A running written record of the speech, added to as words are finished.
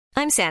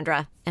I'm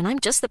Sandra, and I'm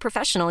just the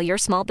professional your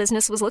small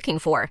business was looking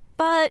for.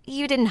 But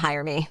you didn't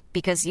hire me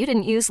because you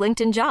didn't use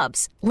LinkedIn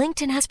Jobs.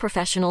 LinkedIn has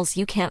professionals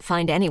you can't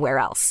find anywhere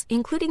else,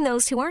 including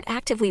those who aren't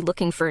actively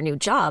looking for a new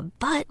job,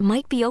 but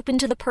might be open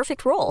to the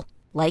perfect role,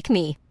 like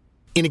me.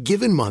 In a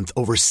given month,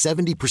 over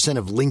 70%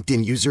 of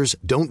LinkedIn users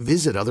don't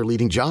visit other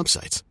leading job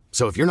sites.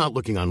 So if you're not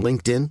looking on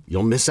LinkedIn,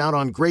 you'll miss out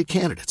on great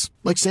candidates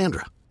like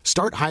Sandra.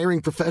 Start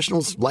hiring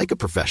professionals like a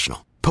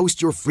professional.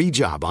 Post your free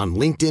job on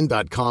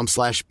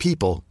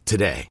linkedin.com/people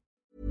today.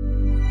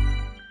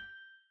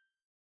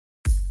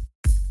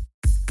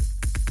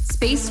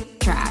 Space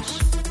trash.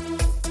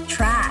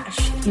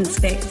 Trash in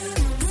space.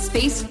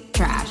 Space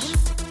trash.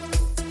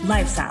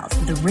 Lifestyles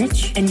of the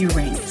rich and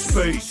Uranus.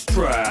 Space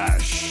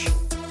trash.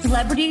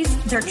 Celebrities,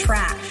 they're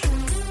trash,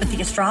 but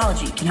the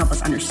astrology can help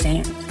us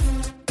understand.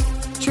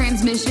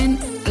 Transmission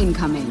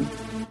incoming.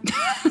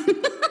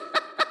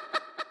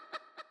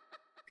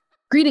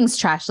 Greetings,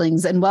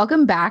 trashlings, and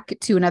welcome back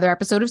to another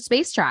episode of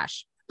Space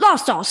Trash.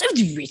 Lifestyles of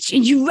the rich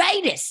and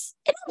Uranus.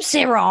 And I'm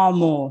Sarah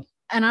Almore.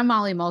 And I'm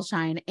Molly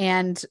Mulshine,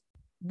 and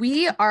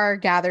we are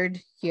gathered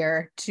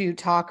here to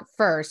talk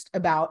first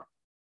about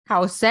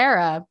how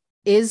Sarah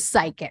is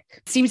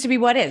psychic. Seems to be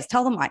what is.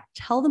 Tell them why.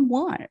 Tell them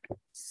what.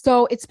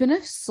 So it's been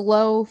a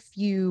slow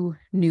few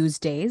news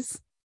days.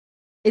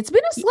 It's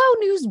been a slow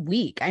news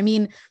week. I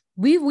mean,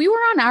 we were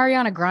on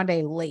Ariana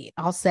Grande late,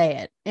 I'll say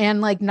it.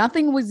 And like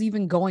nothing was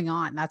even going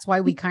on. That's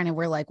why we kind of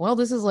were like, well,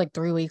 this is like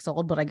 3 weeks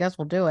old, but I guess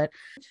we'll do it.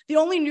 The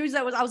only news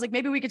that I was like,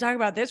 maybe we could talk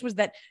about this was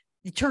that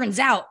it turns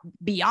out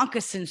Bianca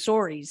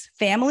Censori's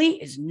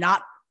family is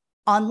not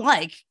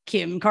unlike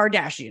Kim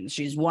Kardashian.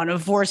 She's one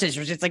of 4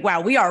 sisters. It's like,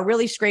 wow, we are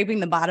really scraping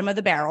the bottom of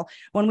the barrel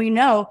when we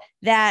know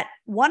that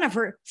one of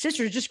her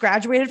sisters just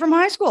graduated from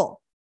high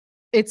school.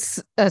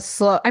 It's a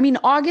slow, I mean,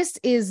 August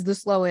is the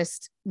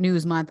slowest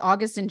news month,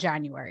 August and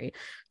January.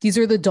 These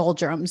are the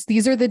doldrums.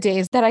 These are the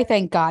days that I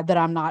thank God that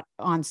I'm not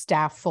on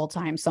staff full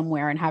time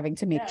somewhere and having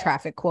to make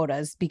traffic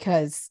quotas,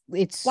 because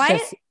it's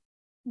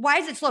why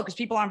is it slow? Because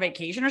people are on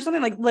vacation or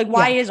something? Like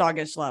why is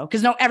August slow?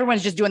 Because no,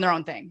 everyone's just doing their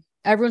own thing.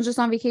 Everyone's just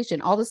on vacation.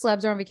 All the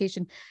celebs are on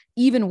vacation.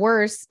 Even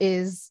worse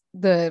is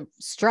the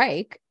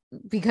strike,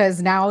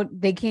 because now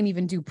they can't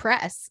even do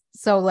press.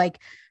 So like,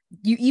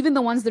 even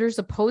the ones that are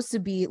supposed to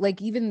be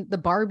like, even the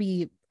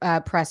Barbie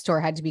press tour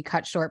had to be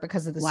cut short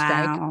because of the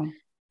strike.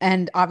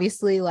 And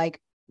obviously,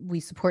 like, we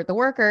support the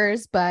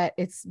workers, but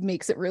it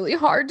makes it really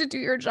hard to do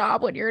your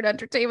job when you're an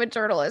entertainment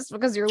journalist,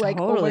 because you're like,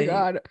 oh my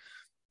God,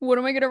 what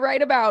am I going to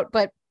write about?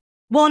 But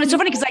well, and it's so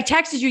funny because I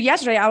texted you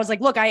yesterday. I was like,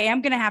 look, I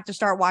am going to have to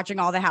start watching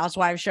all the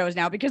Housewives shows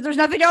now because there's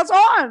nothing else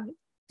on.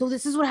 So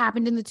this is what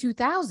happened in the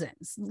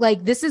 2000s.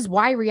 Like, this is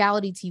why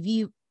reality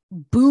TV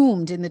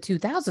boomed in the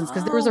 2000s,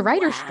 because there was a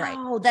writer's strike.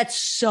 Oh, that's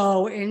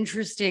so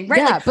interesting. Right.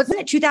 Yeah, like, but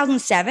wasn't it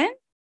 2007?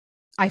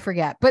 I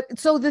forget. But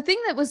so the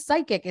thing that was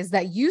psychic is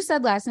that you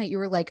said last night, you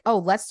were like, oh,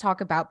 let's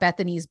talk about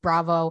Bethenny's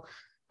Bravo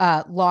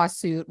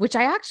lawsuit, which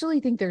I actually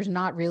think there's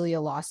not really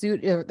a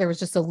lawsuit. There was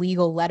just a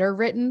legal letter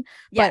written.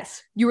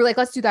 Yes. But you were like,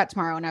 let's do that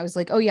tomorrow. And I was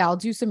like, oh yeah, I'll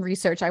do some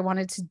research. I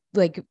wanted to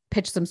like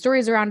pitch some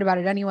stories around about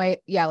it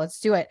anyway. Yeah, let's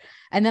do it.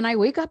 And then I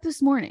wake up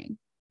this morning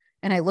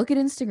and I look at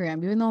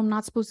Instagram, even though I'm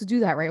not supposed to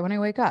do that right when I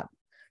wake up.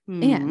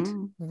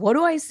 And what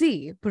do I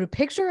see but a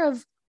picture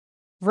of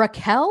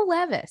Raquel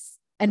Leviss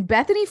and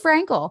Bethenny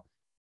Frankel,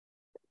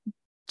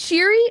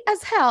 cheery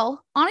as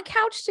hell, on a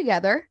couch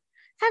together,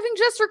 having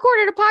just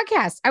recorded a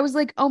podcast. I was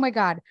like, oh my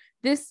God,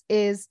 this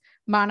is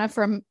Mana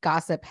from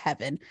Gossip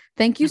Heaven.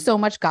 Thank you so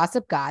much,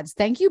 Gossip Gods.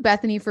 Thank you,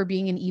 Bethenny, for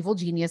being an evil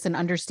genius and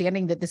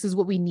understanding that this is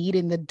what we need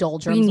in the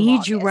doldrums. We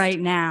need you right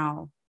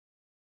now.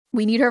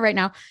 We need her right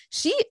now.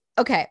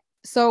 Okay.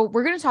 So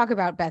we're going to talk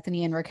about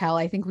Bethenny and Raquel.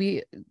 I think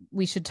we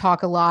should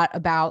talk a lot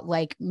about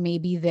like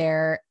maybe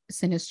their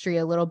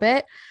synastry a little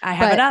bit. I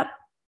have it up.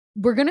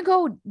 We're going to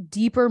go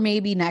deeper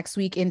maybe next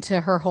week into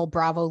her whole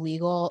Bravo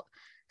legal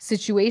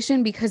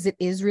situation, because it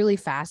is really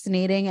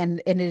fascinating.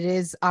 And it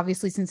is,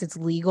 obviously, since it's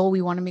legal,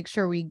 we want to make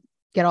sure we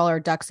get all our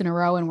ducks in a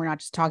row and we're not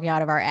just talking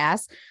out of our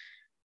ass.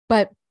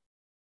 But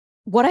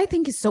what I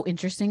think is so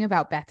interesting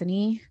about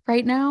Bethenny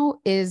right now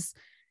is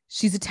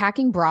she's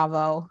attacking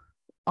Bravo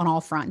on all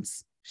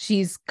fronts.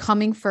 She's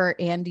coming for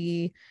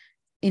Andy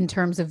in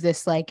terms of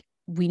this, like,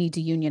 we need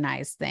to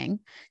unionize thing.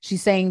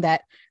 She's saying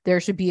that there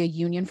should be a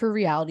union for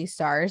reality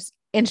stars.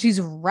 And she's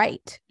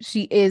right.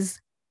 She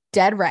is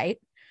dead right.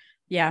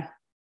 Yeah.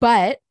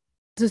 But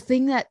the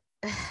thing that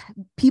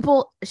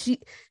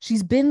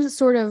she's been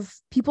sort of,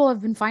 people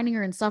have been finding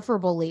her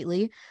insufferable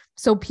lately.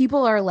 So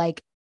people are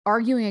like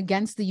arguing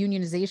against the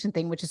unionization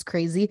thing, which is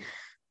crazy.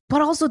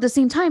 But also at the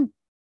same time,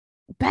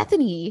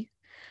 Bethenny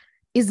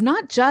is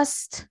not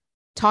just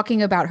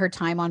talking about her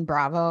time on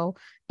Bravo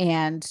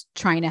and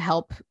trying to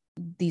help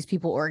these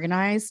people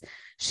organize.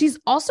 She's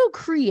also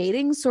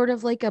creating sort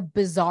of like a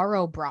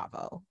bizarro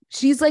Bravo.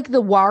 She's like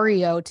the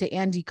Wario to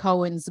Andy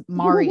Cohen's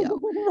Mario.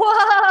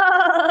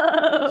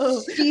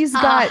 Whoa! She's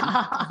got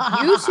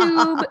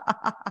YouTube.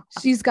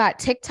 She's got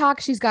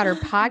TikTok. She's got her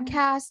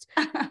podcast.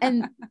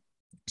 And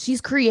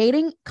she's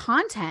creating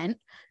content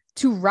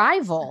to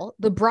rival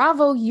the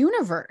Bravo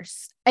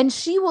universe. And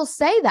she will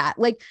say that,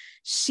 like,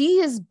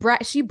 she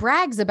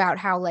brags about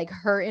how, like,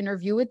 her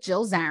interview with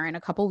Jill Zarin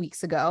a couple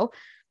weeks ago,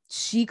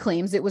 she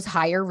claims it was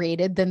higher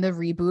rated than the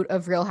reboot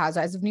of Real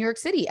Housewives of New York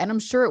City. And I'm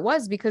sure it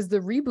was, because the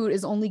reboot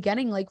is only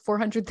getting like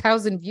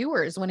 400,000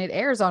 viewers when it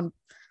airs on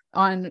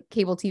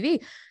cable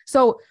TV.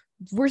 So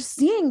we're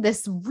seeing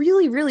this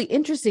really, really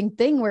interesting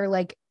thing where,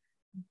 like,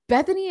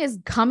 Bethenny is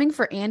coming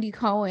for Andy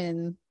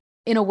Cohen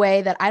in a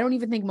way that I don't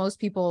even think most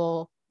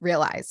people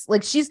realize.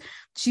 Like, she's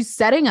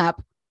setting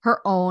up her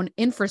own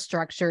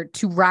infrastructure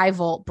to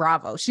rival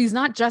Bravo. She's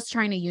not just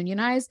trying to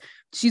unionize.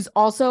 She's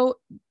also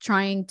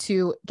trying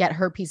to get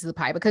her piece of the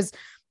pie, because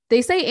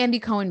they say Andy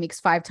Cohen makes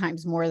 5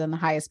 times more than the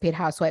highest paid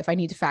housewife. I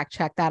need to fact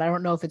check that. I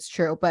don't know if it's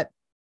true, but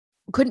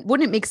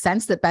wouldn't it make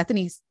sense that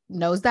Bethenny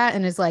knows that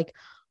and is like,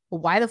 well,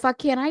 why the fuck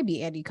can't I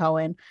be Andy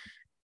Cohen?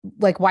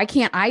 Like, why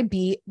can't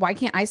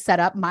I set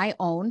up my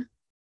own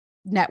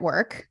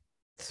network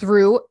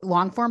through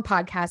long form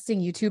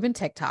podcasting, YouTube and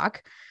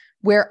TikTok,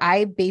 where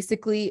I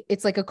basically,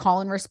 it's like a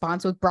call and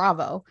response with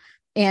Bravo,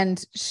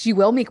 and she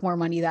will make more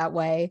money that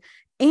way.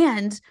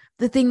 And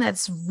the thing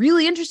that's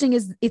really interesting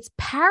is it's a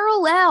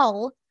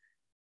parallel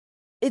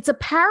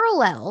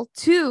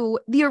to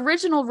the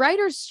original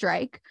writers'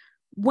 strike,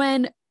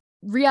 when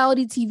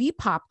reality TV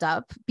popped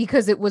up,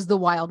 because it was the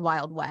wild,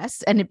 wild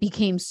west, and it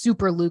became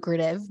super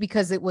lucrative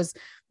because it was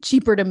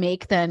cheaper to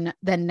make than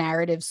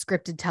narrative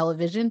scripted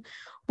television.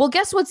 Well,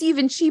 guess what's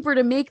even cheaper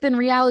to make than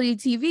reality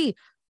TV?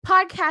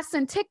 Podcasts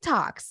and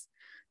TikToks.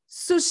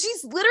 So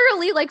she's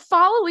literally like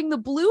following the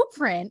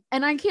blueprint.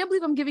 And I can't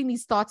believe I'm giving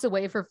these thoughts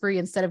away for free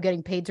instead of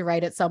getting paid to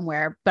write it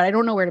somewhere, but I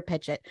don't know where to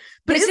pitch it.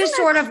 But this is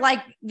sort of like,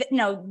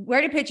 no,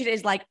 where to pitch it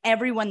is like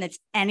anyone is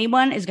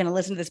going to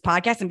listen to this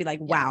podcast and be like,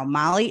 wow,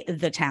 Molly,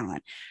 the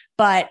talent.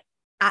 But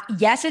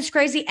yes, it's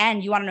crazy.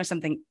 And you want to know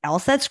something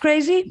else that's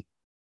crazy?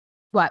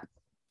 What?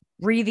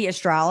 Read the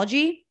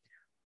astrology.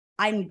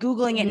 I'm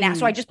Googling it now.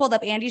 So I just pulled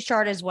up Andy's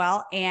chart as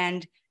well.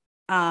 And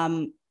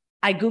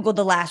I Googled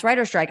the last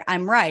writer strike.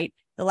 I'm right.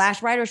 The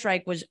last writer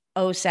strike was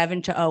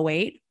 07 to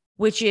 08,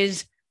 which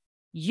is,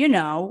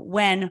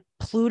 when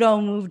Pluto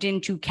moved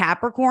into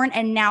Capricorn.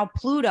 And now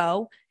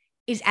Pluto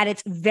is at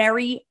its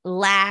very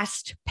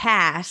last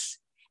pass,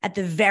 at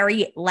the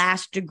very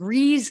last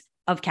degrees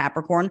of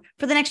Capricorn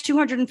for the next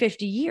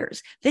 250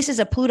 years. This is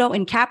a Pluto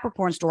in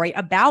Capricorn story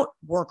about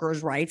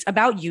workers' rights,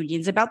 about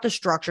unions, about the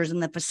structures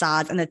and the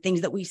facades and the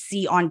things that we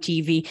see on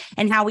TV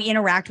and how we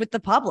interact with the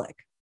public.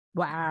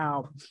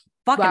 Wow.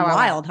 Fucking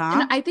wild, huh?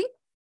 And I think,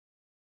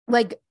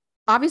 like,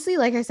 obviously,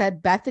 like I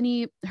said,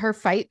 Bethenny, her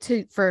fight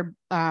for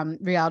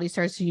reality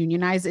stars to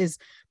unionize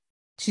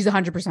she's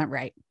 100%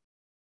 right.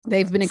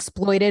 They've been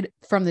exploited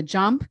from the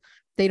jump.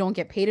 They don't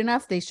get paid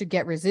enough. They should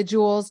get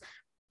residuals,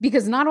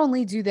 because not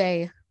only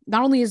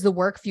is the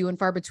work few and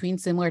far between,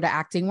 similar to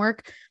acting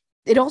work,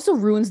 it also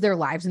ruins their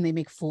lives and they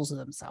make fools of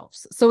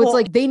themselves. So it's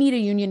like they need a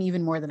union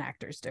even more than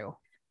actors do.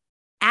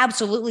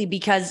 Absolutely,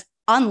 because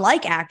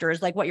unlike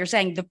actors, like what you're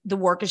saying, the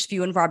work is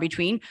few and far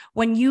between.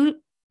 When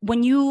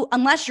you,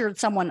 unless you're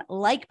someone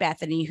like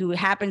Bethenny, who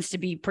happens to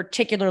be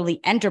particularly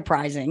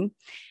enterprising,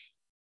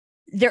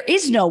 there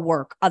is no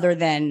work other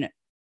than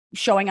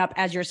showing up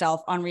as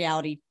yourself on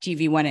reality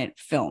TV when it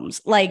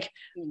films. Like,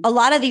 a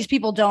lot of these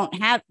people don't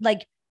have,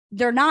 like,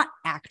 they're not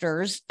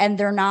actors and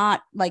they're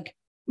not like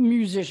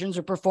musicians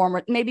or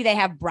performers. Maybe they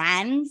have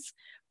brands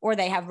or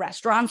they have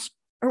restaurants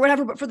or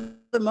whatever, but for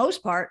the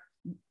most part,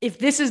 if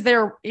this is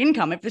their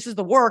income, if this is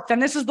the work, then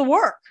this is the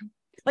work.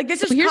 Like,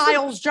 this is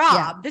Kyle's job.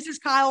 Yeah. This is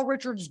Kyle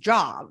Richards'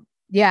 job.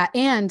 Yeah.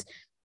 And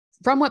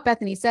from what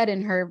Bethenny said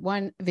in her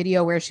one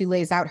video where she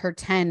lays out her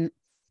 10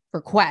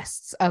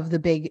 requests of the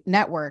big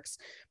networks,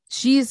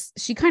 she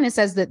kind of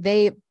says that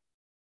they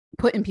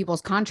put in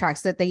people's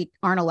contracts that they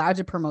aren't allowed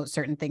to promote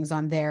certain things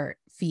on their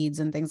feeds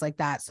and things like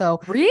that. So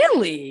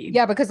really?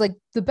 Yeah, because like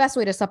the best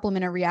way to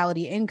supplement a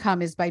reality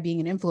income is by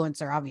being an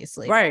influencer,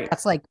 obviously. Right.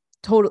 That's like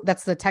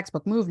that's the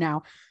textbook move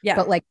now. Yeah.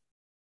 But like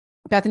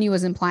Bethenny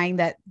was implying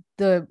that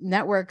the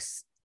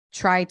networks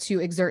try to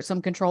exert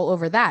some control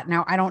over that.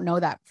 Now, I don't know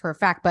that for a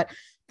fact, but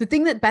the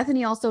thing that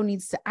Bethenny also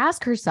needs to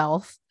ask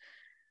herself,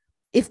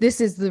 if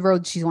this is the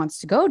road she wants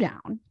to go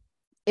down,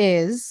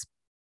 is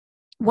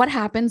what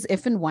happens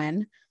if and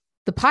when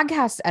the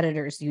podcast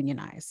editors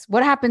unionize?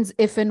 What happens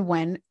if and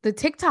when the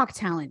TikTok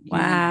talent unionizes?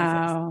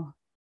 Wow.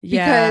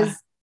 Yeah. Because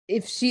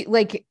if she,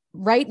 like,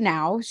 right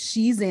now,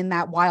 she's in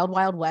that wild,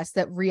 wild west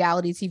that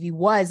reality TV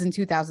was in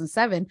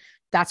 2007.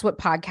 That's what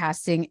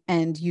podcasting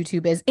and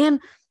YouTube is.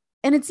 And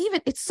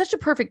it's such a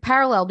perfect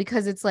parallel,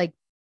 because it's like,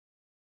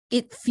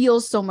 it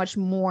feels so much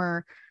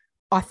more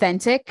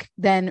authentic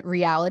than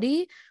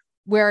reality,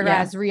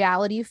 whereas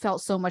reality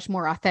felt so much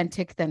more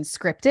authentic than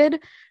scripted.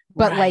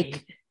 But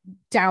like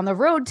down the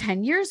road,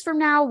 10 years from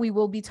now, we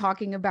will be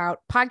talking about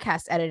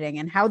podcast editing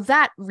and how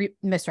that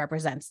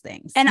misrepresents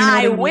things. And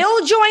I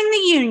will join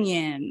the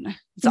union.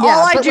 It's all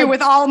I do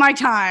with all my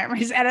time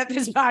is edit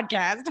this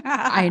podcast.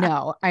 I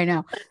know.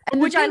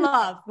 And which I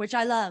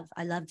love.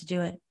 I love to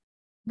do it.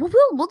 Well,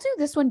 we'll do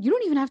this one. You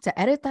don't even have to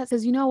edit that.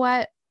 Says, you know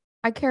what?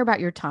 I care about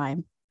your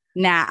time.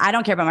 Nah, I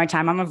don't care about my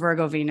time. I'm a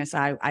Virgo Venus.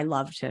 I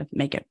love to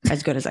make it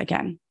as good as I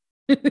can.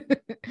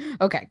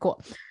 Okay,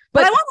 cool.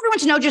 But I want everyone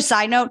to know, just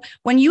side note,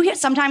 when you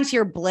sometimes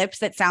hear blips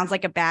that sounds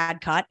like a bad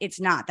cut, it's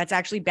not. That's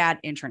actually bad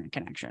internet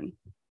connection.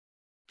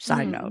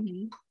 Side note.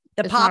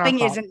 The popping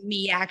isn't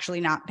me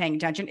actually not paying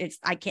attention. It's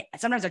I can't.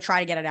 Sometimes I try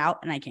to get it out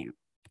and I can't.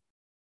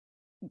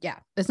 Yeah,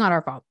 it's not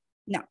our fault.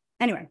 No.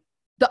 Anyway.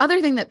 The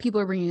other thing that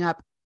people are bringing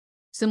up,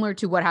 similar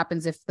to what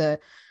happens if the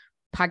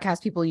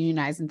podcast people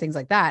unionize and things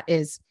like that,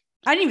 is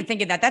I didn't even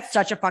think of that. That's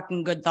such a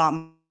fucking good thought.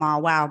 Oh,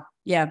 wow.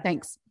 Yeah.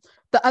 Thanks.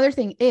 The other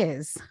thing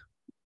is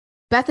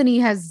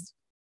Bethenny has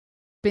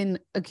been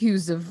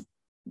accused of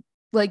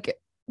like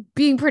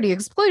being pretty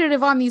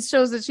exploitative on these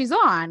shows that she's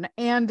on.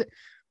 And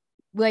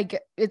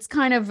like, it's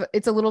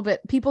a little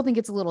bit, people think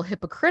it's a little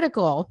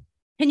hypocritical.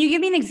 Can you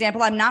give me an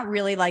example? I'm not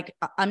really like,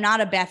 I'm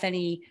not a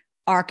Bethenny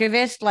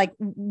archivist. Like,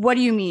 what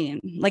do you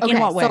mean? Like, in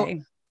what way?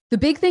 So the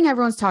big thing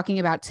everyone's talking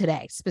about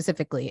today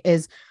specifically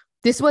is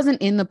this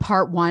wasn't in the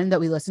part 1 that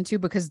we listened to,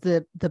 because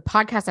the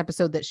podcast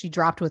episode that she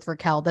dropped with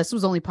Raquel, this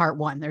was only part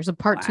 1. There's a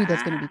part 2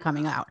 that's going to be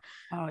coming out.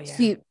 Oh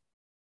yeah.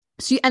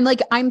 She and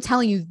like, I'm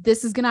telling you,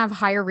 this is going to have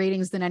higher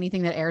ratings than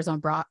anything that airs on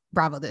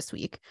Bravo this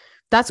week.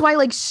 That's why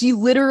like she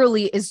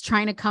literally is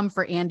trying to come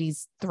for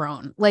Andy's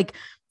throne. Like,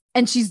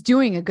 and she's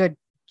doing a good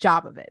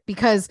job of it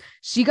because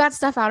she got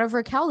stuff out of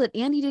Raquel that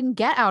Andy didn't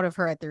get out of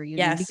her at the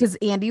reunion, because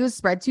Andy was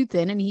spread too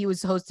thin and he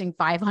was hosting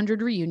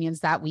 500 reunions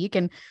that week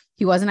and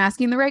he wasn't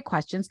asking the right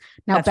questions.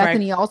 Now, that's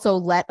Bethenny also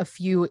let a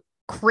few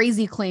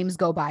crazy claims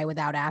go by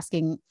without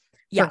asking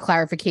for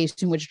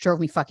clarification, which drove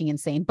me fucking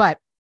insane. But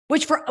I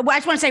just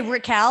want to say,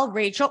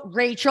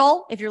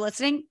 Rachel, if you're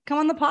listening, come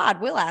on the pod.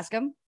 We'll ask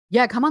him.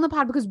 Yeah, come on the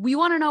pod, because we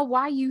want to know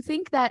why you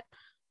think that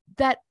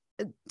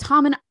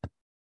Tom and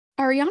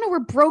Ariana were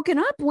broken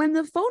up when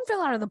the phone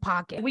fell out of the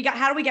pocket.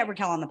 How do we get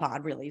Raquel on the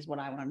pod, really, is what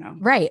I want to know.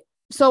 Right.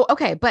 So,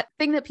 okay. But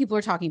thing that people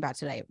are talking about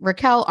today,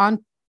 Raquel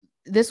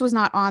this was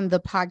not on the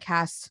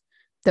podcast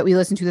that we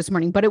listened to this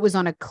morning, but it was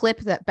on a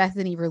clip that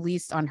Bethenny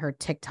released on her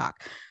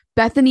TikTok.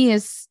 Bethenny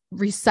is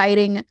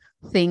reciting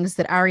things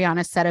that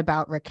Ariana said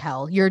about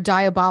Raquel. You're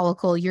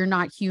diabolical. You're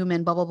not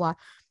human, blah, blah, blah.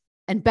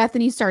 And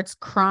Bethenny starts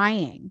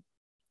crying.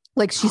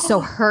 Like she's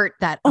so hurt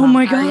that, oh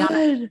my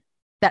God,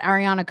 that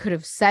Ariana could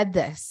have said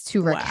this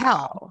to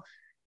Raquel. Wow.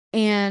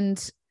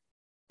 And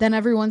then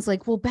everyone's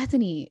like, well,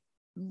 Bethenny,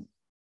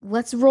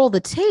 let's roll the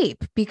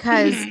tape,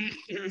 because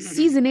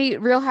season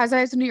 8 Real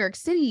Housewives of New York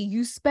City,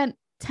 you spent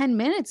 10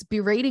 minutes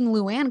berating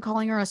Luann,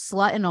 calling her a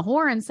slut and a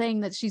whore and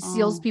saying that she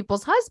steals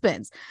people's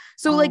husbands.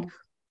 So like,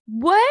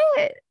 what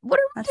are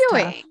we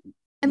doing? Tough.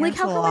 And like,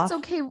 how come it's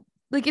okay?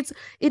 Like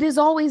it is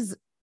always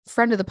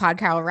friend of the pod,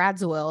 Carol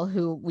Radziwill,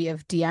 who we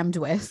have DM'd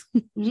with.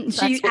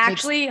 She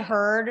actually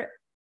heard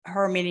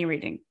her mini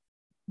reading.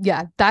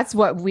 Yeah, that's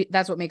what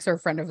makes her a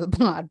friend of the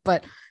pod.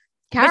 But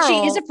Carol, but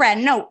she is a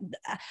friend. No,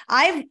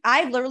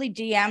 I've literally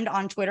DM'd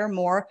on Twitter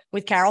more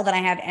with Carol than I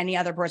have any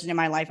other person in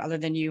my life other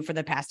than you for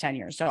the past 10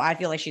 years. So I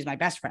feel like she's my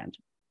best friend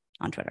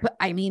on Twitter. But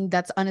I mean,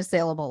 that's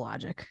unassailable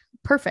logic.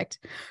 Perfect.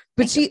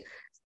 But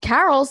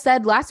Carol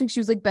said last week, she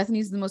was like,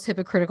 Bethany's the most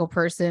hypocritical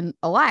person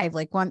alive.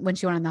 Like when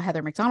she went on the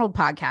Heather McDonald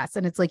podcast,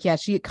 and it's like, yeah,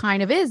 she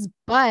kind of is,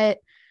 but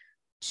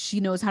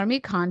she knows how to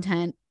make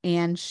content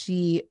and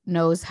she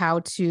knows how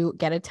to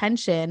get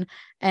attention.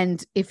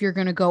 And if you're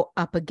going to go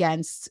up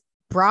against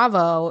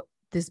Bravo,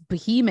 this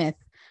behemoth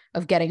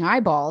of getting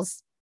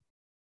eyeballs,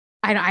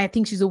 I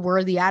think she's a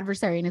worthy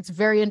adversary. And it's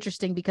very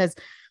interesting because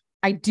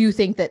I do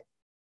think that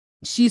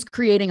she's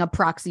creating a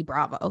proxy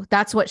Bravo.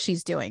 That's what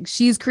she's doing.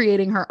 She's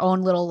creating her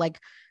own little like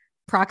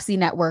proxy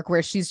network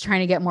where she's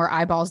trying to get more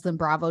eyeballs than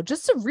Bravo,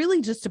 just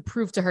to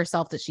prove to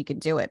herself that she can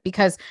do it,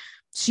 because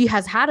she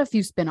has had a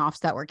few spinoffs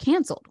that were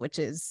canceled, which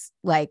is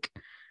like,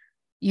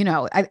 you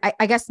know,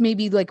 I guess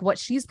maybe like what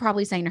she's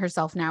probably saying to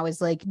herself now is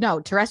like, no,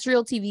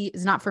 terrestrial TV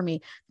is not for me.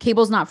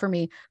 Cable's not for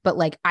me, but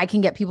like I can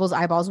get people's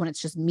eyeballs when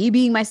it's just me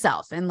being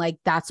myself. And like,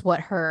 that's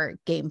what her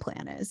game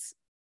plan is.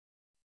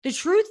 The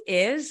truth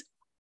is,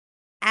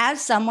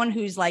 as someone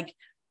who's like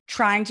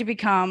trying to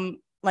become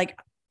like,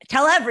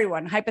 tell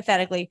everyone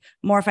hypothetically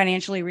more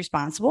financially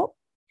responsible,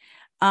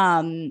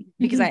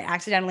 because I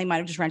accidentally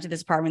might've just rented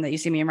this apartment that you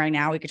see me in right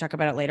now. We could talk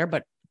about it later,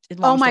 but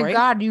oh my story.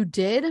 God, you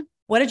did?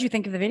 What did you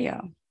think of the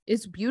video?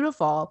 It's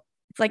beautiful.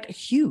 It's like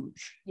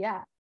huge.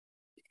 Yeah.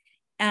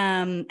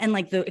 And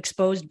like the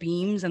exposed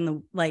beams and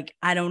the, like,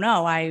 I don't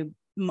know.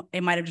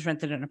 It might've just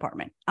rented an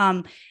apartment.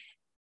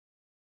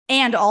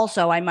 And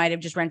also I might've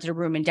just rented a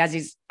room in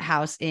Desi's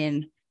house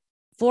in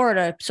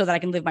Florida so that I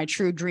can live my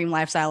true dream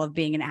lifestyle of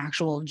being an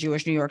actual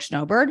Jewish New York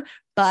snowbird.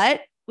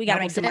 But we got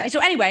to make some money.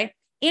 So anyway,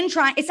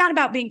 it's not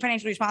about being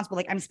financially responsible.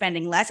 Like I'm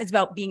spending less. It's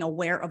about being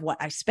aware of what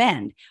I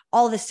spend.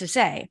 All this to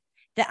say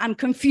that I'm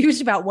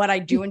confused about what I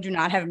do and do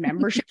not have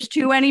memberships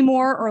to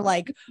anymore. Or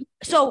like,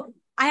 so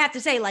I have to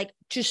say, like,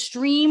 to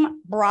stream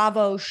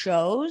Bravo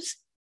shows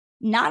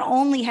not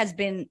only has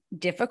been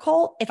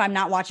difficult if I'm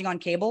not watching on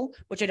cable,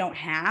 which I don't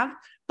have,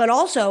 but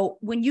also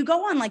when you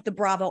go on like the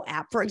Bravo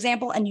app, for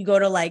example, and you go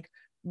to like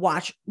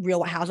watch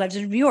Real Housewives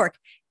of New York,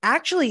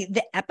 actually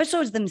the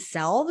episodes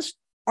themselves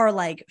are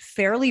like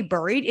fairly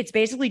buried. It's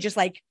basically just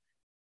like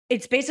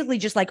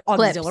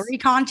auxiliary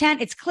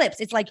content. It's clips.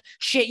 It's like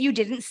shit you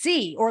didn't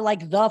see, or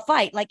like the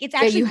fight. Like it's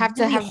actually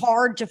really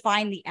hard to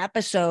find the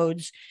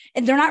episodes,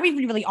 and they're not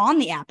even really on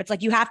the app. It's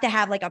like you have to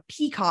have like a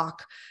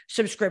Peacock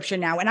subscription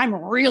now. And I'm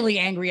really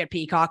angry at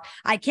Peacock.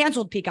 I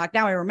canceled Peacock.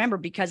 Now I remember,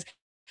 because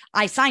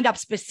I signed up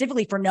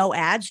specifically for no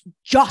ads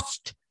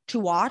just to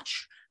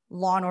watch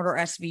Law and Order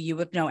SVU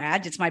with no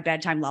ads. It's my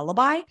bedtime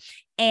lullaby.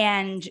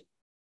 And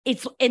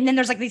then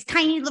there's like these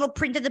tiny little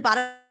print at the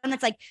bottom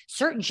that's like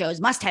certain shows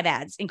must have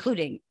ads,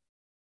 including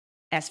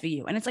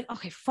SVU. And it's like,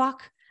 okay,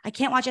 fuck. I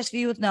can't watch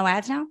SVU with no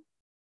ads now.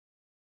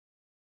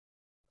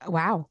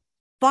 Wow.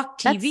 Fuck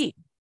TV.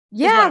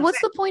 Yeah. What's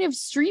the point of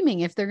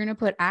streaming if they're going to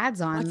put ads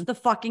on? What's the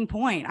fucking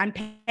point? I'm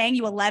paying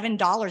you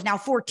 $11, now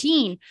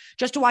 $14,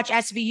 just to watch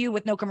SVU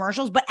with no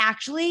commercials. But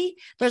actually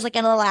there's like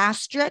an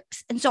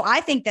asterisk. And so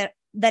I think that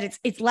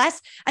it's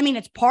less, I mean,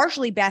 it's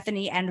partially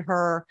Bethenny and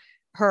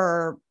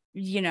her,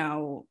 you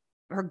know,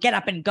 her get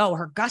up and go,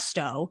 her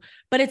gusto,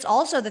 but it's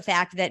also the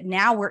fact that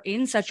now we're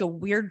in such a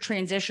weird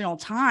transitional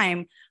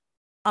time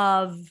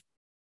of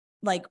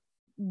like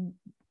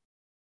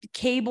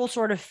cable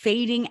sort of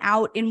fading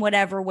out in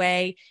whatever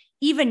way.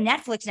 Even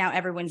Netflix now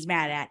everyone's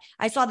mad at.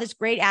 I saw this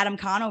great Adam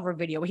Conover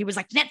video where he was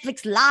like,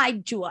 Netflix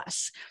lied to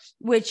us,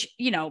 which,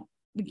 you know,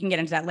 we can get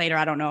into that later.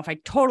 I don't know if I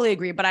totally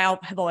agree, but I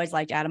have always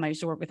liked Adam. I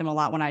used to work with him a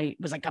lot when I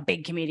was like a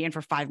big comedian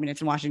for 5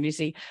 minutes in Washington,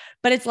 D.C.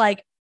 But it's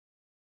like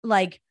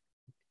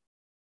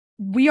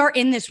we are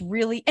in this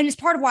really, and it's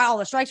part of why all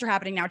the strikes are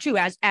happening now too,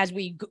 as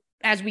we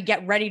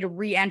get ready to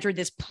re-enter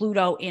this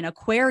Pluto in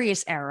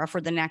Aquarius era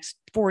for the next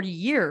 40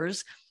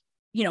 years,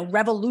 you know,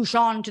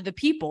 revolution to the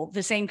people,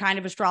 the same kind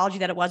of astrology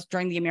that it was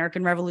during the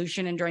American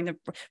Revolution and during the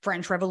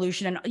French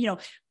Revolution. And, you know,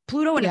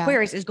 Pluto in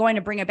Aquarius is going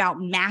to bring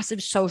about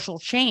massive social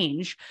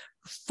change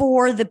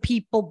for the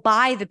people,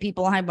 by the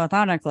people,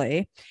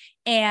 hypothetically.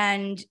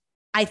 And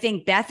I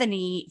think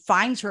Bethenny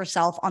finds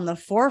herself on the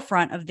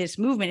forefront of this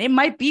movement. It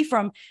might be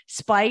from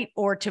spite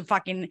or to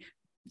fuck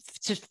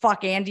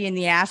Andy in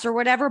the ass or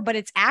whatever, but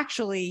it's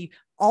actually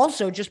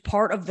also just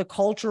part of the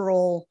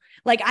cultural.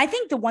 Like, I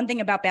think the one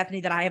thing about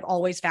Bethenny that I have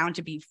always found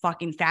to be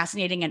fucking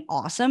fascinating and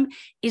awesome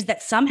is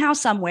that somehow,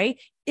 some way,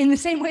 in the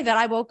same way that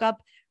I woke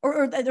up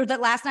or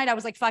that last night I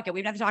was like, fuck it,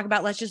 we don't have to talk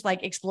about, let's just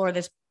like explore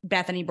this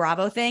Bethenny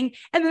Bravo thing.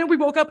 And then we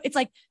woke up, it's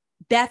like,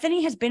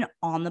 Bethenny has been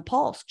on the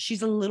pulse.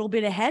 She's a little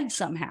bit ahead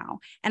somehow.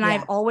 And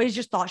I've always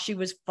just thought she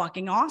was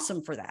fucking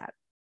awesome for that.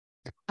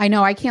 I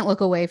know. I can't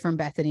look away from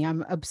Bethenny.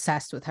 I'm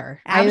obsessed with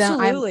her.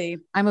 Absolutely.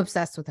 I'm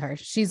obsessed with her.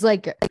 She's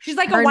like a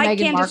white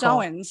Candace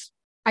Owens.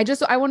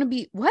 I want to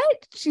be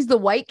what? She's the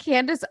white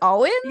Candace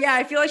Owens? Yeah,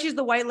 I feel like she's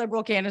the white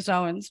liberal Candace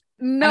Owens.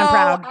 No, I'm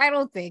proud. I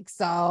don't think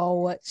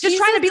so. Just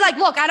trying to be like,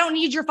 look, I don't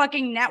need your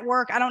fucking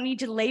network. I don't need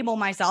to label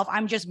myself.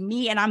 I'm just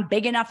me, and I'm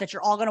big enough that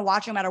you're all going to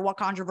watch no matter what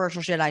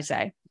controversial shit I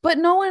say. But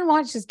no one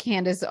watches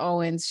Candace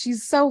Owens.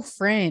 She's so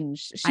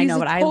fringe. I know,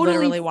 but I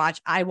literally watch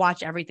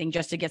everything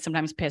just to get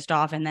sometimes pissed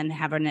off and then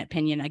have an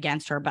opinion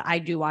against her. But I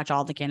do watch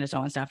all the Candace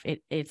Owens stuff.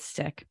 It's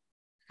sick.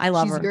 I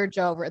love her. Your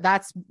Joe.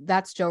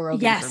 That's Joe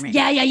Rogan. Yes. For me.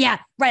 Yeah.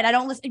 Right. I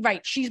don't listen.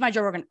 Right. She's my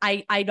Joe Rogan.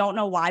 I don't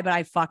know why, but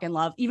I fucking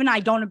love, even I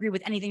don't agree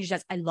with anything she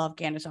says. I love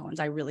Candace Owens.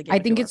 I really get. I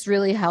think it's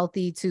really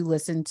healthy to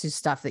listen to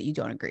stuff that you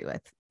don't agree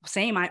with.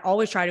 Same. I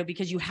always try to,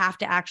 because you have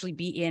to actually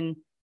be in,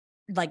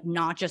 like,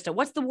 not just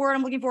what's the word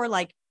I'm looking for?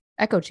 Like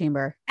echo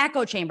chamber.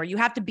 You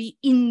have to be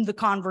in the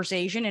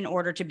conversation in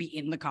order to be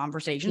in the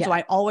conversation. Yeah. So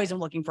I always am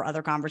looking for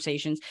other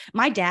conversations.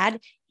 My dad.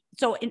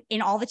 So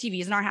in all the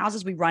TVs in our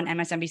houses, we run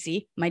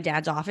MSNBC. My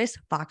dad's office,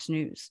 Fox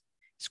News,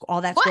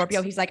 all that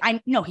Scorpio. He's like, I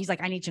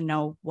need to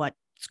know what's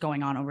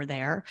going on over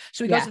there.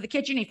 So he goes to the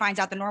kitchen. He finds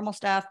out the normal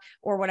stuff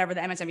or whatever,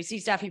 the MSNBC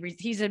stuff.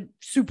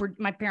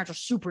 My parents are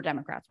super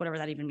Democrats, whatever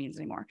that even means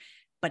anymore.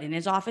 But in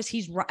his office,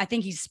 I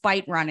think he's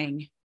spite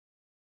running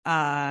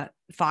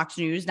Fox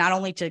News, not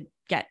only to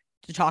get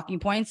the talking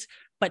points,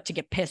 but to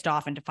get pissed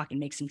off and to fucking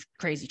make some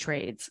crazy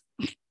trades.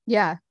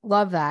 Yeah.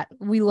 Love that.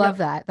 We love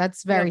that.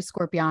 That's very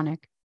Scorpionic.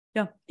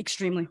 Yeah,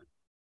 extremely.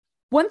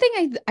 One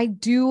thing I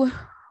do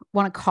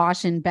want to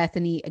caution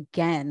Bethenny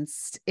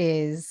against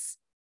is,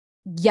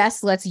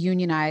 yes, let's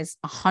unionize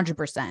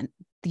 100%.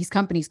 These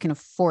companies can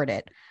afford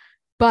it.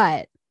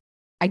 But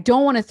I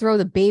don't want to throw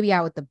the baby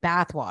out with the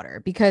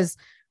bathwater, because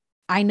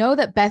I know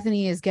that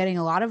Bethenny is getting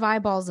a lot of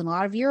eyeballs and a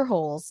lot of ear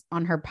holes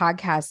on her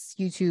podcasts,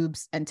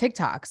 YouTubes, and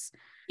TikToks.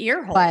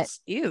 Ear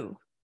holes? Ew.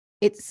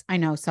 I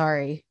know,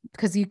 sorry,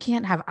 because you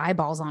can't have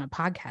eyeballs on a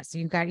podcast.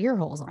 You've got ear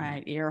holes on it.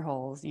 Right, ear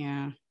holes,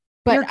 yeah.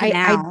 But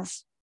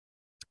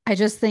I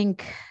just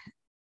think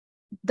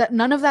that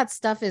none of that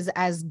stuff is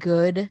as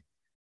good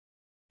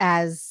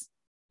as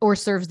or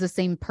serves the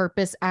same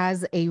purpose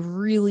as a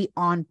really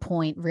on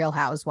point Real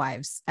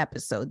Housewives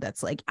episode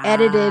that's like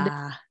edited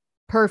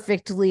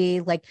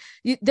perfectly. Like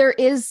there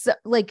is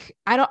like,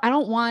 I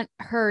don't want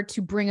her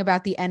to bring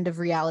about the end of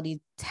reality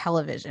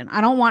television.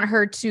 I don't want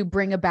her to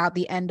bring about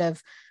the end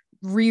of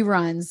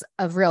reruns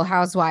of Real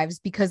Housewives,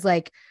 because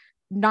like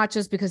not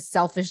just because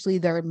selfishly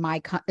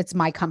it's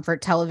my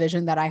comfort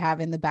television that I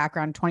have in the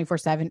background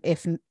 24/7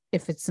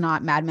 if it's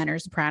not Mad Men or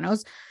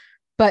Sopranos,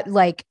 but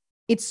like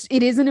it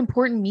is an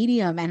important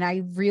medium, and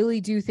I really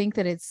do think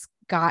that it's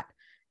got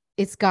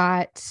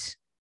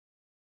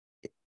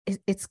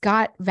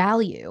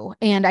value,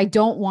 and I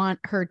don't want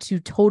her to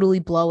totally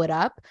blow it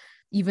up,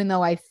 even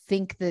though I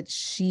think that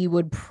she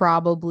would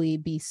probably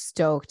be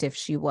stoked if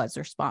she was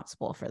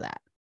responsible for that.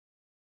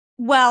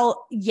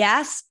 Well,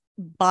 yes,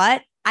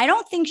 but I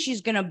don't think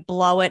she's going to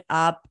blow it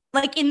up.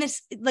 Like in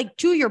this, like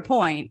to your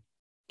point,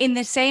 in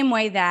the same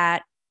way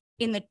that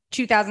in the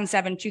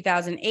 2007,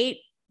 2008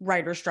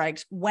 writer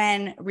strikes,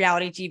 when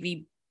reality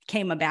TV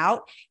came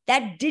about,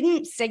 that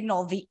didn't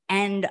signal the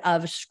end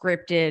of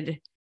scripted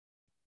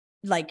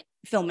like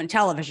film and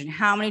television.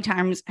 How many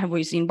times have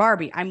we seen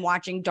Barbie? I'm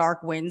watching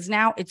Dark Winds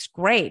now. It's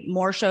great.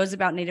 More shows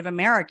about Native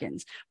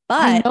Americans.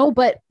 But I know,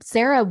 but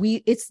Sarah,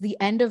 it's the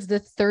end of the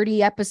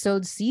 30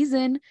 episode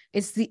season.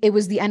 It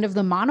was the end of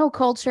the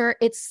monoculture.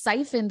 It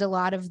siphoned a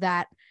lot of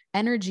that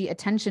energy,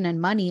 attention, and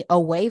money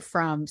away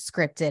from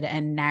scripted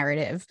and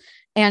narrative.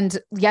 And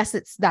yes,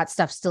 that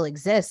stuff still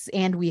exists.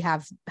 And we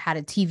have had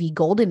a TV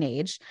golden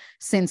age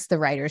since the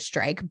writer's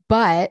strike,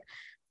 but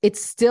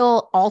it's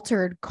still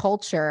altered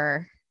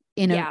culture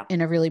in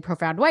a really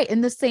profound way,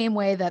 in the same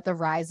way that the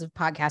rise of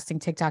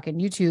podcasting, TikTok,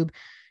 and YouTube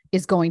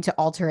is going to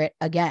alter it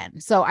again.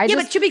 So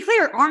but to be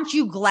clear, aren't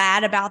you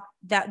glad about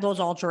those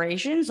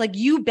alterations? Like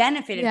you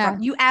benefited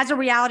from you as a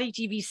reality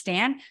TV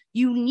stan,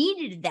 you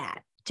needed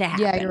that to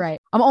happen. Yeah, you're right.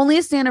 I'm only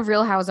a stan of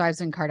Real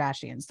Housewives and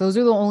Kardashians. Those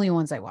are the only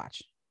ones I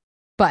watch.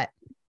 But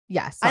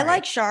yes, I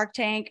like Shark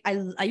Tank.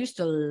 I used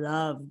to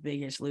love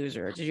Biggest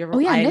Loser. Did you ever? Oh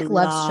yeah, Nick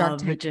loves Shark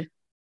Tank.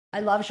 I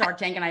love Shark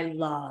Tank and I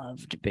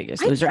loved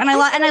Biggest Loser. And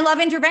I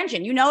love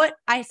Intervention. You know it.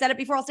 I said it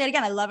before. I'll say it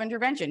again. I love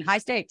Intervention. High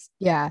stakes.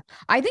 Yeah.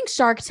 I think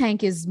Shark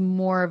Tank is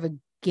more of a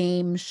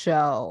game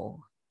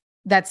show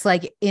that's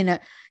like you know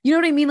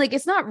what I mean? Like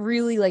it's not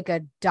really like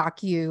a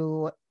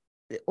docu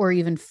or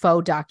even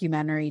faux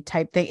documentary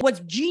type thing. What's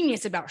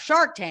genius about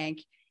Shark Tank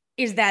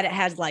is that it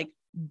has like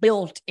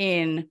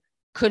built-in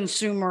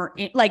consumer,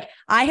 like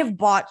I have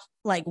bought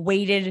like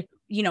weighted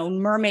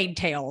mermaid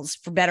tails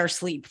for better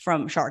sleep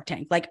from Shark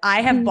Tank. Like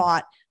I have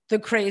bought the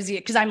crazy,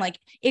 because I'm like,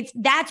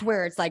 that's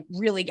where it's like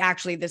really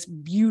actually this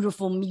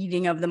beautiful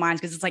meeting of the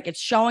minds. Cause it's like,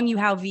 it's showing you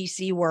how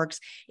VC works.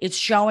 It's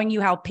showing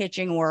you how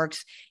pitching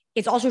works.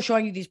 It's also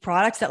showing you these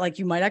products that like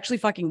you might actually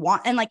fucking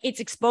want. And like, it's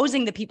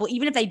exposing the people,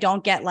 even if they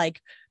don't get like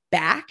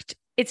backed,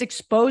 it's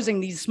exposing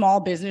these small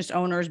business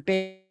owners,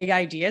 big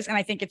ideas. And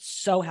I think it's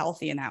so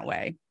healthy in that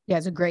way. Yeah.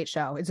 It's a great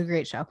show. It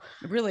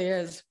really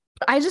is.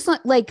 I just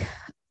like,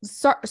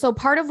 so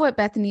part of what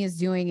Bethenny is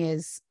doing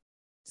is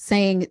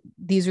saying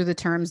these are the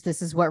terms,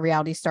 this is what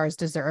reality stars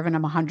deserve, and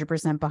I'm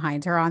 100%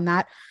 behind her on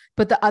that.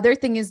 But the other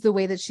thing is the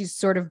way that she's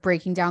sort of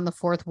breaking down the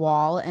fourth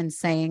wall and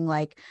saying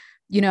like,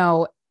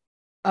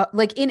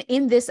 like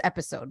in this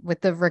episode with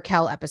the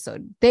Raquel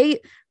episode, they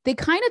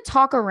kind of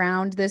talk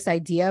around this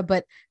idea,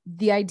 but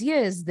the idea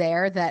is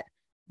there that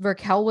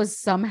Raquel was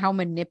somehow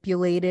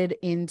manipulated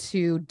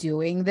into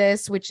doing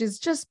this, which is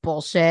just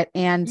bullshit.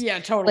 And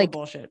totally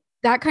bullshit.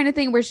 That kind of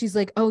thing where she's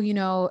like, oh,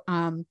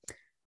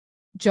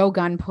 Joe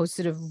Gunn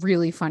posted a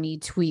really funny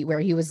tweet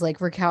where he was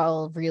like,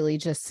 Raquel really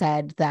just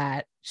said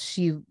that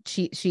she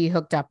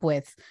hooked up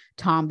with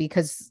Tom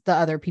because the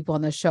other people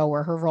on the show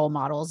were her role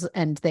models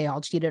and they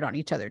all cheated on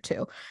each other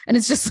too. And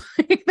it's just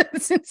like,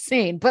 that's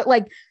insane. But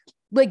like,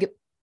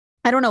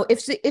 I don't know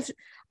if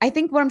I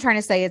think what I'm trying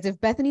to say is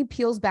if Bethenny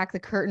peels back the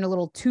curtain a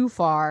little too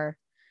far,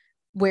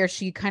 where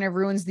she kind of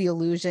ruins the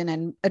illusion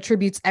and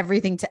attributes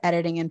everything to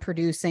editing and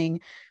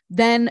producing,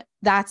 then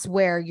that's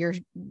where you're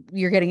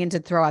getting into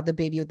throw out the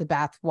baby with the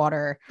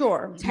bathwater.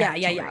 Sure. Yeah.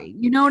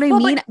 You know what I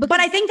mean? But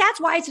I think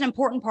that's why it's an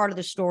important part of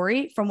the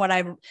story from what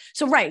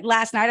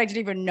last night, I didn't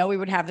even know we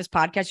would have this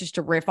podcast just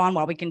to riff on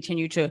while we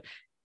continue to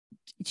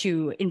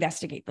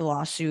investigate the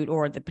lawsuit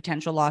or the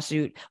potential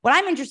lawsuit. What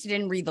I'm interested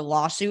in, read the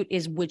lawsuit,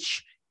 is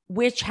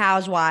which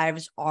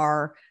housewives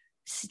are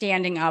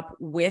standing up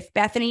with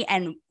Bethenny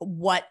and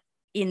what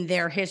in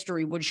their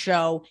history would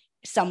show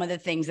some of the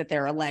things that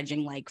they're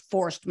alleging, like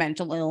forced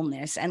mental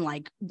illness and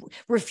like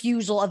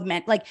refusal of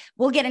like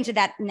we'll get into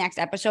that next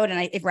episode.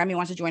 And if Remy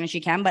wants to join us,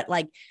 she can, but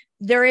like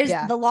there is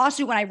the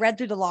lawsuit. When I read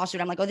through the lawsuit,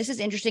 I'm like, oh, this is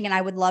interesting. And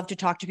I would love to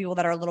talk to people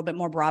that are a little bit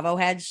more Bravo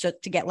heads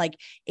to get like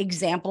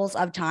examples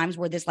of times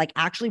where this like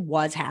actually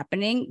was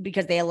happening,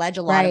 because they allege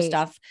a lot of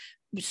stuff.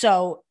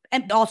 So,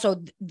 and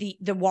also the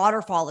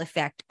waterfall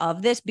effect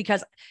of this,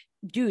 because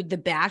dude, The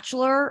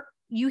Bachelor,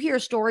 you hear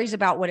stories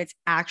about what it's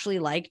actually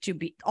like to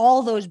be,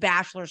 all those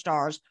Bachelor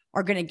stars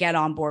are going to get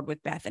on board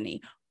with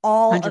Bethenny.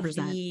 All 100%.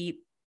 Of the,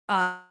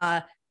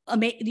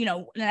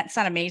 that's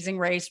not Amazing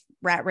Race,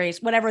 Rat Race,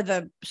 whatever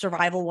the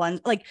survival ones,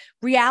 like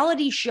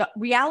reality TV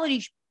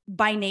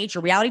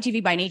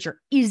by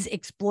nature is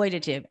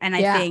exploitative. And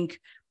I think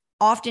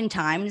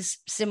oftentimes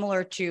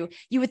similar to,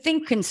 you would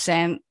think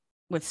consent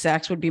with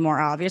sex would be more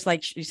obvious.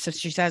 Like she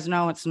says,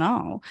 no, it's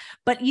no.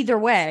 But either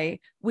way,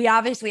 we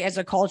obviously as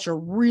a culture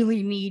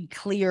really need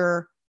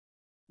clear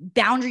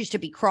boundaries to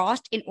be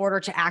crossed in order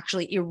to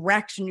actually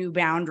erect new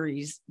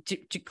boundaries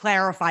to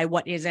clarify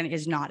what is and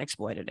is not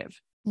exploitative.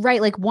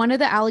 Right. Like one of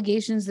the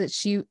allegations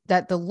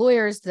that the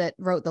lawyers that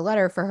wrote the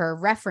letter for her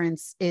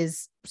reference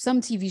is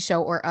some TV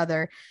show or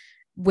other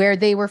where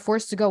they were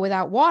forced to go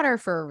without water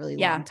for a really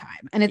long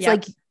time. And it's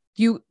like,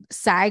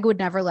 SAG would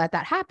never let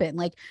that happen.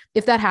 Like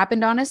if that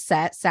happened on a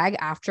set, SAG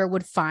after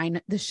would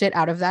fine the shit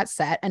out of that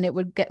set and it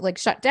would get like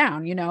shut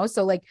down, you know?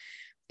 So like,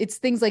 it's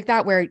things like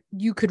that where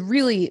you could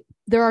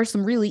there are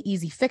some really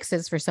easy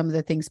fixes for some of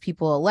the things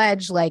people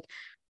allege. Like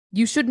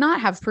you should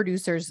not have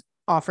producers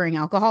offering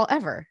alcohol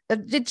ever.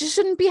 It just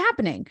shouldn't be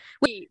happening.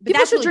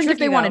 People should drink if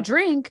they want to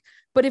drink.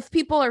 But if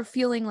people are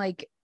feeling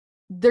like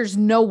there's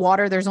no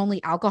water, there's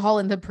only alcohol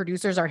and the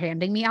producers are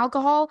handing me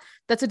alcohol,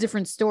 that's a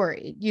different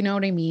story. You know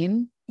what I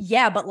mean?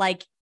 Yeah. But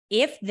like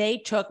if they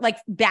took like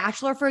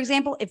Bachelor, for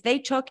example, if they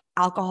took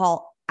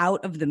alcohol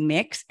out of the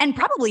mix and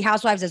probably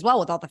Housewives as well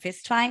with all the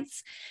fist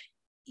fights,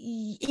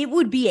 it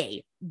would be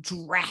a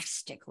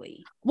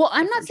drastically. Well,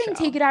 I'm not saying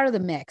take it out of the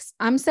mix.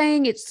 I'm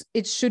saying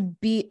it should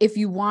be, if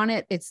you want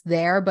it, it's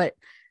there, but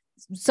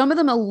some of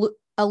them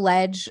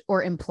allege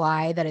or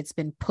imply that it's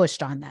been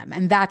pushed on them.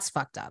 And that's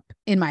fucked up,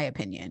 in my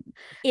opinion.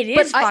 It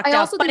is fucked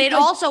up, but it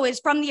also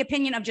is from the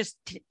opinion of just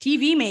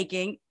TV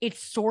making.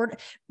 It's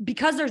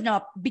because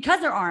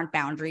there aren't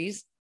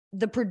boundaries.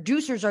 The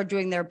producers are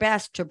doing their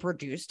best to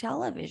produce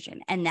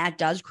television. And that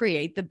does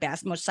create the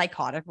best, most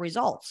psychotic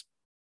results.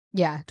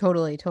 Yeah,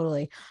 totally.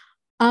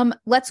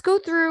 Let's go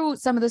through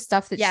some of the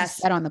stuff that she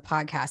said on the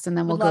podcast, and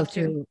then we'll go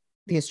through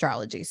the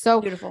astrology.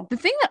 So beautiful. The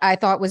thing that I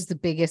thought was the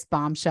biggest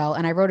bombshell,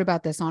 and I wrote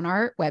about this on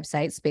our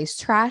website,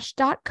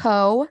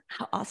 spacetrash.co.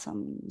 How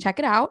awesome. Check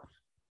it out.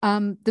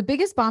 The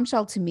biggest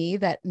bombshell to me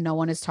that no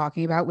one is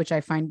talking about, which I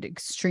find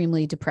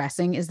extremely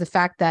depressing, is the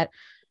fact that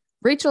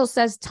Rachel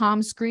says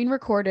Tom screen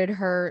recorded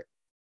her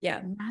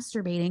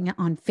masturbating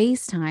on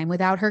FaceTime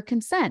without her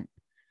consent.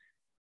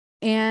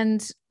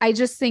 And I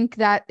just think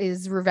that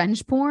is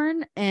revenge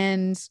porn.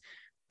 And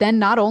then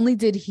not only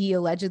did he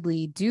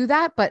allegedly do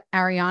that, but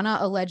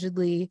Ariana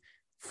allegedly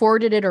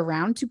forwarded it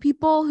around to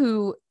people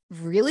who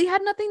really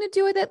had nothing to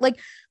do with it. Like,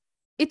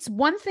 it's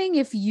one thing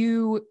if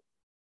you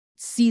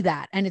see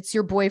that and it's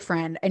your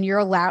boyfriend and you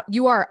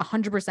are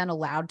 100%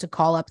 allowed to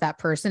call up that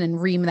person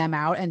and ream them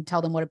out and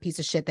tell them what a piece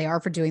of shit they are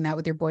for doing that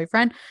with your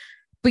boyfriend.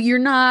 But you're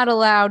not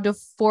allowed to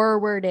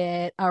forward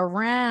it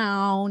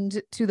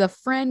around to the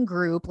friend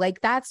group. Like,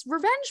 that's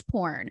revenge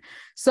porn.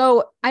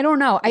 So I don't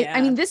know.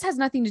 I mean, this has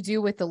nothing to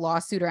do with the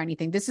lawsuit or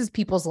anything. This is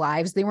people's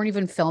lives. They weren't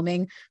even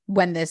filming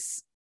when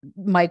this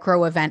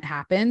micro event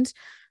happened.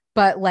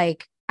 But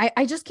like,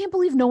 I just can't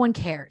believe no one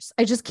cares.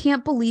 I just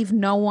can't believe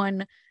no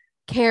one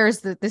cares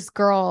that this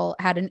girl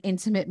had an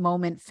intimate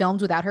moment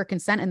filmed without her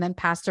consent and then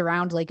passed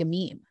around like a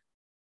meme.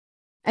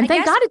 And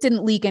thank God it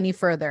didn't leak any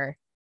further.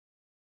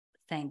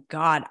 Thank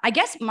God. I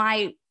guess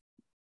my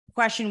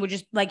question would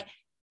just like,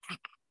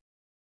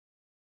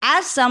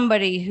 as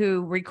somebody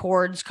who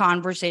records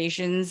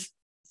conversations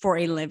for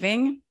a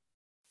living,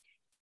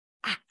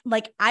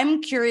 like,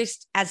 I'm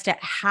curious as to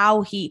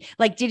how he,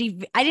 like,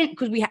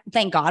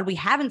 thank God we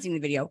haven't seen the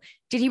video.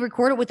 Did he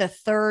record it with a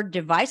third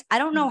device? I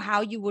don't know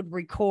how you would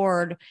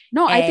record.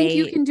 No, I think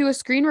you can do a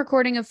screen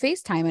recording of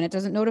FaceTime and it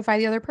doesn't notify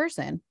the other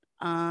person.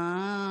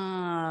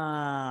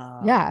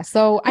 Yeah.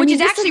 So, which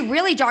is actually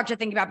really dark to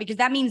think about, because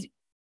that means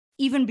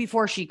even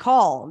before she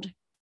called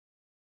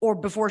or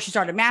before she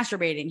started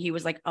masturbating, he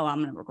was like, oh, I'm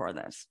going to record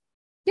this.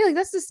 Yeah, like,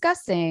 that's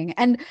disgusting.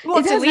 And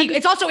it's illegal.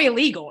 It's also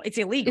illegal. It's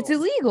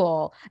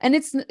illegal. And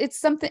it's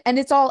something, and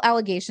it's all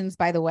allegations,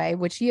 by the way,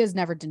 which he has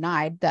never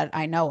denied that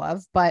I know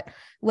of. But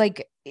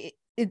like, it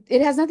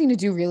has nothing to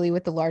do really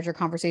with the larger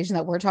conversation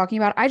that we're talking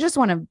about. I just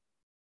want to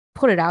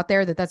put it out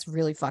there that that's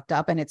really fucked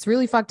up. And it's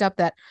really fucked up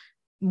that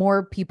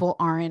more people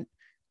aren't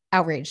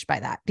outraged by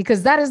that,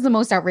 because that is the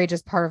most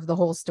outrageous part of the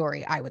whole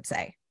story, I would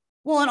say.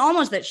 Well, and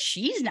almost that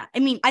she's not. I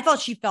mean, I thought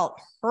she felt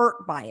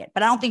hurt by it,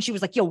 but I don't think she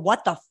was like, yo,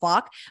 what the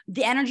fuck?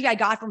 The energy I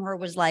got from her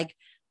was like,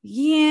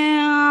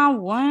 yeah,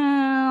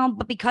 well,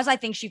 but because I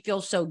think she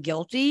feels so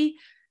guilty,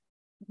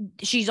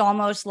 she's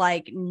almost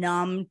like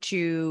numb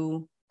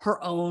to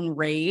her own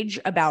rage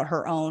about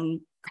her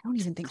own I don't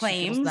even think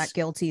claims. She feels that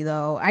guilty,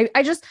 though.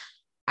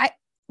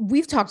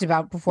 We've talked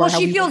about before. Well,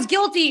 she feels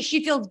guilty.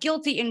 She feels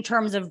guilty in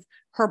terms of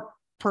her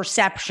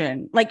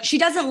perception. Like, she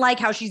doesn't like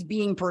how she's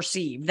being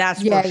perceived.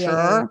 That's for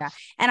sure. Yeah.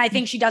 And I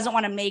think she doesn't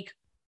want to make,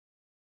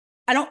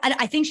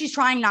 I think she's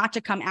trying not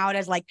to come out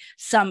as like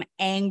some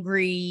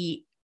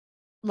angry,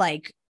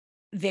 like,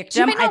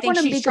 victim. I think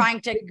she's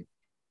trying to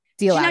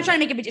deal. She's not trying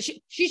to make a big,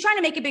 she's trying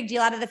to make a big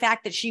deal out of the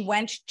fact that she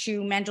went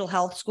to mental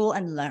health school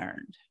and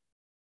learned.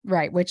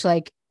 Right. Which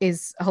like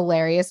is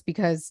hilarious,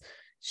 because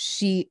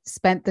she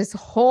spent this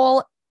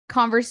whole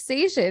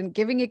conversation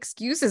giving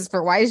excuses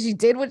for why she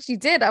did what she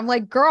did. I'm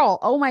like, girl,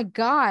 oh my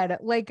God.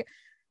 Like,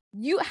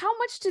 how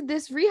much did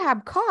this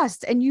rehab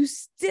cost? And you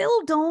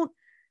still don't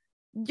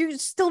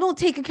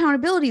take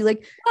accountability.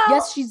 Like, well,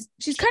 yes, she's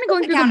kind of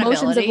going through the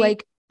motions of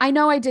like, I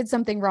know I did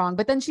something wrong,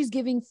 but then she's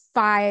giving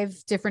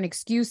 5 different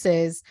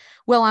excuses.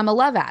 Well, I'm a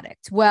love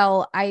addict.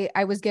 Well,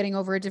 I was getting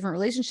over a different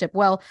relationship.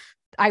 Well,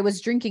 I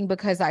was drinking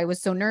because I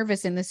was so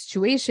nervous in this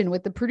situation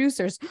with the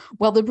producers.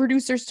 Well, the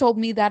producers told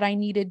me that I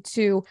needed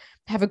to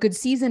have a good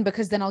season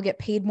because then I'll get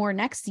paid more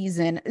next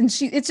season. And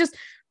it's just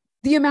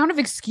the amount of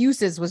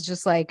excuses was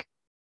just like,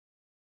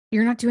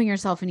 you're not doing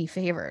yourself any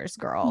favors,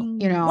 girl,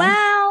 you know?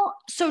 Well,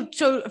 so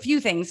a few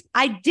things.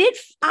 I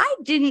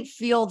didn't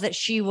feel that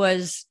she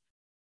was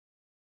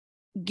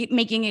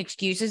making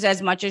excuses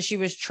as much as she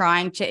was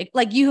trying to,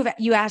 like,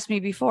 you asked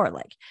me before,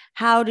 like,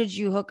 how did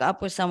you hook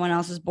up with someone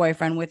else's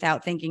boyfriend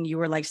without thinking you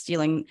were like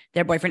stealing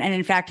their boyfriend, and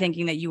in fact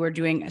thinking that you were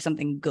doing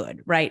something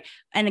good, right?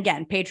 And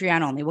again,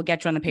 Patreon only. We'll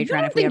get you on the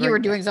Patreon if we ever. You were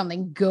doing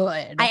something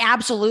good. I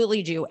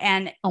absolutely do,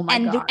 and oh my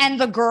God. And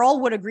the girl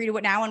would agree to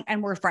it now,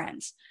 and we're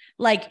friends.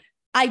 Like,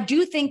 I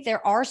do think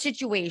there are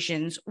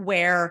situations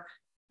where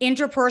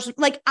interpersonal,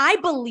 like, I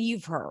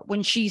believe her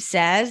when she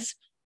says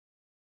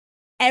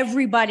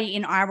everybody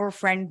in our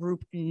friend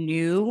group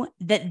knew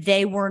that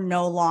they were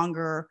no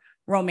longer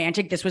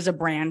romantic. This was a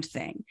brand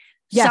thing.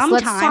 Yes, sometimes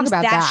let's talk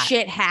about that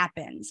shit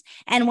happens.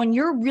 And when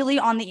you're really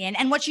on the in,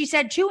 and what she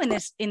said too in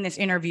this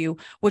interview,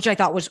 which I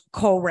thought was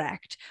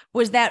correct,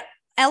 was that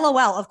LOL,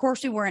 of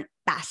course we weren't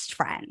best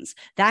friends.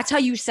 That's how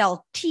you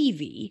sell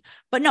TV.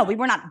 But no, we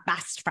were not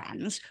best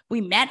friends. We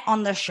met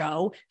on the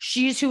show.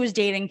 She's who was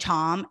dating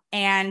Tom,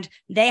 and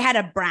they had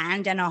a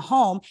brand and a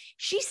home.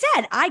 She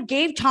said, I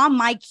gave Tom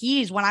my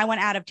keys when I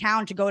went out of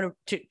town to go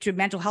to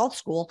mental health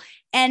school,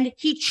 and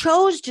he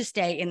chose to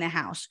stay in the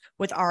house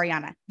with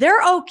Ariana.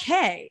 They're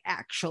okay,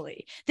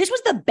 actually. This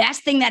was the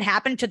best thing that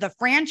happened to the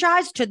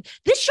franchise.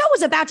 This show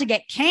was about to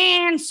get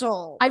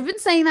canceled. I've been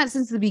saying that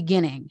since the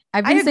beginning.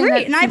 I've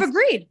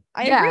agreed.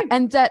 I agree.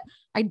 And that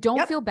I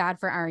don't feel bad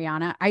for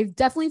Ariana. I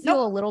definitely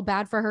feel a little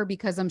bad for her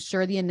because I'm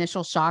sure the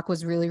initial shock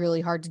was really,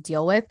 really hard to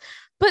deal with.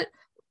 But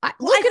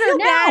look at her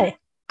now.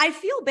 I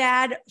feel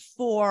bad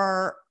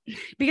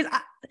because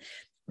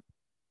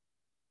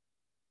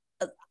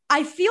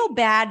I feel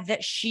bad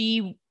that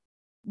she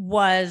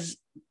was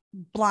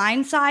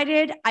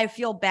blindsided. I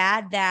feel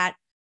bad that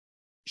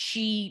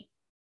she,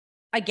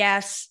 I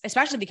guess,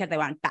 especially because they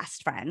weren't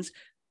best friends,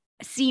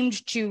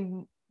 seemed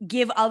to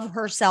give of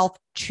herself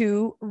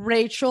to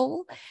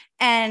Rachel.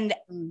 And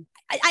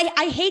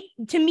I hate,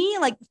 to me,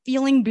 like,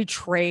 feeling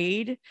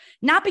betrayed,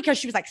 not because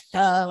she was like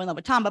so in love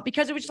with Tom, but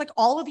because it was just like,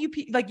 all of you,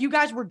 like, you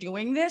guys were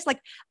doing this, like,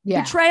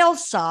 betrayal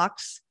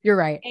sucks. You're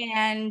right.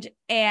 And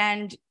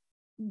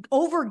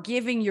over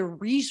giving your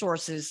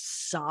resources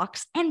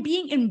sucks, and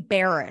being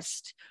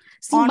embarrassed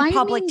on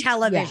public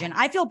television.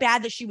 I feel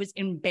bad that she was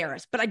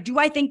embarrassed, but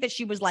I think that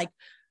she was like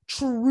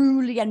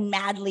truly and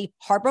madly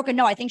heartbroken.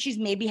 No, I think she's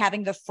maybe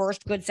having the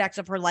first good sex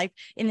of her life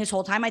in this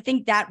whole time. I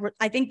think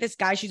this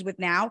guy she's with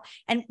now,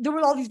 and there were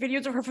all these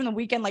videos of her from the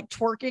weekend, like,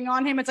 twerking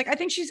on him. It's like, I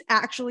think she's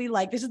actually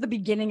like, this is the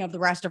beginning of the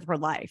rest of her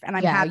life. And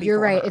I'm happy. You're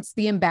right. Her. It's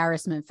the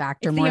embarrassment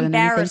factor. It's more the than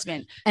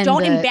embarrassment. And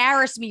don't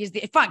embarrass me is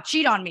fuck,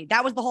 cheat on me.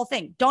 That was the whole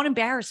thing. Don't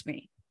embarrass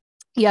me.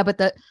 Yeah. But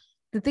the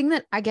thing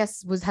that I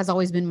guess has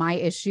always been my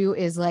issue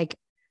is, like,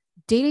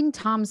 dating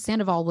Tom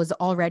Sandoval was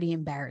already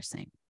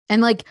embarrassing.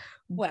 And, like,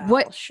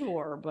 well,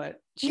 sure, but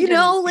you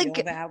know,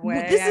 like, that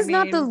way. This is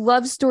not the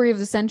love story of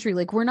the century.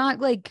 Like, we're not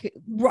like,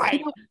 right.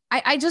 You know,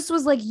 I just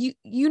was like, you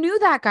knew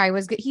that guy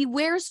was good. He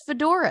wears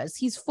fedoras.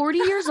 He's 40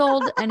 years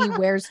old and he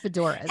wears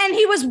fedoras. And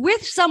he was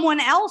with someone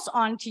else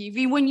on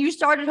TV when you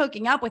started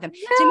hooking up with him.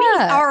 Yeah. To me,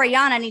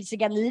 Ariana needs to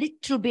get a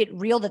little bit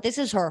real that this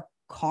is her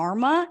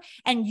karma,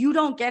 and you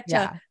don't get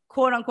to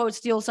quote unquote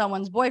steal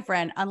someone's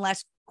boyfriend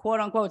unless quote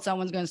unquote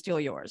someone's going to steal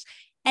yours.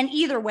 And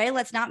either way,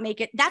 let's not make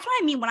it. That's what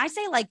I mean when I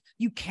say, like,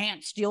 you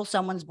can't steal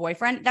someone's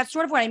boyfriend. That's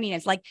sort of what I mean.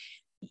 It's like,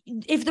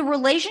 if the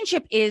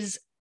relationship is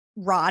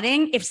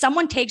rotting, if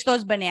someone takes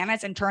those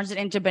bananas and turns it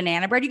into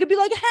banana bread, you could be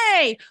like,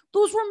 hey,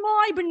 those were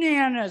my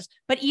bananas.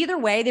 But either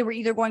way, they were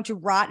either going to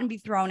rot and be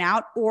thrown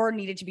out or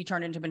needed to be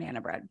turned into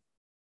banana bread.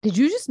 Did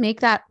you just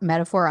make that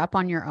metaphor up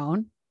on your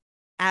own?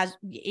 As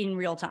in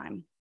real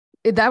time.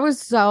 That was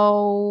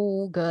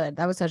so good.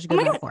 That was such a good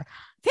metaphor.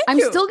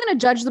 I'm still going to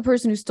judge the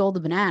person who stole the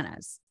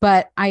bananas,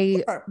 but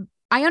I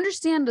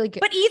understand, like,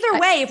 but either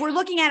way, if we're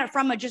looking at it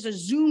from just a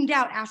zoomed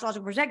out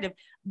astrological perspective,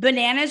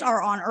 bananas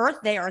are on Earth.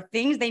 They are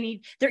things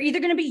they're either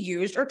going to be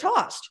used or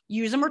tossed.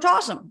 Use them or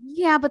toss them.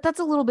 Yeah. But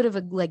that's a little bit of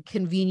a, like,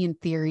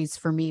 convenient theories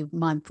for me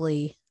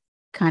monthly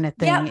kind of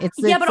thing.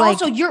 Yeah. But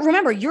like, also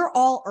you're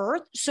all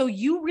Earth. So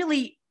you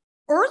really,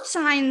 Earth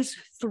signs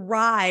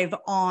thrive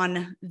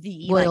on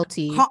the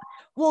loyalty.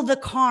 The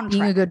contract,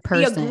 being a good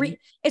person.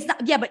 It's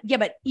not.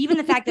 But even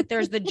the fact that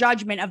there's the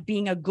judgment of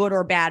being a good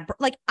or bad.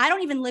 Like, I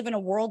don't even live in a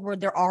world where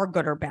there are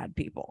good or bad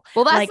people.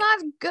 Well, that's not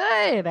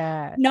good.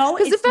 No,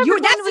 that's you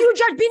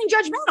being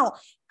judgmental.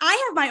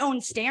 I have my own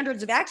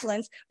standards of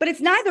excellence, but it's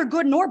neither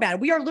good nor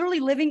bad. We are literally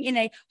living in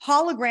a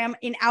hologram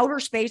in outer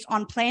space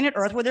on planet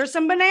Earth where there's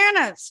some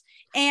bananas,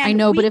 and I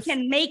know, we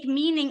can make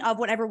meaning of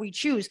whatever we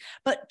choose.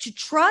 But to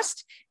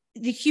trust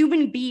the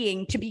human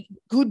being to be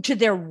good to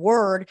their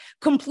word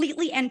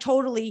completely and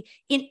totally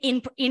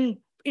in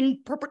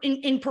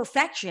in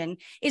perfection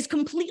is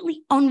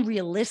completely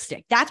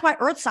unrealistic. That's why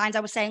earth signs, I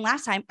was saying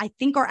last time, I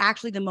think are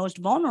actually the most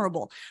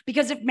vulnerable,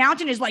 because if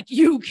mountain is like,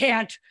 you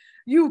can't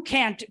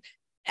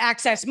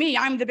access me,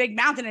 I'm the big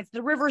mountain. It's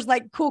the river's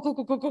like,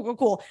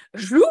 cool.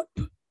 Zoop.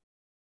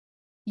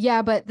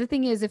 Yeah. But the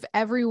thing is, if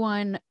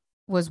everyone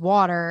was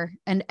water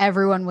and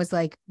everyone was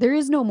like, there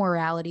is no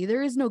morality,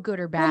 there is no good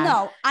or bad.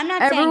 Well, no, I'm not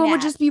saying everyone that.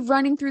 would just be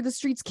running through the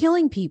streets,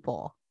 killing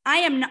people. I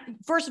am not.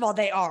 First of all,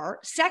 they are.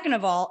 Second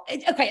of all,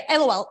 okay,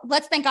 LOL.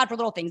 Let's thank God for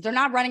little things. They're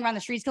not running around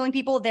the streets killing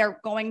people. They're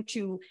going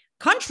to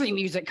country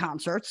music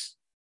concerts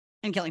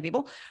and killing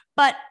people.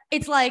 But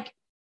it's like,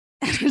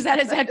 is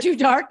that too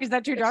dark? Is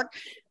that too dark?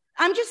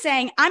 I'm just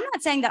saying, I'm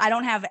not saying that I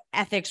don't have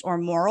ethics or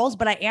morals,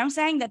 but I am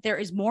saying that there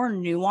is more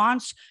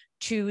nuance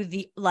to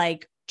the,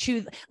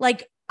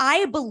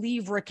 I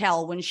believe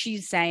Raquel when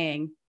she's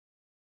saying,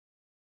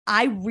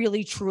 I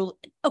really truly,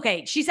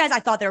 okay, she says, I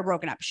thought they were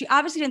broken up. She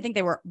obviously didn't think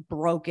they were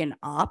broken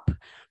up.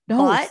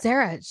 No, but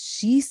Sarah,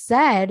 she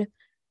said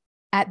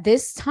at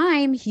this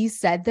time, he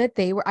said that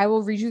they were, I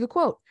will read you the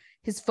quote.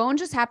 His phone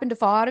just happened to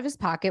fall out of his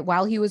pocket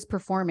while he was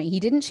performing. He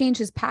didn't change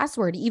his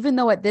password, even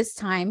though at this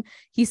time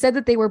he said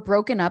that they were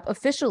broken up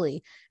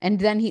officially. And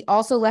then he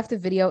also left a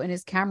video in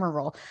his camera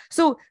roll.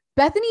 So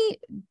Bethenny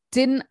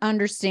didn't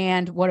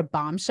understand what a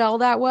bombshell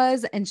that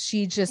was. And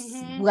she just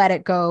let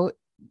it go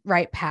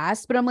right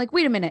past. But I'm like,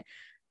 wait a minute.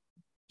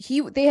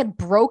 They had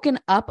broken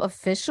up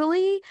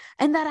officially,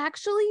 and that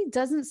actually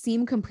doesn't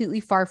seem completely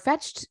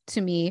far-fetched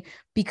to me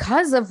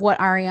because of what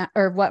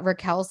what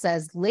Raquel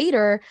says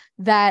later,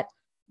 that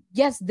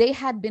yes, they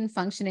had been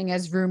functioning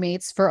as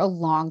roommates for a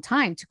long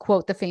time. To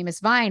quote the famous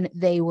Vine,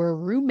 they were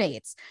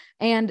roommates.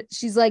 And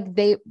she's like,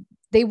 they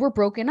were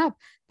broken up.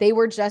 They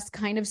were just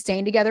kind of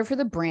staying together for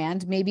the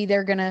brand. Maybe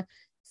they're gonna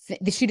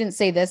she didn't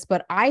say this,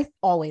 but I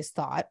always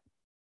thought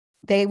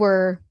they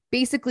were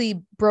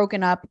basically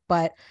broken up,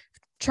 but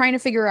trying to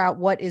figure out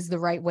what is the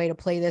right way to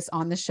play this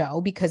on the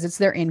show because it's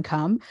their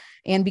income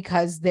and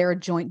because they're a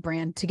joint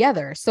brand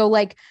together. So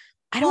like,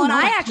 I don't know.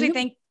 And I actually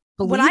think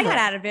when I got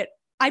out of it,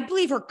 I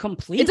believe her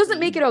completely. It doesn't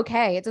make it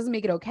okay. It doesn't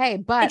make it okay,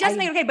 but it doesn't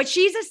make it okay. But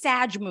she's a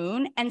Sag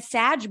moon, and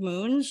Sag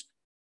moons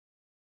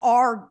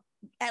are,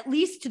 at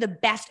least to the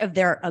best of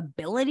their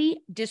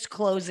ability,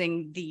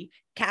 disclosing the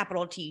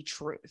capital T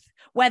truth.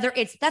 Whether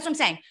it's, that's what I'm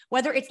saying,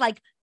 whether it's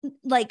like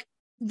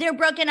they're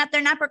broken up,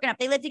 they're not broken up,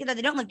 they live together,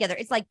 they don't live together.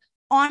 It's like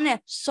on a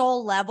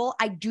soul level,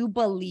 I do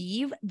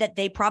believe that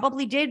they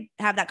probably did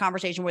have that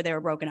conversation where they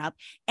were broken up,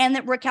 and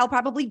that Raquel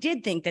probably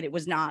did think that it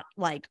was not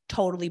like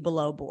totally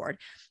below board.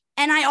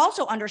 And I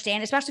also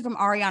understand, especially from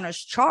Ariana's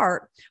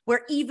chart,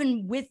 where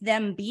even with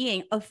them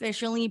being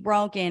officially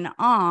broken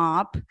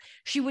up,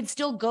 she would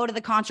still go to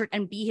the concert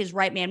and be his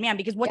right man,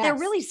 because what they're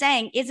really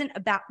saying isn't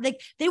about,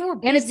 like, they were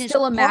business partners. And it's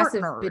still a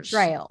massive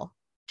betrayal.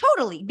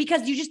 Totally,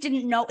 because you just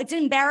didn't know. It's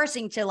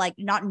embarrassing to like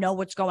not know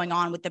what's going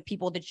on with the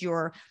people that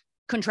you're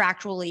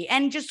contractually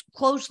and just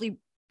closely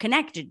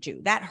connected to.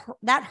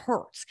 That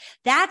hurts.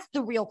 That's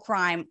the real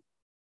crime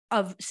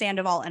of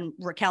Sandoval and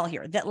Raquel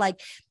here. That like,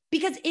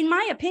 because in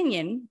my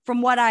opinion,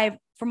 from what I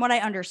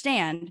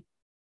understand,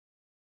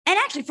 and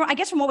actually I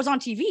guess from what was on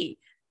TV,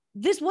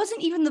 this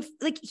wasn't even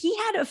he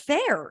had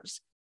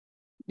affairs.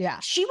 Yeah.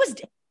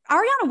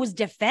 Ariana was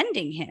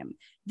defending him.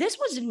 This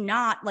was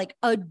not like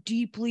a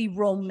deeply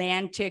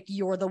romantic,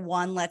 you're the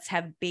one, let's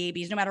have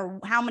babies, no matter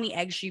how many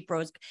eggs she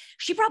froze.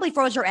 She probably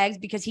froze her eggs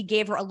because he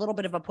gave her a little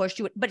bit of a push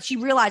to it, but she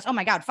realized, oh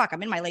my God, fuck,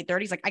 I'm in my late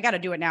 30s. Like, I got to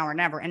do it now or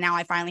never. And now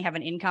I finally have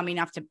an income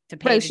enough to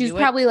pay. Right, she's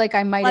probably like,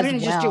 I might as well.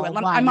 Just do it.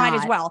 I might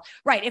as well.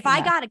 Right. If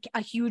I got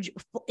a huge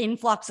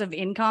influx of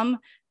income,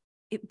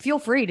 feel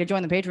free to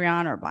join the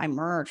Patreon or buy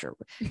merch or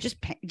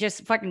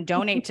just fucking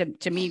donate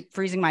to me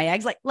freezing my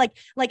eggs. Like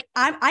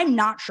I'm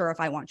not sure if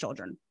I want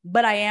children,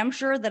 but I am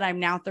sure that I'm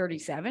now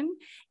 37.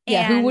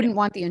 Yeah. Who wouldn't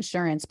want the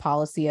insurance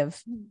policy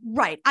of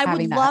right? I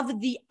would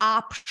love the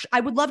option. I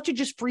would love to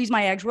just freeze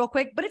my eggs real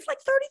quick, but it's like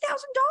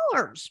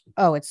 $30,000.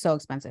 Oh, it's so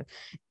expensive.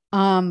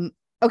 Okay.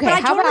 But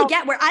I totally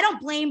get where I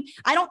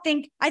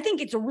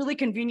think it's a really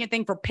convenient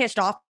thing for pissed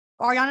off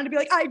Ariana to be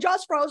like, I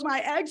just froze my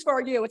eggs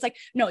for you. It's like,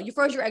 no, you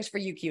froze your eggs for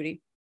you,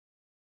 cutie.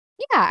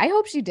 Yeah, I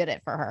hope she did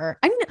it for her.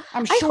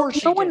 I'm sure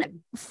no one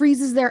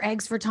freezes their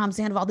eggs for Tom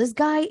Sandoval. This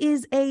guy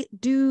is a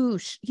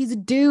douche. He's a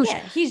douche. Yeah,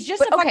 he's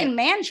just a fucking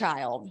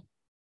man-child.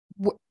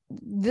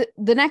 The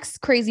next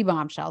crazy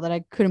bombshell that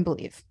I couldn't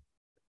believe.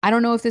 I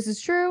don't know if this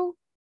is true.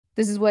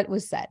 This is what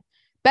was said.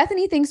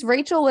 Bethenny thinks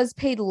Rachel was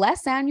paid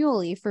less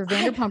annually for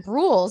Vanderpump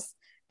Rules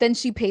than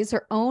she pays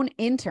her own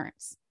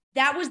interns.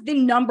 That was the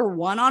number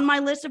one on my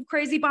list of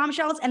crazy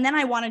bombshells. And then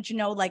I wanted to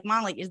know, like,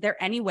 Molly, is there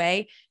any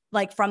way,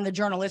 like, from the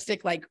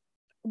journalistic, like,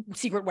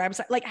 secret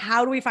website, like,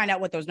 how do we find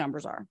out what those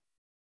numbers are?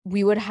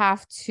 We would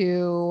have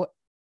to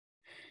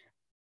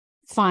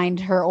find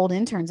her old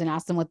interns and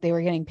ask them what they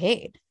were getting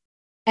paid.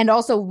 And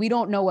also, we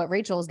don't know what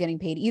Rachel is getting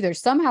paid either.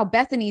 Somehow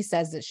Bethenny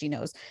says that she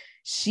knows.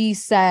 She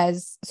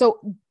says, so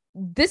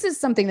this is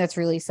something that's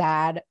really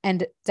sad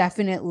and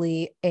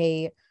definitely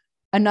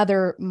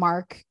another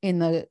mark in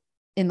the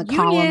in the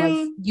column of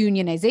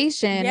Union.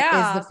 unionization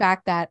Yeah. is the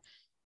fact that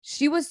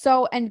she was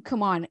so, and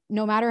come on,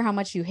 no matter how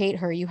much you hate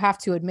her, you have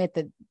to admit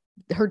that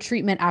her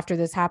treatment after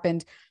this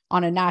happened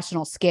on a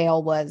national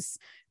scale was,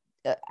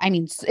 I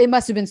mean, it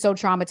must have been so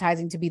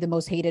traumatizing to be the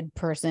most hated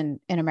person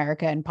in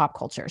America in pop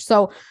culture.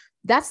 So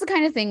that's the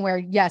kind of thing where,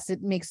 yes,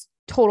 it makes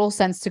total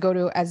sense to go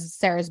to, as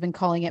Sarah's been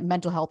calling it,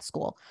 mental health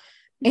school.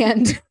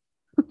 And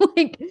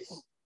like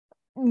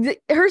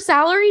her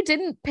salary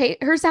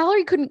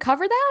couldn't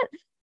cover that.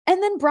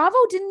 And then Bravo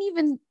didn't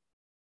even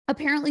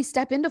apparently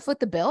step in to foot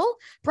the bill.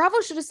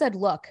 Bravo should have said,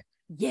 look,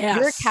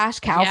 you're a cash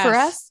cow for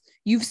us.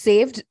 You've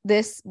saved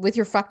this with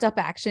your fucked up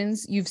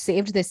actions. You've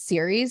saved this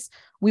series.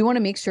 We want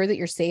to make sure that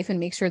you're safe and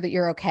make sure that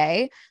you're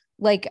okay.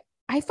 Like,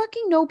 I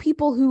fucking know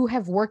people who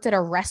have worked at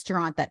a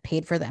restaurant that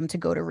paid for them to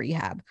go to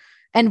rehab,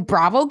 and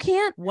Bravo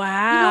can't. Wow.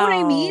 You know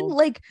what I mean?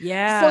 Like,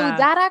 yeah. So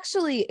that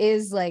actually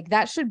is like,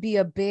 that should be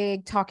a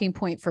big talking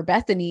point for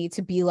Bethenny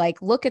to be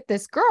like, look at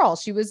this girl.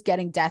 She was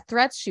getting death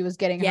threats. She was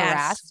getting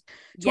harassed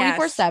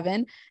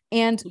 24/7.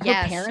 And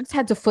her parents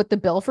had to foot the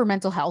bill for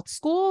mental health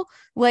school.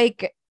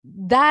 Like,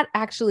 that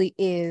actually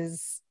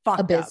is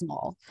fucked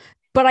abysmal. Up.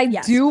 But I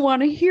do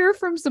want to hear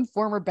from some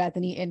former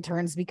Bethenny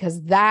interns,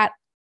 because that,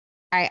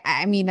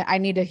 I mean, I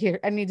need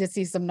to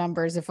see some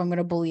numbers if I'm going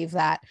to believe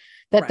that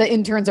the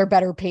interns are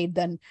better paid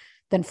than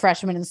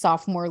freshman and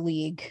sophomore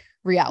league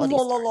reality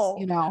stars,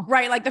 you know?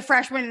 Right. Like the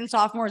freshmen and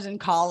sophomores in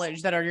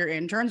college that are your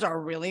interns are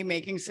really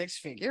making six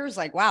figures.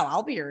 Like, wow,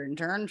 I'll be your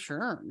intern.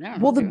 Sure. Yeah,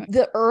 well,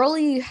 the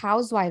early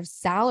housewives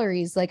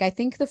salaries, like I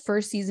think the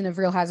first season of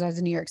Real Housewives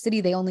of New York City,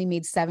 they only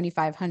made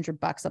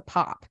 $7,500 a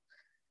pop.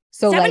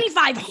 So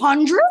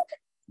 $7,500?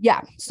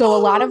 Yeah. So a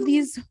lot of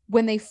these,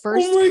 when they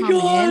first come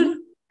in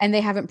and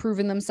they haven't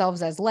proven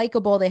themselves as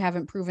likable, they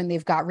haven't proven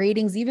they've got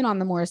ratings, even on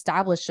the more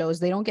established shows,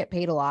 they don't get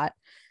paid a lot.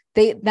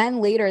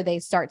 Later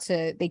they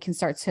can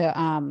start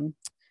to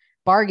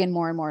bargain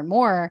more and more and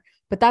more.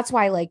 But that's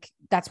why, like,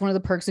 that's one of the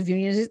perks of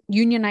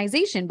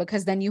unionization,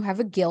 because then you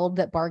have a guild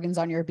that bargains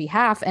on your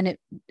behalf, and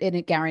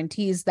it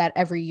guarantees that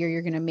every year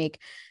you're going to make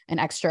an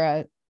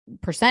extra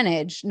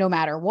percentage no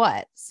matter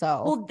what.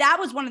 So, well, that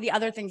was one of the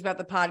other things about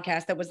the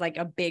podcast that was like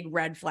a big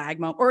red flag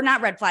moment, or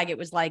not red flag. It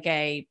was like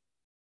to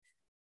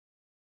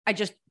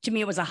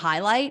me, it was a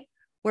highlight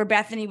where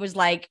Bethenny was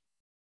like,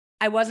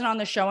 I wasn't on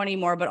the show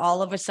anymore, but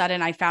all of a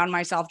sudden I found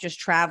myself just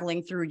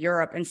traveling through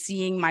Europe and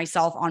seeing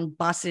myself on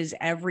buses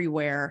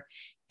everywhere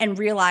and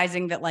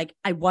realizing that, like,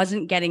 I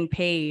wasn't getting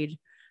paid.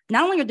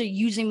 Not only are they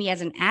using me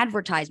as an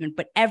advertisement,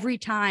 but every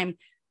time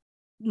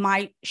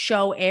my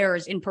show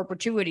airs in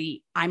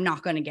perpetuity, I'm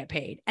not going to get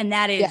paid. And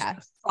that is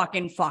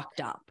fucking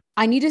fucked up.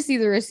 I need to see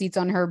the receipts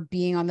on her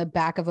being on the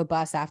back of a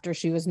bus after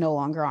she was no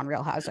longer on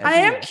Real Housewives. I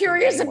am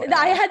curious.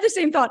 I had the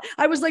same thought.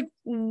 I was like,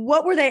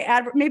 what were they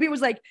maybe it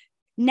was like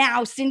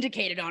now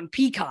syndicated on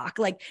Peacock,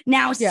 like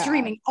now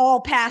streaming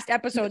all past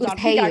episodes on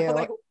Peacock. But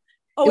like,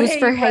 it was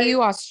for Hey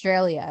You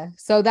Australia.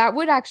 So that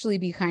would actually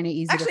be kind of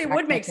easy. Actually, it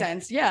would make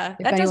sense. Yeah.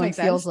 That does make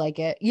sense. Feels like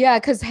it. Yeah.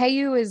 Cause Hey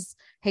You is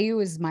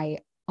my,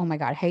 oh my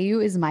God, Hey You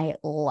is my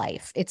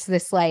life. It's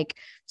this like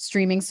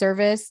streaming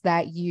service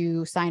that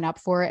you sign up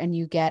for and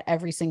you get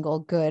every single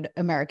good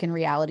American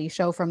reality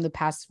show from the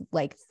past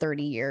like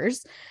 30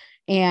 years.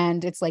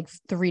 And it's like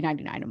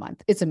 $3.99 a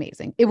month. It's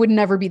amazing. It would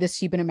never be this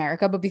cheap in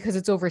America, but because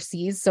it's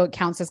overseas, so it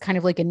counts as kind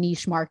of like a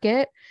niche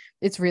market.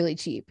 It's really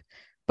cheap.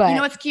 But you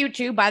know what's cute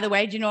too, by the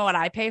way? Do you know what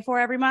I pay for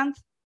every month?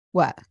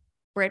 What?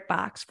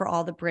 BritBox for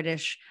all the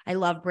British. I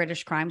love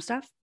British crime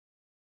stuff.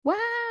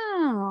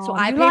 Wow. So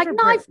I pay like for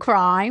knife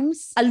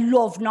crimes. I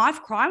love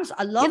knife crimes.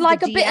 I love. You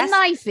like a bit of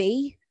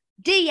knifey.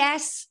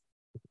 DS.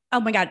 Oh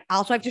my God.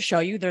 Also, I have to show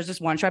you. There's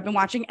this one show I've been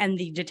watching, and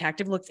the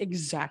detective looks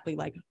exactly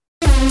like.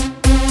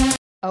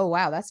 Oh,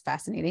 wow. That's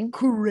fascinating.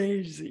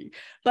 Crazy.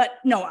 But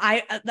no,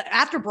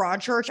 after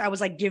Broadchurch, I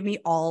was like, give me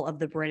all of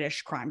the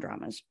British crime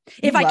dramas.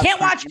 If I can't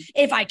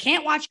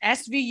watch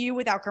SVU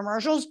without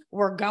commercials,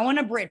 we're going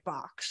to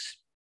BritBox.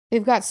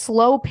 They've got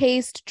slow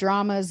paced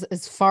dramas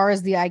as far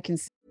as the eye can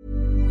see.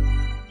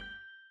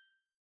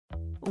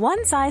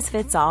 One size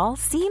fits all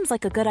seems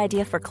like a good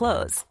idea for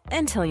clothes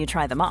until you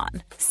try them on.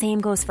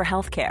 Same goes for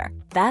healthcare.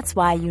 That's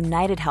why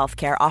United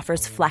Healthcare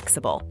offers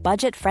flexible,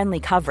 budget-friendly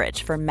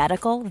coverage for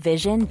medical,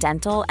 vision,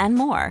 dental, and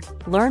more.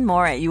 Learn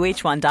more at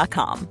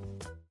uh1.com.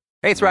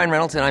 Hey, it's Ryan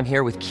Reynolds, and I'm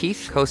here with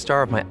Keith,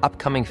 co-star of my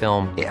upcoming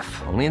film,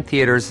 If, only in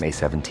theaters May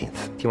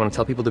 17th. Do you want to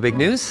tell people the big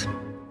news?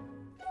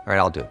 All right,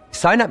 I'll do it.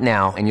 Sign up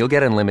now and you'll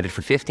get unlimited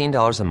for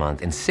 $15 a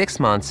month and 6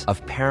 months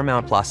of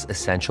Paramount Plus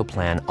Essential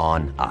Plan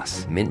on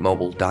us.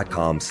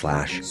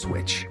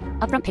 MintMobile.com/switch.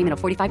 Upfront payment of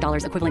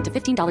 $45 equivalent to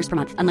 $15 per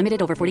month.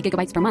 Unlimited over 40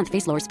 gigabytes per month.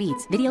 Face lower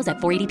speeds. Videos at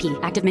 480p.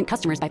 Active Mint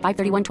customers by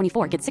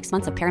 531.24 get 6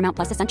 months of Paramount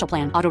Plus Essential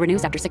Plan. Auto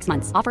renews after 6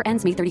 months. Offer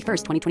ends May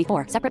 31st,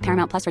 2024. Separate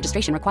Paramount Plus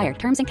registration required.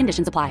 Terms and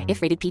conditions apply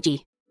if rated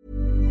PG.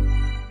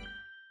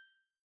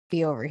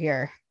 Be over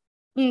here.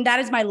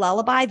 That is my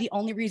lullaby. The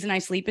only reason I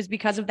sleep is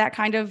because of that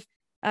kind of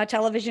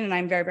television, and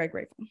I'm very, very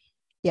grateful.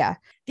 Yeah.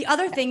 The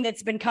other thing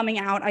that's been coming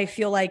out, I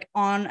feel like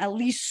on at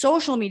least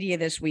social media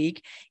this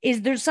week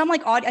is there's some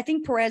like I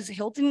think Perez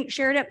Hilton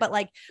shared it, but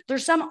like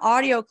there's some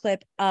audio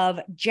clip of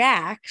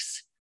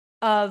Jax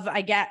of,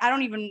 I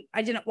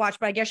didn't watch,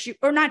 but I guess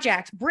not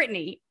Jax,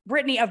 Brittany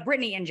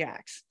and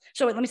Jax.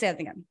 So wait, let me say that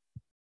again.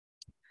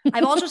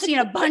 I've also seen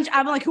a bunch.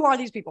 I'm like, who are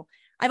these people?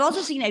 I've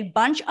also seen a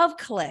bunch of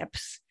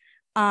clips,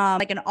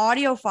 like an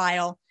audio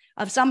file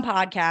of some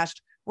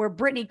podcast where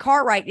Brittany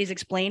Cartwright is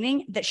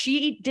explaining that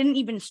she didn't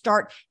even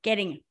start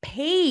getting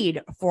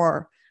paid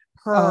for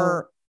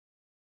her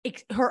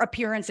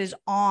appearances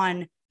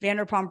on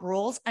Vanderpump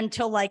Rules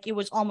until like it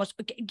was almost.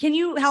 Can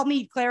you help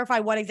me clarify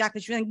what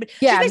exactly she's doing? But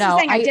yeah, she's basically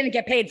saying I didn't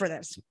get paid for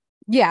this.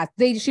 Yeah,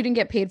 she didn't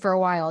get paid for a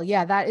while.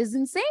 Yeah, that is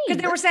insane.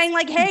 Because they were saying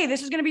like, hey,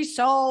 this is going to be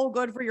so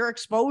good for your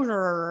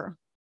exposure.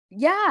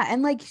 Yeah.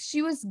 And like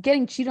she was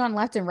getting cheated on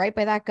left and right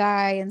by that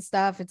guy and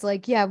stuff. It's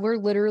like, yeah, we're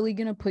literally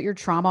going to put your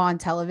trauma on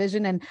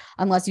television. And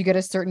unless you get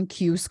a certain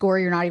Q score,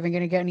 you're not even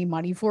going to get any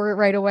money for it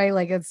right away.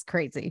 Like, it's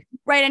crazy.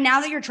 Right. And now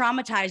that you're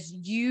traumatized,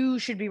 you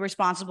should be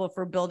responsible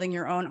for building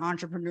your own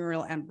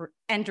entrepreneurial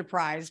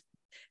enterprise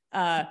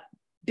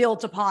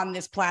built upon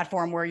this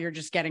platform where you're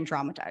just getting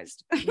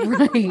traumatized.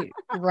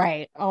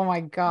 Right. Oh my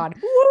God.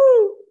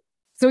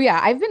 So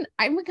yeah, I've been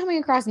coming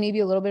across maybe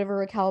a little bit of a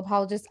Raquel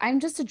apologist. I'm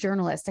just a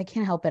journalist. I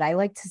can't help it. I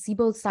like to see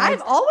both sides.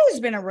 I've always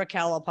been a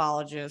Raquel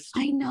apologist.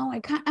 I know.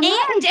 I'm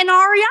an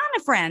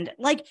Ariana friend.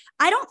 Like,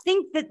 I don't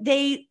think that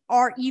they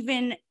are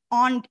even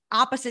on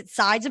opposite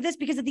sides of this,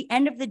 because at the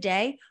end of the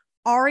day,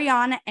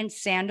 Ariana and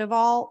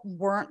Sandoval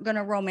weren't going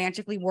to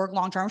romantically work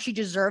long term. She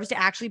deserves to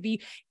actually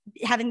be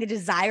having the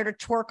desire to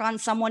twerk on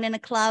someone in a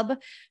club.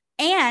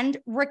 And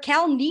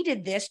Raquel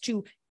needed this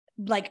to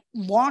like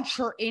launch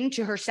her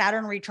into her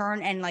Saturn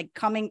return and like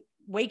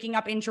waking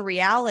up into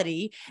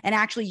reality and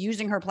actually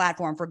using her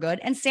platform for good.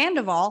 And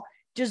Sandoval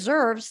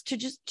deserves to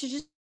just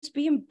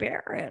be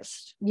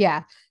embarrassed.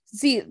 Yeah.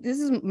 See, this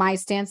is my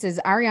stance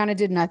is Ariana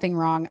did nothing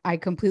wrong. I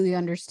completely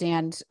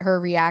understand her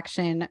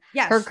reaction.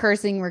 Yes. Her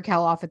cursing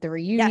Raquel off at the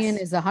reunion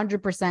is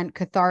 100%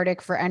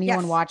 cathartic for anyone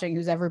Yes. watching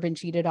who's ever been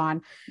cheated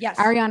on. Yes.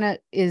 Ariana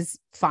is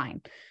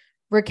fine.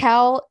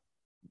 Raquel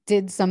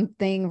did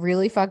something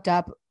really fucked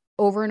up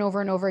over and over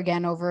and over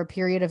again over a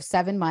period of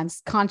 7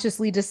 months,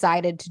 consciously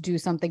decided to do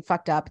something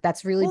fucked up.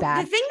 That's really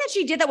bad. The thing that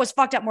she did that was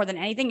fucked up more than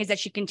anything is that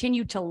she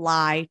continued to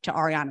lie to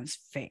Ariana's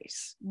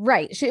face.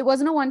 Right. It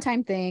wasn't a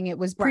one-time thing. It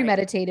was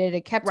premeditated.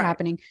 It kept Right.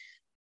 happening.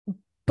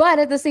 But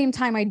at the same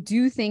time, I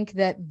do think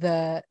that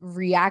the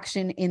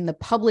reaction in the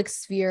public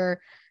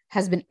sphere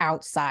has been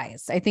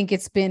outsized. I think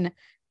it's been,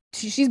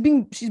 she's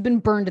been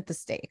burned at the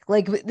stake.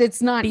 Like,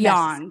 it's not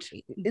beyond.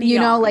 You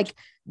know, like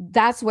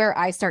that's where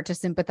I start to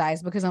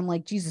sympathize, because I'm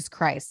like, Jesus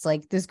Christ,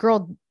 like this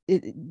girl,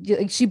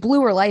 she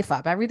blew her life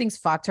up. Everything's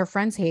fucked. Her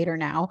friends hate her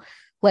now.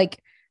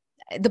 Like,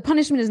 the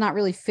punishment is not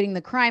really fitting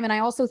the crime. And I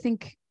also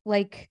think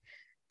like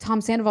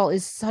Tom Sandoval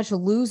is such a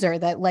loser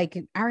that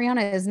like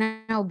Ariana is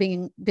now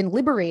been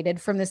liberated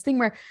from this thing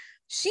where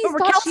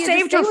Raquel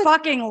saved her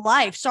fucking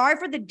life. Sorry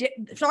for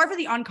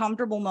the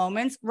uncomfortable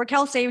moments.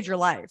 Raquel saved your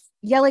life.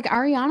 Yeah, like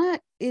Ariana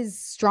is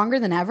stronger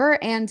than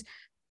ever, and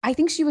I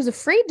think she was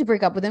afraid to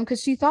break up with him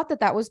because she thought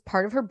that was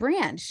part of her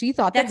brand. She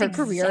thought that her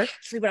career.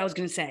 Exactly what I was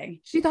going to say.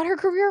 She thought her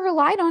career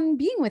relied on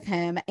being with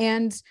him,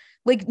 and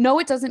like, no,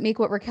 it doesn't make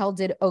what Raquel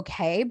did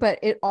okay, but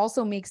it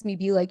also makes me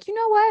be like, you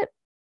know what?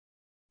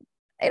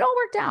 It all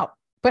worked out.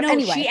 But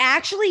anyway, she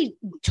actually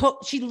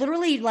she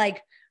literally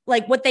like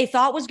what they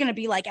thought was going to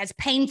be like as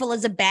painful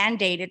as a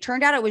Band-Aid. It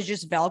turned out it was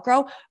just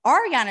Velcro.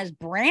 Ariana's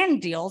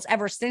brand deals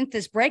ever since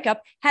this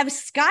breakup have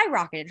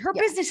skyrocketed. Her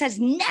business has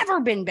never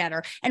been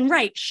better. And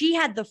right, she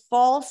had the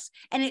false,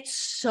 and it's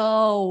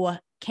so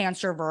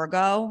Cancer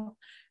Virgo.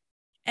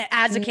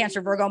 As a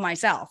Cancer Virgo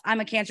myself, I'm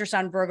a Cancer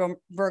Sun,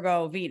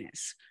 Virgo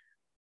Venus.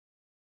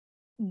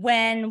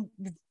 When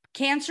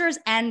Cancers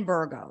and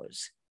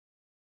Virgos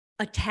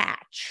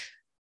attach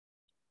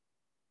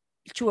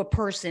to a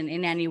person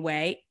in any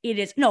way, it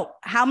is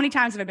how many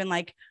times have I been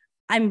like,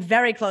 I'm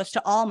very close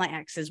to all my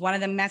exes. One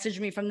of them messaged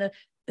me from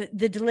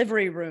the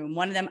delivery room.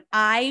 One of them,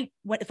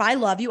 if I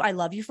love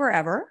you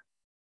forever.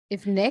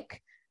 If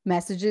Nick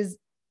messages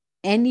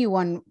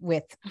anyone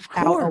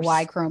without a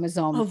Y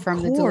chromosome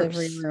from the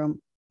delivery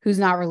room who's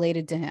not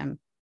related to him,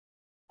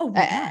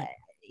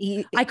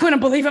 I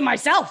couldn't believe it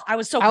myself. I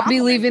was so I'll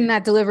be leaving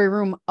that delivery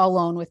room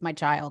alone with my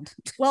child.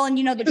 Well, and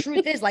the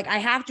truth is, like, I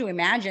have to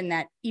imagine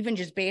that even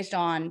just based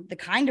on the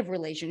kind of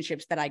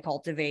relationships that I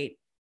cultivate,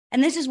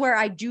 and this is where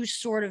I do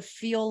sort of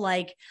feel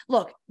like,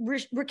 look,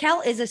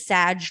 Raquel is a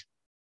Sag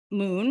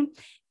moon.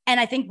 And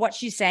I think what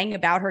she's saying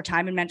about her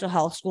time in mental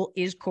health school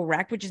is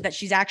correct, which is that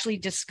she's actually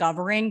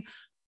discovering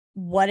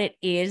what it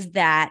is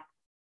that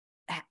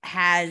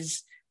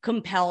has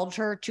compelled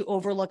her to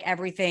overlook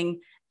everything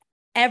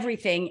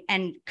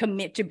and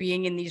commit to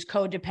being in these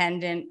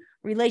codependent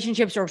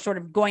relationships, or sort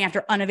of going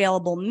after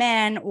unavailable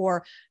men,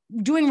 or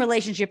doing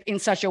relationship in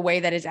such a way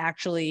that is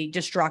actually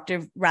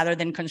destructive rather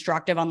than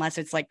constructive, unless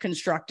it's like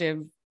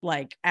constructive,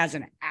 like as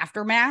an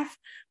aftermath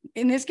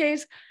in this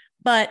case.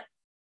 But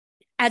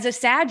as a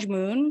Sag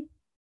moon,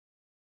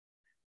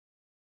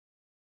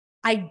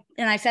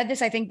 I said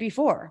this, I think,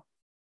 before.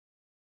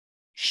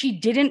 She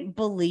didn't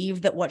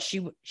believe that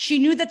she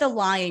knew that the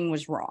lying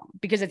was wrong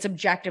because it's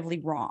objectively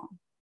wrong.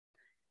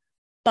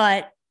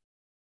 But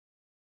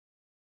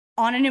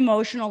on an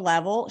emotional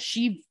level,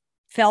 she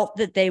felt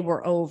that they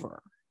were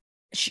over.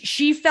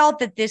 She felt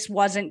that this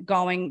wasn't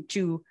going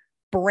to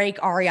break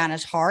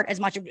Ariana's heart as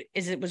much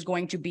as it was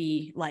going to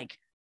be like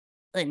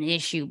an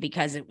issue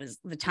because it was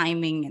the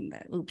timing and the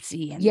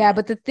oopsie. And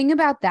but the thing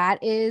about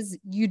that is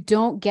you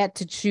don't get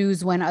to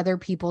choose when other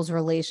people's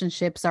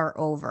relationships are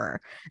over,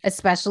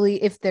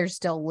 especially if they're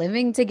still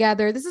living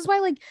together. This is why,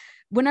 like,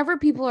 whenever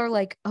people are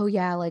like, oh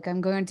yeah, like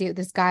I'm going to date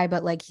this guy,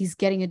 but like he's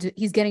getting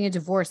a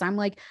divorce. I'm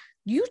like,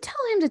 you tell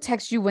him to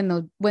text you when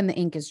the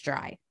ink is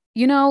dry.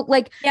 You know,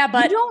 like, yeah,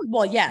 but you don't.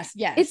 Well, yes.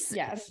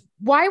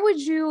 Why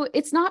would you?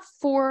 It's not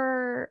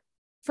for.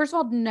 First of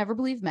all, never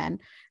believe men.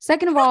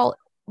 Second of all,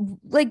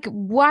 like,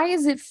 why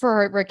is it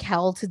for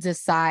Raquel to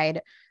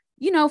decide?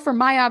 You know, from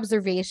my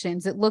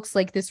observations, it looks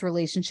like this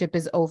relationship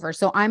is over.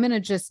 So I'm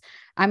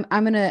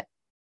gonna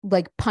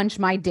like punch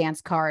my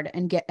dance card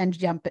and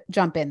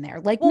jump in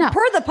there. Like, well, no.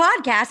 Per the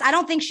podcast, I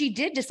don't think she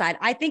did decide.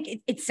 I think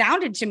it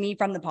sounded to me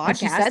from the podcast. But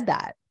she said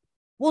that.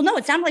 Well, no,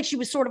 it sounded like she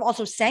was sort of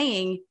also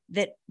saying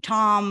that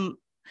Tom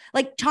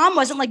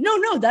wasn't like,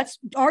 no, that's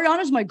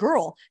Ariana's my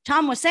girl.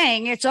 Tom was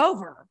saying it's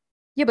over.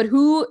 Yeah, but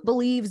who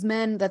believes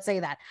men that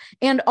say that?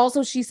 And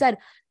also she said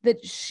that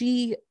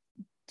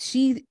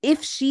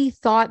if she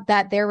thought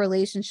that their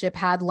relationship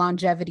had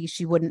longevity,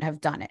 she wouldn't have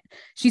done it.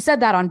 She said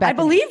that on Bethenny. I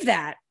believe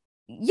that.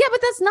 Yeah,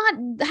 but that's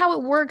not how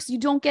it works. You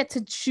don't get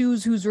to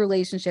choose whose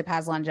relationship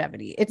has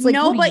longevity. It's like,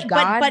 no,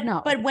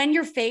 no. But when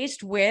you're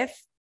faced with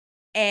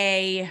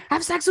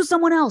have sex with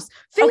someone else.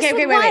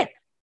 Wait.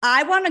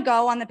 I want to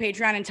go on the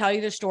Patreon and tell you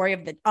the story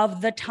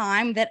of the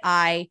time that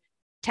I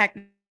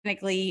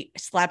technically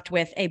slept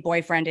with a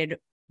boyfriended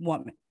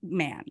woman,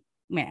 man.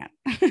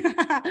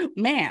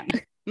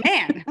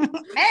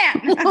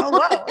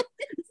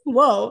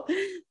 Whoa.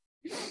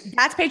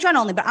 That's Patreon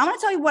only, but I want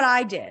to tell you what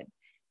I did.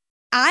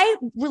 I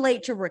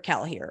relate to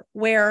Raquel here,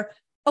 where,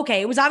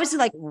 okay, it was obviously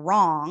like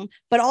wrong,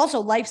 but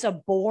also life's a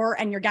bore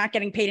and you're not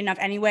getting paid enough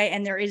anyway.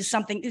 And there is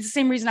something, it's the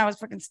same reason I was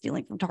fucking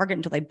stealing from Target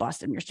until they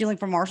busted me, or stealing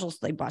from Marshalls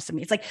until they busted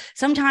me. It's like,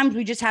 sometimes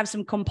we just have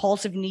some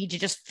compulsive need to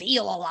just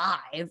feel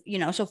alive, you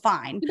know, so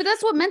fine. But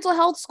that's what mental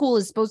health school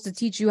is supposed to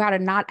teach you, how to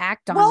not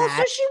act on that.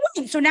 So she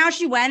went. So now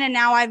she went and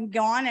now I've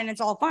gone and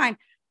it's all fine.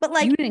 But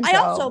like,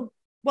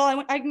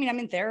 I'm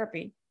in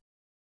therapy,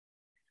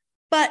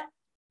 but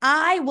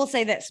I will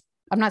say this.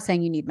 I'm not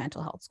saying you need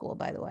mental health school,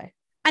 by the way.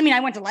 I mean, I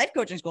went to life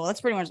coaching school. That's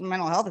pretty much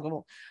mental health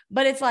school.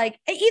 But it's like,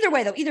 either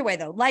way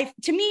though, life,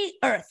 to me,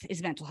 Earth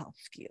is mental health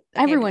school.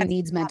 Okay? Everyone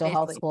needs mental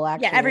health school,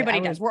 actually. Yeah, everybody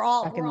does. We're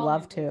all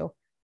love to.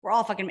 We're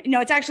all fucking,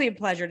 no, it's actually a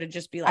pleasure to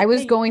just be like, I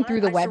was going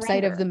through the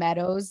website of the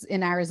Meadows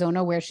in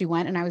Arizona where she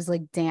went, and I was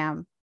like,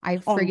 damn, I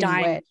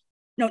friggin' wish.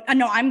 No,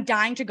 I'm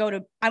dying to go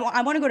to,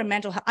 I want to go to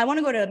mental health. I want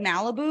to go to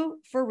Malibu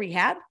for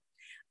rehab.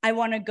 I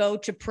want to go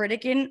to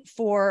Pritikin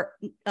for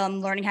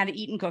learning how to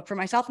eat and cook for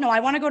myself. No, I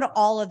want to go to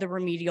all of the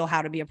remedial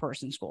how to be a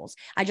person schools.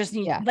 I just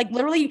need, like,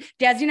 literally,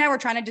 Desi and I were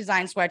trying to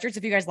design sweatshirts.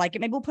 If you guys like it,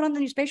 maybe we'll put on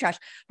the new Space Trash.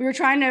 We were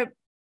trying to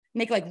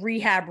make like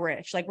rehab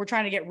rich. Like, we're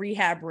trying to get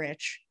rehab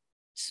rich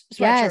sweatshirts.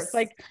 Yes.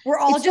 Like, we're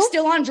all just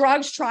still on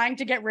drugs trying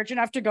to get rich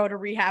enough to go to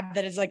rehab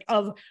that is like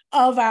of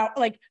our,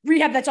 like,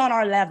 rehab that's on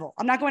our level.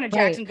 I'm not going to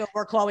Jacksonville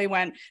where Chloe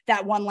went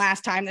that one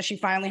last time that she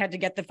finally had to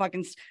get the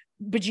fucking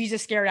bejesus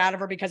scared out of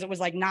her because it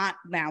was like not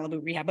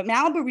Malibu rehab, but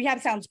Malibu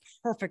rehab sounds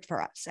perfect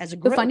for us as a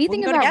group. The funny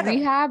thing about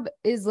rehab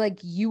is, like,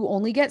 you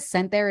only get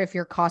sent there if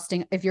your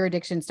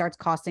addiction starts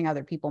costing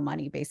other people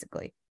money,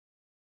 basically.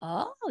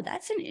 Oh,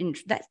 that's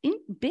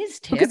biz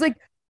tip. Because, like,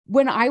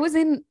 when I was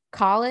in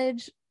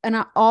college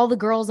and all the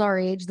girls our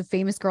age, the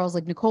famous girls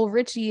like Nicole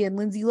Richie and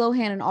Lindsay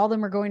Lohan and all of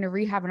them are going to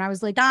rehab, and I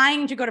was like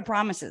dying to go to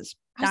Promises.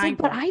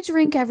 But I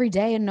drink every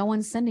day and no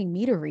one's sending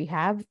me to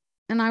rehab.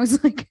 And I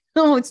was like,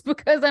 no, it's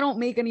because I don't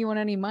make anyone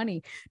any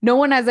money. No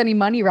one has any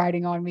money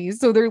riding on me.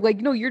 So they're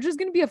like, no, you're just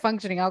going to be a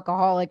functioning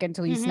alcoholic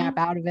until you snap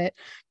out of it.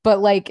 But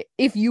like,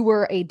 if you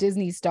were a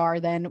Disney star,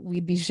 then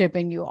we'd be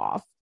shipping you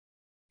off.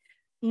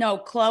 No,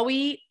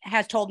 Chloe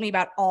has told me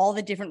about all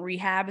the different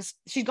rehabs.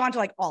 She's gone to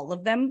like all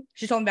of them.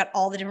 She's told me about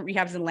all the different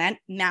rehabs in land.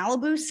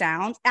 Malibu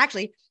sounds,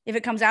 actually, if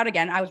it comes out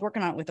again, I was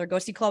working on it with her. Go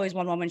see Chloe's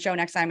One Woman Show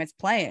next time it's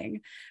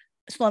playing.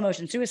 Slow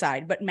Motion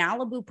Suicide. But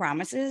Malibu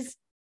Promises...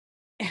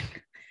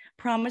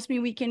 Promise me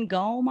we can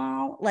go,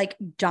 Mal. Like,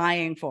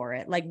 dying for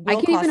it. Like,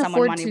 we'll cost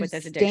someone money with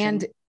this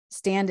addiction.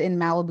 Stand in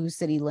Malibu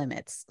city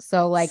limits.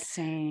 So like,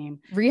 same.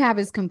 Rehab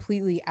is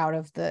completely out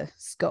of the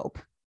scope.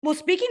 Well,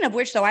 speaking of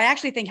which, though, I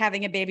actually think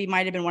having a baby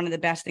might have been one of the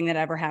best thing that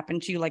ever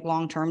happened to you, like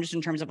long term, just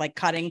in terms of like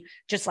cutting,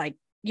 just like,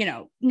 you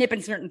know,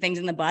 nipping certain things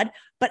in the bud.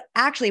 But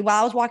actually,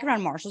 while I was walking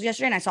around Marshalls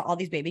yesterday and I saw all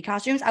these baby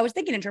costumes, I was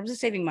thinking in terms of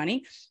saving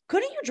money,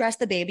 couldn't you dress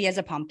the baby as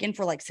a pumpkin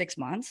for like 6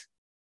 months?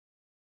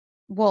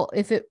 Well,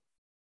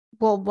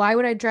 why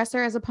would I dress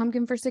her as a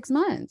pumpkin for 6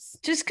 months?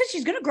 Just because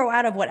she's going to grow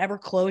out of whatever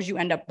clothes you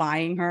end up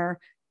buying her.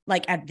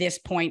 like at this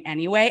point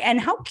anyway.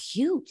 And how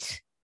cute.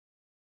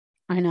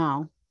 I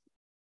know.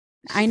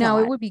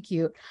 It would be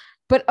cute.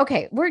 But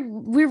okay,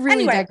 we're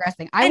really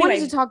digressing. I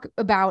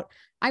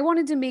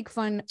wanted to make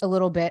fun a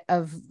little bit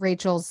of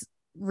Rachel's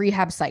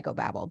rehab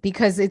psychobabble,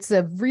 because it's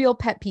a real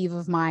pet peeve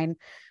of mine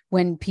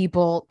when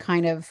people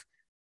kind of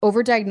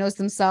overdiagnose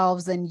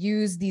themselves and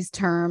use these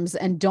terms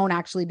and don't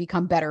actually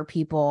become better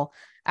people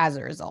as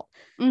a result.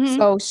 Mm-hmm.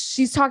 So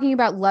she's talking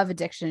about love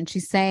addiction.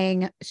 She's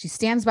saying she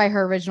stands by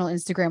her original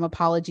Instagram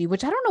apology,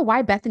 which I don't know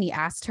why Bethenny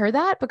asked her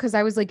that, because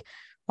I was like,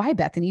 why,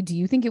 Bethenny? Do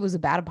you think it was a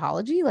bad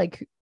apology?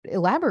 Like,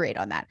 elaborate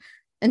on that.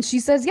 And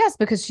she says yes,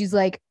 because she's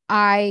like,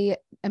 I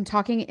am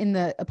talking in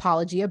the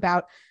apology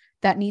about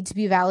that need to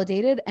be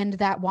validated and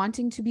that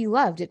wanting to be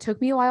loved. It took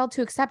me a while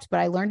to accept, but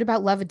I learned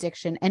about love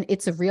addiction, and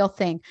it's a real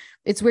thing.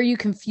 It's where you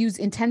confuse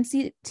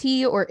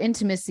intensity or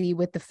intimacy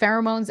with the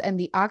pheromones and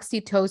the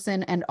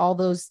oxytocin and all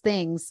those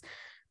things.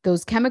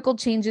 Those chemical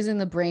changes in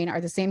the brain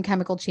are the same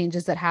chemical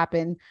changes that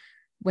happen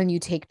when you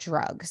take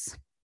drugs.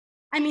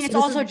 I mean, it's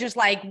also just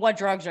like, what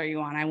drugs are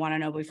you on? I want to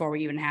know before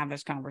we even have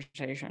this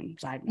conversation.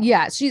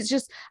 Yeah, she's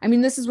just, I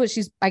mean, this is what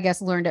she's, I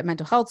guess, learned at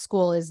mental health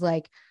school is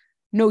like,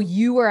 no,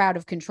 you were out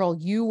of control.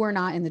 You were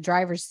not in the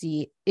driver's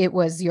seat. It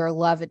was your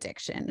love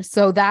addiction.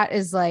 So that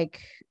is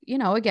like, you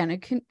know, again,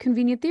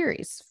 convenient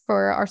theories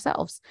for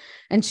ourselves.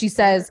 And she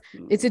says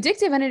it's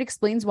addictive and it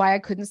explains why I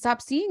couldn't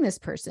stop seeing this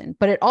person,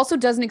 but it also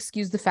doesn't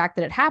excuse the fact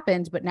that it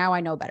happened, but now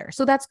I know better.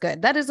 So that's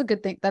good. That is a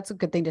good thing. That's a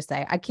good thing to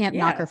say. I can't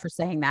knock her for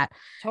saying that.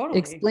 Totally. It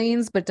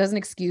explains, but doesn't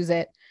excuse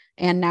it.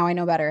 And now I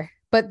know better.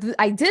 But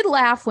I did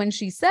laugh when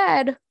she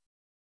said,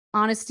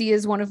 honesty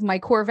is one of my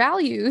core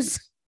values.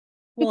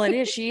 Well, it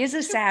is. She is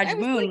a Sag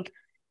moon.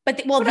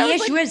 Like, but the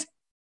issue is,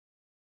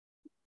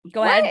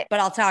 go ahead, but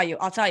I'll tell you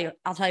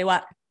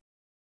what.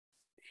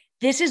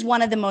 This is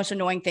one of the most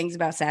annoying things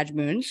about Sag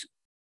moons.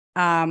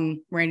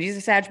 Randy's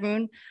a Sag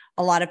moon.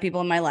 A lot of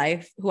people in my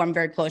life who I'm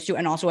very close to,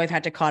 and also I've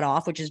had to cut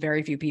off, which is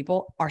very few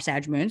people, are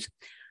Sag moons.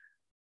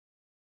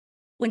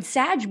 When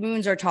Sag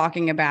moons are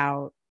talking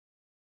about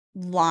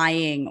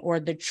lying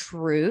or the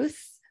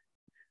truth,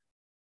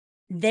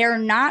 they're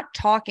not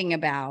talking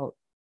about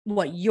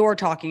what you're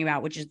talking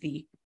about, which is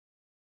the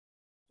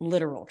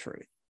literal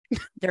truth.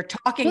 They're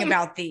talking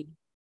about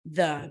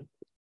the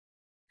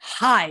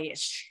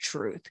highest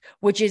truth,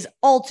 which is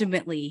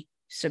ultimately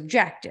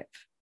subjective.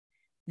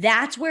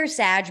 That's where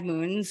Sag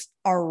moons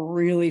are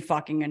really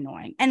fucking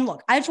annoying. And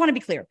look, I just want to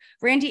be clear.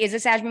 Randy is a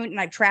Sag moon, and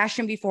I've trashed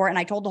him before, and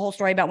I told the whole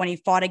story about when he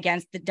fought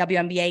against the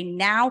WNBA.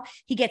 Now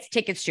he gets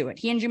tickets to it.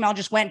 He and Jamel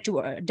just went to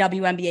a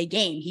WNBA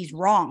game. He's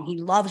wrong. He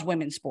loves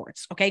women's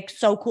sports. Okay.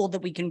 So cool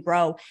that we can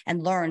grow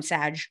and learn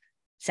Sag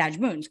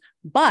moons.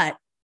 But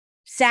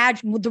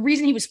the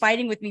reason he was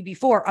fighting with me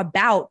before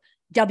about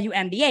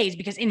WNBA is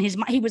because in his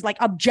mind, he was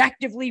like,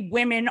 objectively,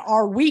 women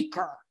are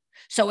weaker.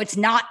 So it's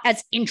not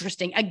as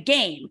interesting a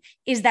game.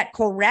 Is that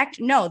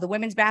correct? No, the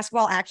women's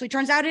basketball actually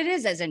turns out it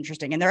is as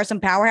interesting. And there are some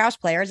powerhouse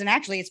players, and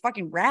actually it's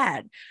fucking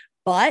rad.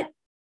 But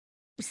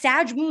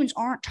Sag moons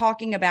aren't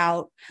talking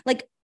about,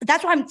 like,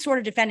 that's why I'm sort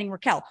of defending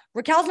Raquel.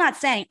 Raquel's not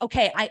saying,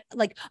 okay, I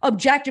like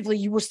objectively,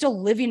 you were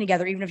still living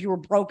together, even if you were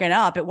broken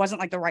up. It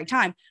wasn't like the right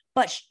time.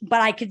 But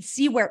I could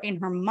see where in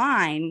her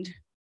mind,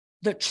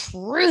 the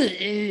truth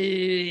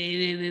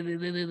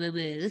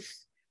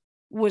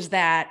was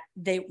that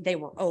they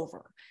were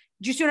over.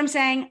 Do you see what I'm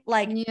saying?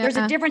 Like, there's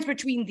a difference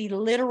between the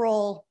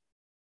literal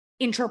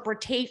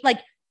interpretation,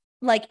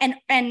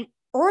 and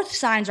earth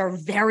signs are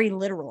very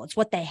literal. It's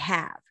what they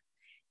have.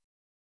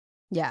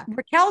 Yeah.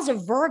 Raquel's a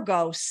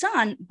Virgo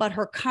sun, but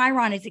her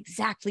Chiron is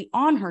exactly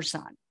on her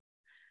sun.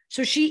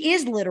 So she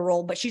is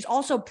literal, but she's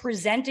also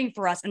presenting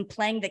for us and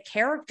playing the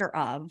character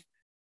of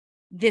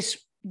this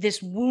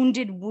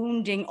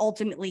wounding,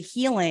 ultimately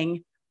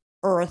healing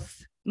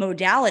earth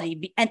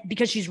modality. And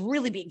because she's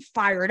really being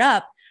fired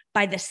up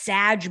by the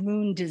Sag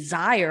moon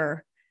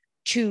desire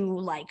to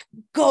like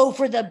go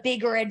for the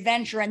bigger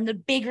adventure and the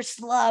bigger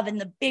slove and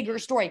the bigger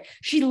story.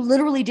 She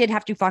literally did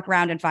have to fuck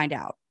around and find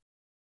out.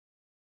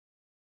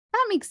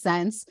 That makes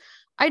sense.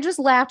 I just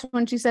laughed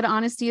when she said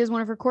honesty is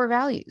one of her core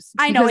values.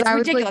 I know, it's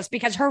ridiculous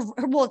because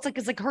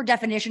it's like her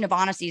definition of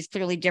honesty is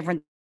clearly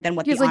different than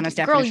what the honest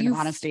definition of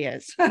honesty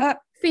is.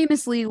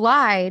 Famously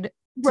lied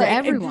to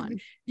everyone.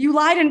 You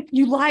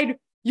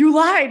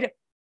lied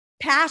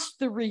past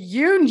the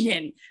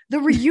reunion. The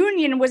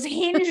reunion was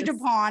hinged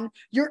upon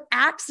your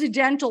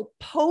accidental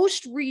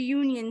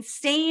post-reunion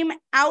same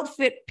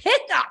outfit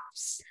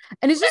pickups.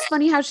 And it's just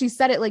funny how she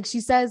said it. Like,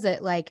 she says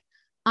it like,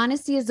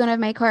 honesty is one of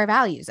my core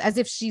values, as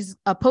if she's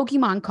a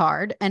Pokemon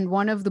card and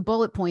one of the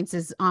bullet points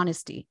is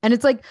honesty. And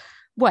it's like,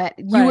 what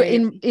you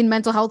in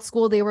mental health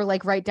school, they were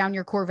like, write down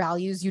your core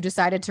values. You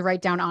decided to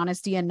write down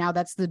honesty, and now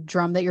that's the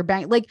drum that you're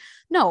banging. Like,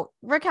 no,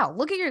 Raquel,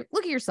 look at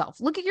yourself.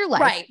 Look at your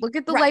life. Right. Look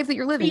at the life that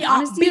you're living.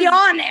 Be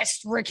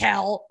honest,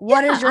 Raquel.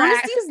 What is your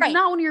honesty? Is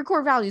not one of your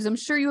core values. I'm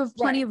sure you have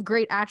plenty of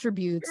great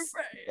attributes,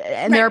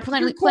 and there are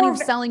plenty of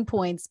selling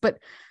points. But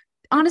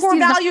honesty, core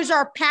values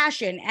are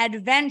passion,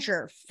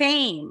 adventure,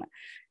 fame,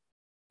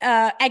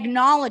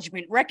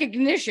 acknowledgement,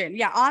 recognition.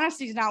 Yeah,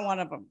 honesty is not one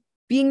of them.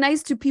 Being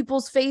nice to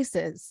people's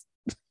faces.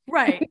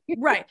 Right.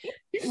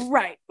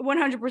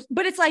 100%.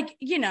 But it's like,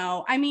 you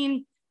know, I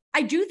mean,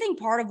 I do think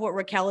part of what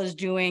Raquel is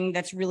doing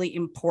that's really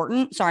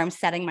important. Sorry, I'm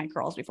setting my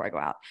curls before I go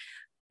out.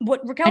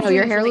 What Raquel's I know doing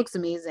your is hair really, looks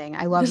amazing.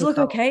 I love does it the look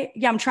curl. okay?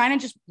 Yeah, I'm trying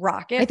to just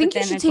rock it. I think but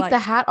you then should it's take like, the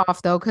hat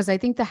off though, because I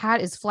think the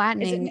hat is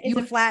flattening. Is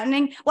it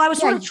flattening? Well, I was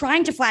Yeah, sort of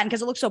trying to flatten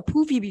because it looked so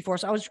poofy before.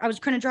 So I was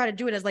going to try to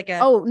do it as like a.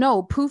 Oh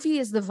no, poofy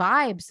is the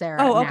vibe,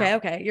 Sarah. Oh, now.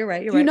 okay. You're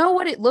right. Do you know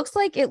what it looks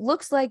like? It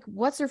looks like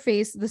what's her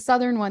face, the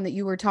southern one that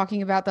you were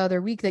talking about the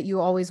other week that you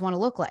always want to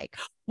look like.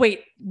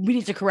 Wait, we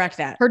need to correct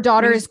that. Her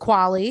daughter is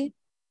Quali.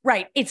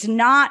 Right. It's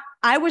not.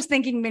 I was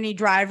thinking Minnie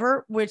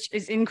Driver, which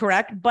is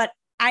incorrect, but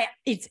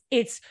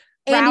it's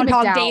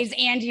Groundhog Days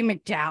Andy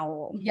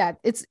McDowell. Yeah,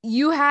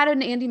 you had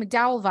an Andy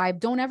McDowell vibe.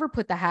 Don't ever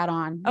put the hat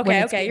on.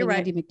 Okay, you're right.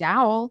 Andy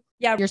McDowell.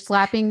 Yeah, you're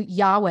slapping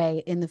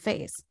Yahweh in the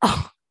face.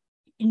 Oh,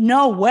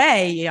 no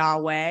way,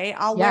 Yahweh.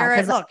 I'll wear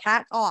it. Look,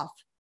 hat off.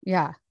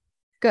 Yeah,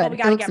 good. Well, we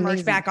got to get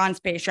merch back on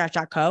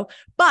spacetrash.co.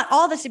 But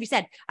all this to be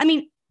said, I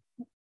mean,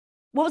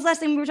 what was the last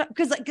thing we were talking?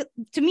 Because like,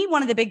 to me,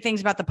 one of the big things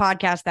about the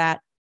podcast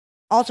that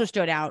also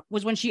stood out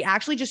was when she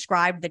actually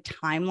described the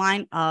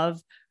timeline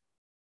of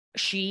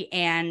she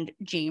and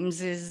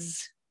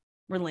James's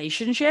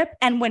relationship.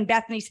 And when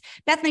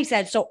Bethenny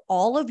said, so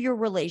all of your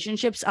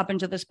relationships up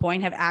until this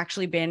point have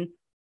actually been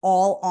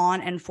all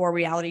on and for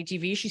reality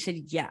TV. She said,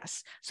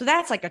 yes. So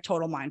that's like a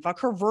total mindfuck.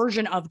 Her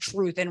version of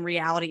truth and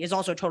reality is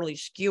also totally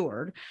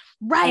skewered.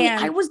 Right.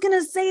 And I was going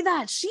to say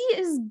that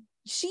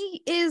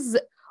she is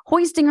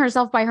hoisting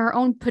herself by her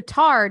own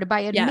petard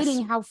by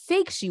admitting how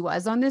fake she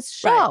was on this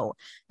show.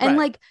 Right. And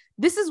like,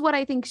 this is what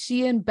I think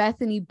she and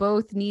Bethenny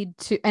both need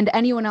to, and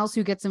anyone else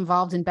who gets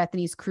involved in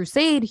Bethenny's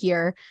crusade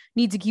here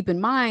need to keep in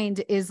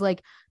mind is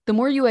like, the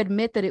more you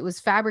admit that it was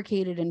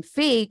fabricated and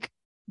fake,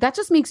 that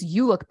just makes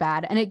you look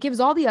bad. And it gives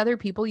all the other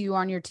people you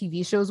on your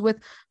TV shows with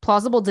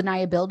plausible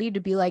deniability to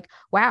be like,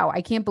 wow,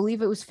 I can't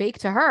believe it was fake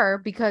to her,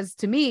 because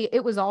to me,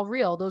 it was all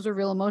real. Those are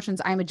real emotions.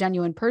 I'm a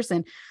genuine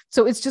person.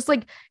 So it's just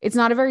like, it's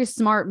not a very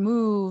smart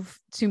move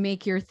to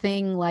make your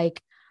thing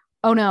like,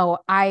 oh no,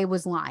 I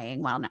was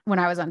lying. Well, when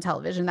I was on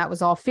television, that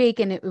was all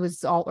fake and it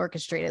was all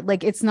orchestrated.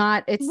 Like it's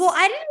not, well,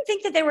 I didn't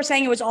think that they were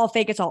saying it was all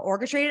fake. It's all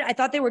orchestrated. I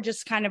thought they were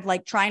just kind of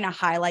like trying to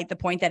highlight the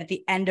point that at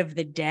the end of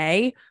the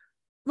day,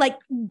 like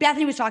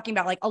Bethenny was talking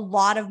about, like a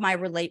lot of my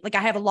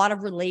I have a lot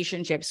of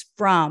relationships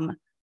from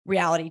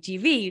reality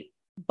TV,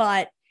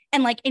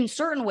 and like in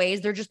certain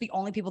ways, they're just the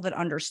only people that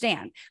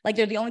understand. Like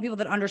they're the only people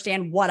that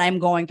understand what I'm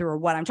going through or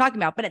what I'm talking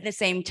about. But at the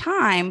same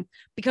time,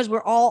 because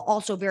we're all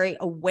also very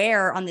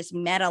aware on this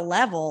meta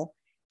level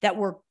that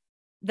we're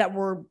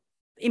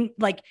in,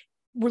 like,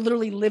 we're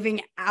literally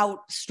living out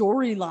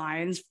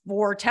storylines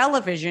for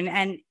television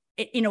and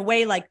in a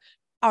way like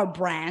our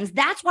brands.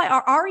 That's why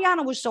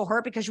Ariana was so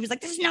hurt, because she was like,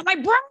 this is not my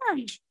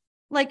brand.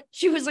 Like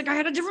she was like, I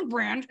had a different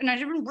brand and a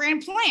different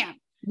brand plan.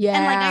 Yeah.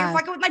 And like, now you're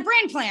fucking with my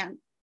brand plan.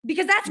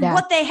 Because that's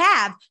what they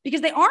have, because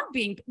they aren't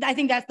being, I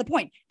think that's the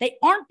point. They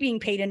aren't being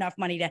paid enough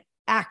money to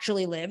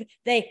actually live.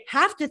 They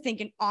have to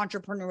think in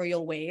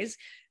entrepreneurial ways.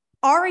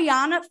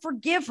 Ariana,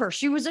 forgive her.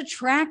 She was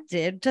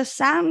attracted to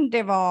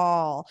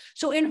Sandoval.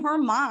 So in her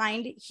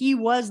mind, he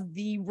was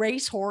the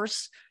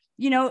racehorse,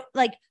 you know,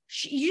 like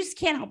you just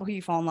can't help who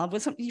you fall in love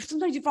with.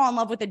 Sometimes you fall in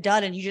love with a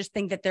dud and you just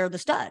think that they're the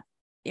stud.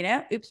 You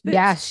know, oops.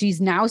 Yeah, she's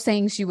now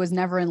saying she was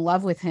never in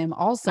love with him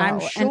also. I'm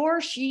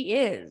sure she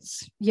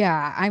is.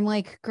 Yeah, I'm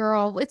like,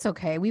 girl, it's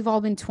okay. We've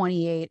all been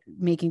 28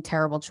 making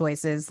terrible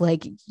choices.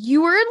 Like,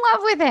 you were in love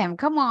with him.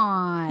 Come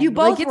on. You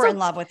both were in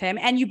love with him,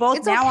 and you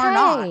both now are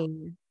not.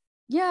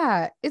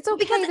 Yeah, it's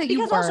okay that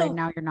you were, also, and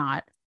now you're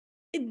not.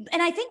 And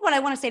I think what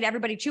I want to say to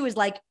everybody too is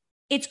like,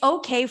 it's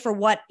okay for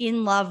what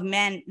in love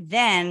meant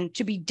then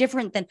to be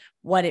different than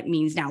what it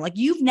means now. Like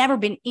you've never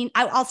been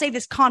I'll say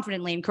this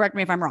confidently and correct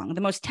me if I'm wrong.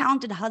 The most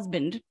talented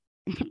husband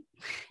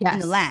in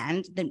the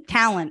land, the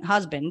talent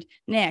husband,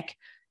 Nick,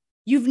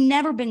 you've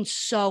never been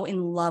so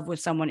in love with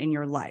someone in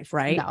your life,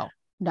 right? No.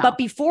 But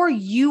before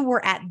you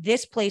were at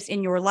this place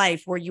in your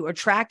life where you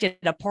attracted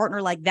a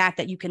partner like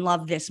that you can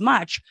love this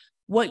much,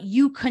 what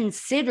you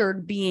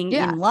considered being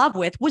in love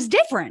with was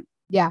different.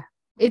 Yeah.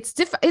 It's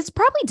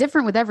probably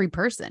different with every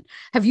person.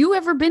 Have you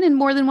ever been in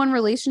more than one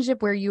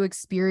relationship where you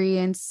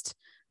experienced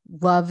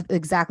love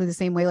exactly the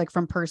same way, like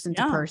from person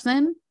to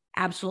person?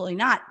 Absolutely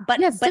not.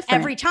 But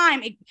every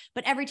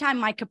time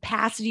my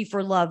capacity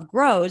for love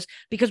grows,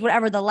 because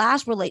whatever the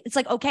last it's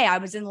like, okay, I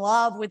was in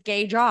love with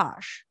gay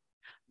Josh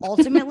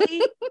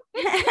ultimately,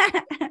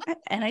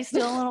 and I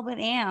still a little bit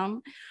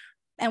am,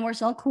 and we're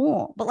so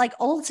cool. But like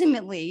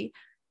ultimately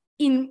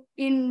in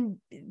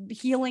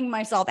healing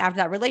myself after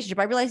that relationship,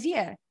 I realized,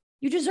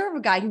 you deserve a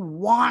guy who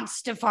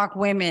wants to fuck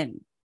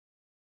women,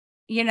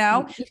 you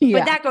know? Yeah.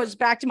 But that goes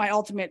back to my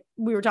ultimate,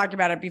 we were talking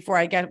about it before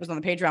I guess it was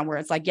on the Patreon, where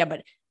it's like, yeah,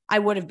 but I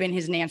would have been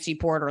his Nancy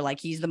Porter. Like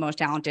he's the most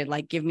talented,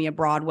 like give me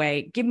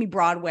Broadway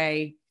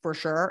for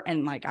sure.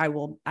 And like, I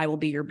will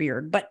be your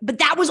beard. But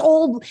that was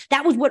old.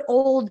 That was what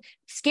old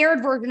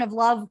scared version of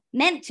love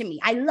meant to me.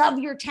 I love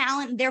your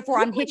talent. And therefore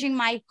I'm hitching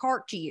my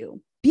cart to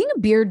you. Being a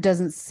beard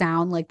doesn't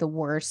sound like the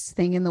worst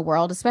thing in the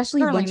world,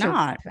 especially Certainly once you're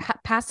not.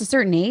 past a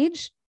certain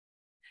age.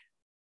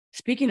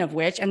 Speaking of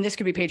which, and this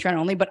could be Patreon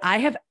only, but I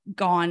have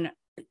gone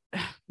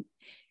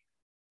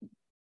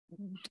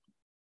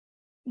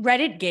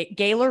Reddit,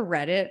 Gaylor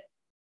Reddit.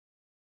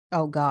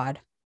 Oh God.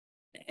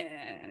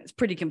 It's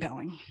pretty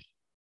compelling.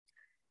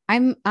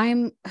 I'm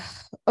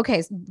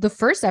okay. The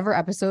first ever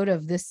episode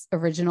of this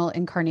original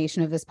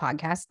incarnation of this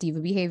podcast, Diva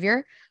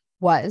Behavior,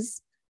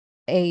 was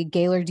a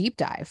Gaylor deep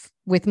dive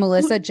with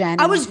Melissa, Jen,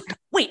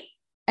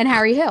 and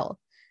Harry Hill.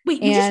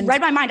 Wait, you just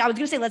read my mind. I was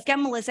going to say, let's get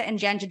Melissa and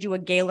Jen to do a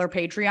Gaylor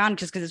Patreon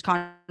just because it's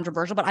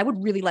controversial, but I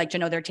would really like to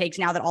know their takes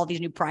now that all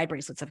these new pride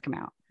bracelets have come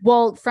out.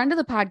 Well, friend of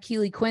the pod,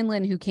 Keely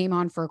Quinlan, who came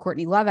on for a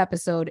Courtney Love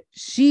episode,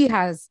 she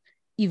has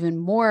even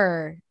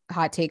more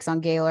hot takes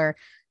on Gaylor.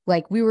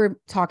 Like we were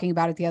talking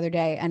about it the other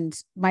day and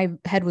my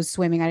head was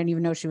swimming. I didn't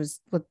even know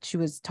what she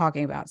was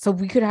talking about. So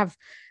we could have,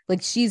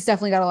 like, she's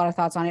definitely got a lot of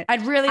thoughts on it.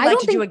 I'd really like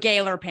to do a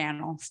Gaylor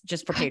panel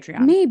just for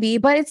Patreon. Maybe,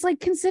 but it's like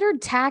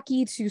considered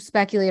tacky to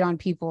speculate on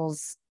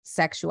people's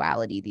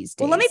sexuality these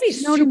days. Well, let me be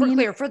super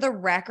clear. For the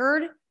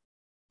record,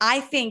 I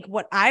think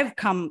what I've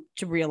come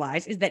to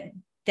realize is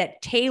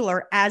that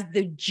Taylor, as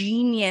the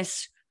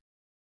genius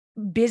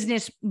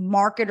business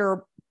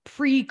marketer,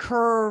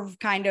 pre-curve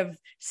kind of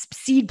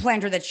seed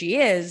planter that she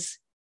is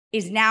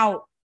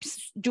now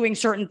doing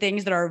certain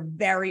things that are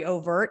very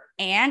overt.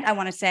 And I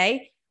want to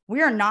say,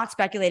 we are not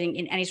speculating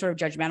in any sort of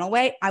judgmental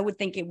way. I would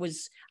think it would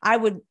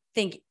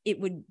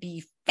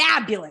be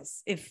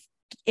fabulous if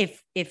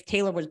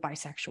Taylor was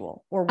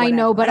bisexual or whatever. I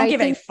know, but I don't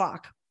give a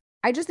fuck.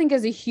 I just think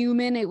as a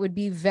human, it would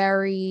be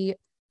very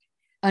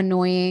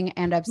annoying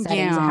and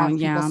upsetting to have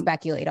people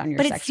speculate on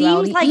your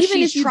sexuality. But it seems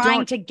like she's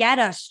trying to get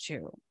us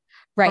to.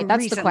 Right.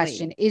 That's the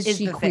question. Is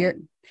she queer?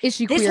 Is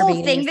she queer? This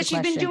whole thing that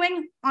she's been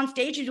doing on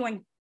stage, she's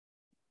doing.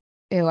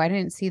 Ew, I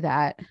didn't see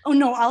that. Oh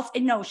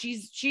no,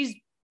 she's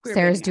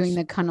Sarah's doing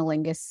the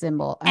cunnilingus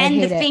symbol.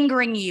 And the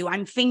fingering you.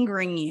 I'm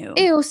fingering you.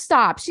 Ew,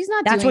 stop. She's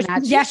not doing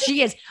that. Yes,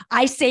 she is.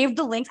 I saved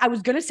the links. I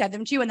was going to send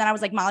them to you. And then I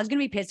was like, Molly's going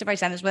to be pissed if I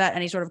send this without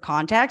any sort of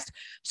context.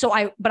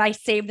 But I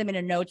saved them in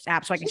a notes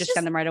app so I could just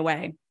send them right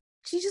away.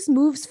 She just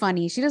moves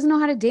funny. She doesn't know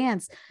how to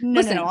dance.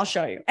 Listen, I'll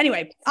show you.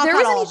 Anyway, I'll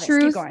cut all of this.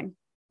 Keep going.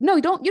 No,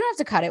 you don't have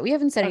to cut it. We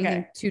haven't said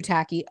anything too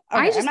tacky.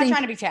 Okay, I'm not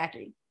trying to be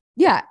tacky.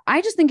 Yeah.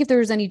 I just think if there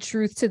was any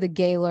truth to the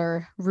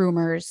Gaylor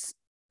rumors,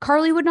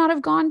 Carly would not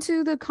have gone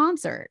to the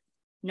concert.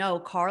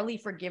 No, Carly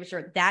forgives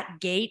her. That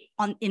gate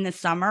in the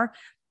summer,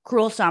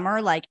 cruel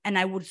summer, and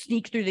I would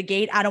sneak through the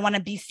gate. I don't want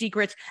to be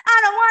secrets.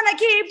 I don't want to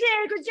keep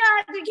secrets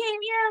just to keep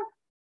you.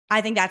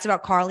 I think that's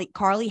about Carly.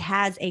 Carly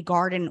has a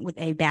garden with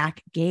a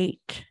back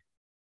gate.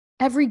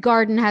 Every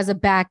garden has a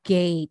back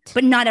gate.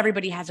 But not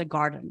everybody has a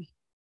garden.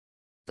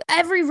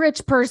 Every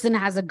rich person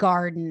has a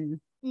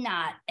garden.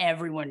 Not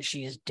everyone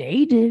she's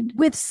dated.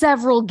 With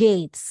several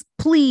gates.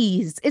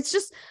 Please. It's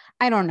just,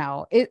 I don't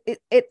know.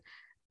 It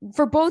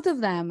for both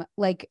of them,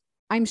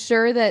 I'm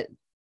sure that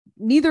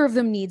neither of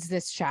them needs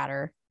this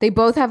chatter. They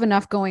both have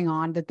enough going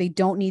on that they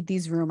don't need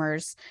these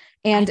rumors.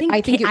 And I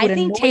think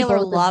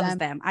Taylor loves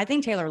them. I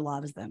think Taylor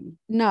loves them.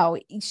 No,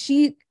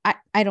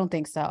 I don't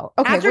think so.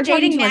 Okay. After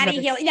dating Maddie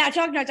Healy. Yeah, I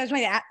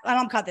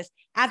don't cut this.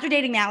 After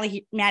dating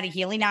Maddie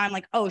Healy, now I'm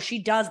like, oh, she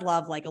does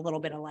love a little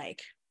bit of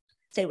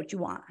say what you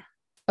want.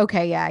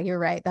 Okay, yeah, you're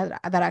right. That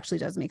actually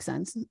does make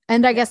sense.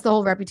 And I guess the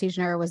whole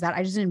reputation error was that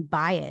I just didn't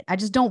buy it. I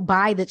just don't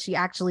buy that she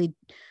actually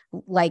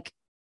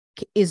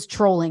is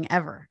trolling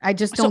ever. I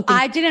just don't. So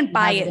I didn't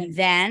buy it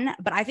then,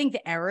 but I think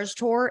the Eras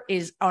Tour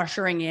is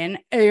ushering in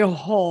a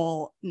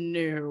whole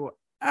new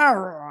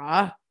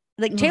era.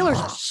 Taylor's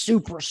a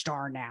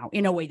superstar now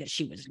in a way that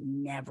she was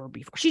never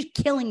before. She's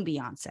killing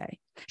Beyonce.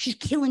 She's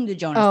killing the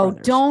Jonas Brothers.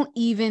 Oh, don't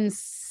even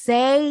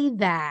say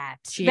that.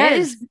 She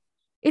is.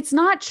 It's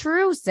not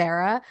true,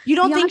 Sarah. You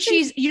don't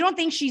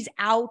think she's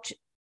out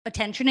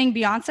attentioning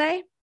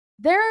Beyonce?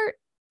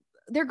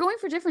 They're going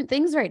for different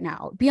things right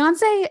now.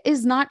 Beyonce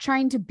is not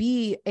trying to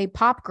be a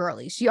pop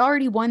girly. She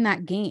already won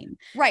that game.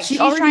 Right. She's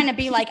trying to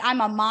be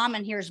I'm a mom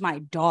and here's my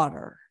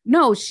daughter.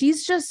 No,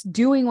 she's just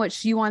doing what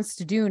she wants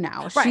to do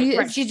now.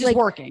 Right. She's just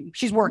working.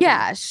 She's working.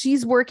 Yeah,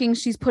 she's working.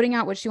 She's putting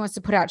out what she wants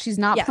to put out. She's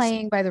not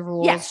playing by the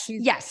rules. Yes.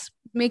 She's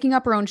making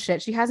up her own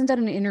shit. She hasn't done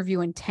an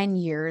interview in 10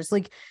 years.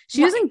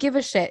 She doesn't give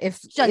a shit if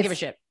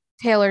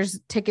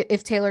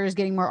Taylor is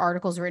getting more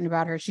articles written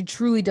about her. She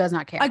truly does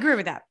not care. I agree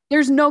with that.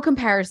 There's no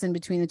comparison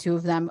between the two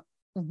of them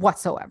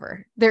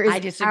whatsoever. I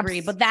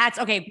disagree, but that's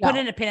okay. Put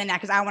in a pin in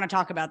that because I want to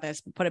talk about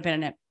this. Put a pin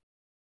in it.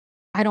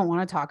 I don't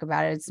want to talk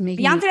about it. It's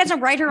making Beyonce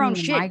doesn't write her own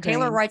shit. Migraine.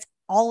 Taylor writes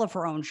all of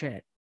her own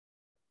shit.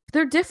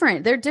 They're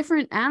different. They're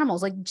different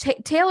animals.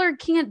 Taylor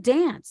can't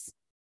dance.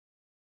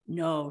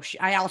 No,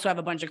 I also have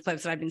a bunch of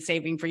clips that I've been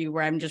saving for you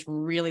where I'm just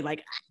really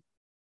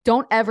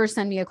Don't ever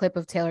send me a clip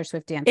of Taylor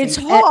Swift dancing. It's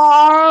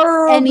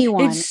hard.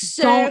 Anyone. It's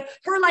so,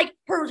 her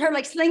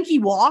like slinky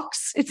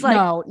walks. It's like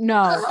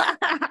no.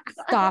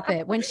 Stop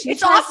it. When she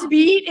it's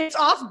offbeat. It's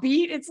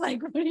offbeat. It's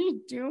like, what are you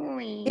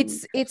doing?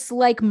 It's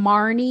like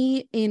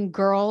Marnie in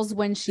Girls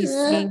when she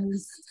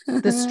sings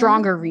the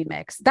Stronger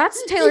remix.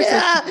 That's Taylor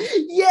Swift.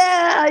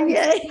 Yeah.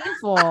 It's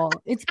painful.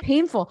 It's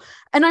painful.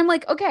 And I'm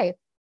like, okay,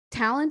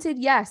 talented,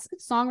 yes.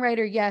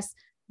 Songwriter, yes.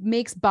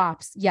 Makes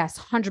bops, yes,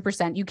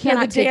 100%. You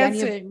cannot take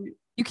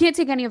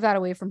any of that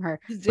away from her.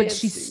 But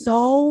she's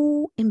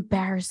so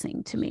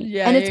embarrassing to me.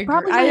 Yeah, and it's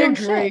probably I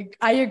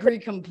agree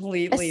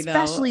completely.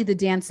 Especially the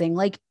dancing.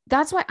 Like,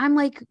 that's why I'm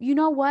like, you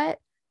know what?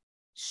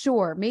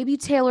 Sure, maybe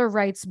Taylor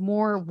writes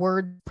more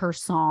words per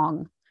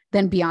song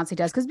than Beyonce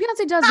does, because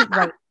Beyonce doesn't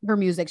write her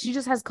music. She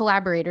just has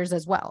collaborators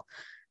as well.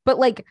 But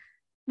like,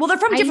 well, they're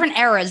from different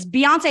eras.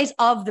 Beyonce's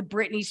of the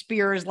Britney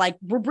Spears, like,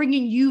 we're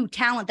bringing you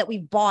talent that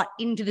we've bought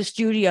into the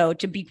studio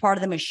to be part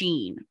of the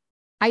machine.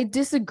 I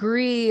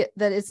disagree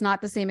that it's not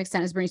the same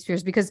extent as Britney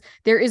Spears, because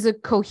there is a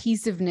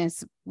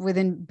cohesiveness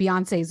within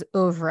Beyonce's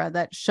oeuvre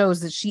that shows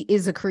that she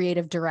is a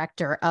creative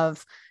director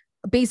of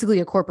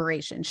basically a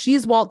corporation.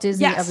 She's Walt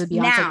Disney of the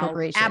Beyonce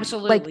Corporation.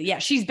 Absolutely. Like, yeah.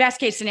 She's best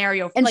case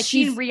scenario. And like,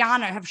 she and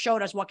Rihanna have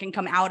showed us what can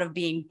come out of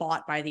being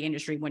bought by the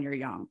industry when you're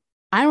young.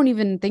 I don't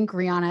even think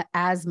Rihanna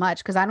as much,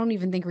 because I don't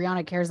even think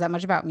Rihanna cares that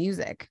much about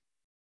music.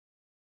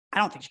 I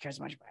don't think she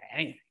cares much about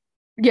anything.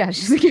 Yeah,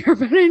 she doesn't care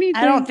about anything.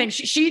 I don't think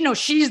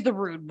she's the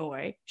rude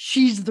boy.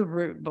 She's the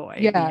rude boy.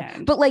 Yeah.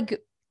 But like,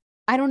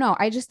 I don't know.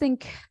 I just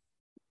think.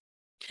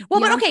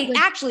 Well, but okay,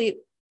 actually,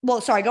 well,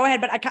 sorry, go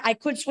ahead. But I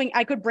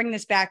could bring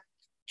this back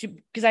to,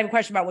 because I have a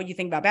question about what you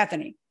think about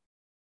Bethenny.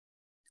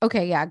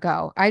 Okay, yeah,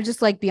 go. I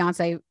just like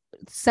Beyonce.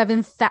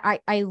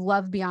 I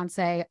love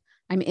Beyonce.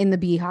 I'm in the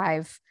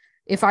Beehive.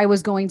 If I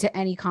was going to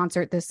any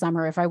concert this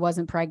summer, if I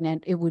wasn't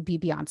pregnant, it would be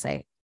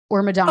Beyonce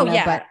or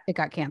Madonna, but it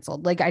got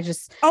canceled. Like, I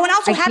just. Oh, and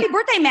also happy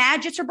birthday,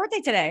 Madge. It's her birthday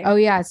today. Oh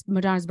yeah, it's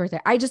Madonna's birthday.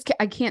 I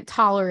can't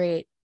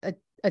tolerate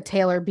a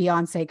Taylor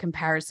Beyonce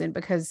comparison,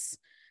 because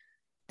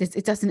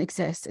it doesn't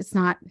exist. It's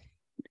not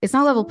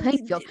level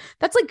playing field.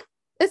 It's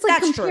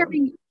like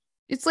comparing. True.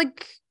 It's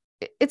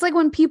like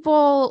when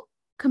people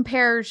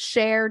compare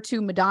Cher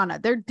to Madonna.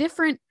 They're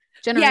different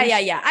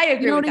generations. Yeah. I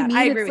agree with that.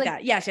 I agree with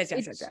that. Yes.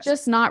 It's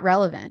just not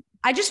relevant.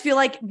 I just feel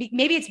like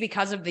maybe it's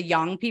because of the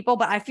young people,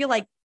 but I feel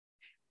like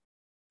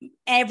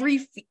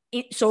every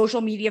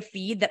social media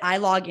feed that I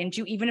log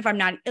into, even if I'm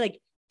not, like,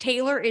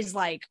 Taylor is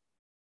like,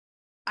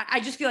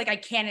 I just feel like I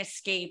can't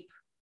escape.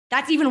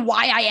 That's even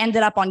why I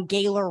ended up on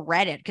Gaylor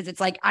Reddit, because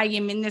it's like I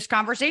am in this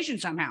conversation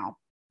somehow.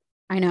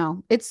 I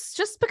know. It's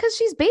just because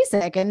she's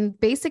basic, and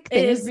basic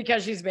things. It is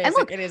because she's basic.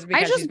 Look, it is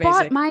because she's basic. I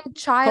just bought my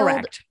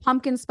child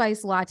pumpkin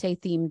spice latte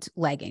themed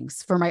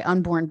leggings for my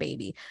unborn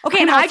baby.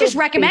 Okay, and I just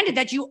recommended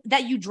that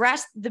you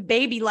dress the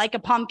baby like a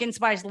pumpkin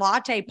spice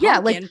latte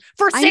pumpkin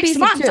for 6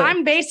 months.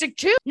 I'm basic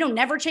too. No,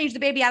 never change the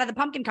baby out of the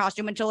pumpkin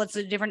costume until it's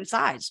a different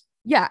size.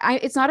 Yeah,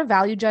 it's not a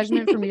value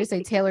judgment for me to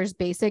say Taylor's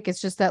basic. It's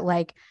just that,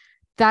 like,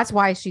 that's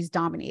why she's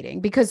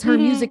dominating, because her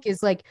music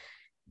is like,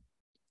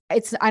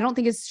 I don't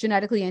think it's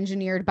genetically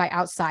engineered by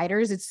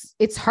outsiders.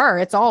 It's her.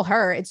 It's all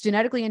her. It's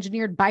genetically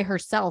engineered by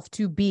herself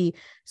to be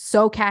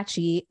so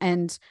catchy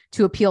and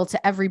to appeal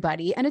to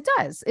everybody. And it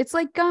does. It's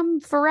like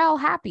Pharrell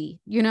Happy,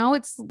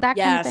 it's that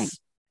kind of thing.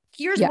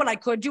 Here's what I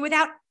could do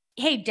without.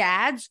 Hey,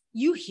 dads,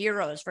 you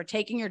heroes for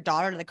taking your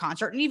daughter to the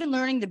concert and even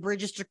learning the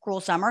bridges to Cruel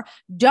Summer.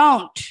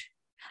 Don't.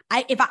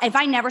 If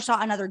I never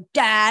saw another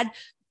dad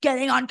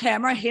getting on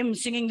camera, him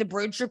singing the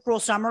bridge to Cruel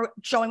Summer,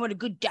 showing what a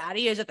good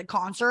daddy is at the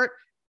concert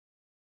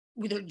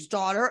with his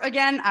daughter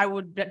again, I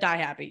would die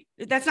happy.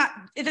 That's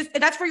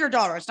for your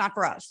daughter. It's not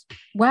for us.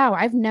 Wow.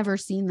 I've never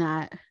seen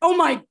that. Oh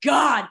my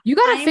God. You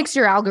got to fix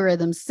your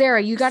algorithms,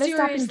 Sarah. You got to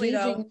stop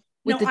engaging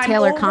with the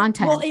Taylor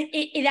content. Well,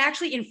 it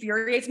actually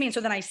infuriates me. And so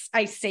then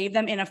I save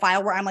them in a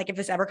file where I'm like, if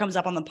this ever comes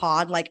up on the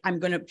pod, like,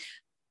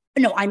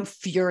 I'm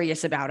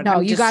furious about it.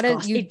 No,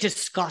 it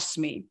disgusts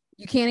me.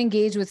 You can't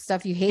engage with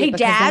stuff you hate. Hey,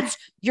 dads,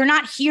 you're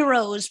not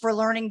heroes for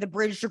learning the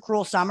bridge to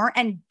Cruel Summer,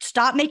 and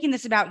stop making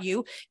this about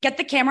you. Get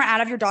the camera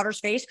out of your daughter's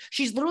face.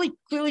 She's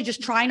clearly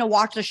just trying to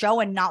watch the show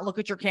and not look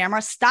at your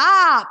camera.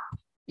 Stop.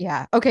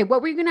 Yeah. Okay.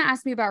 What were you going to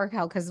ask me about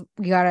Raquel? Because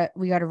we gotta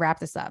wrap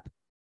this up.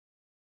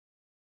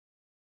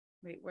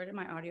 Wait, where did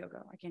my audio go?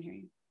 I can't hear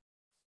you.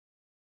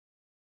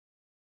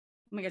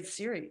 Oh my God,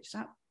 Siri,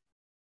 stop.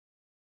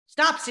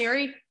 Stop,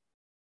 Siri.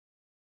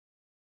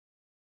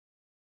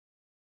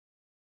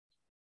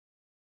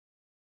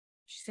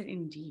 She said,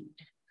 indeed.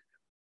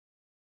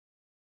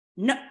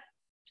 No,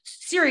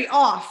 Siri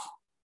off.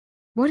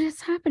 What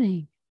is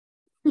happening?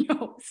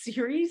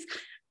 Siri's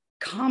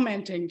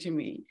commenting to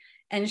me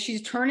and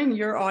she's turning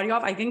your audio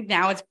off. I think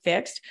now it's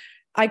fixed.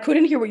 I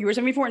couldn't hear what you were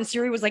saying before. And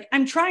Siri was like,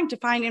 I'm trying to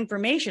find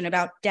information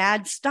about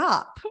dad.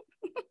 Stop.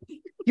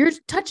 You're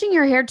touching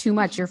your hair too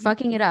much. You're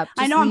fucking it up.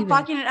 I know I'm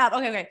fucking it up.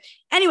 Okay.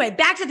 Anyway,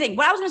 back to the thing.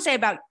 What I was going to say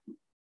about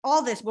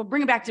all this, we'll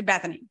bring it back to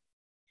Bethenny.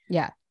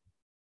 Yeah.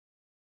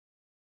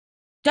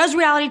 Does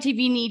reality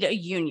TV need a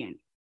union?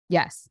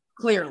 Yes.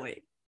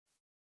 Clearly.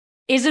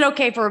 Is it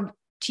okay for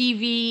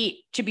TV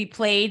to be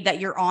played that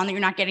you're on that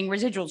you're not getting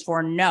residuals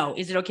for? No.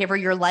 Is it okay for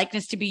your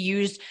likeness to be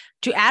used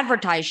to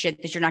advertise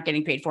shit that you're not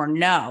getting paid for?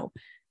 No.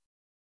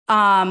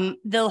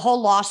 The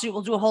whole lawsuit,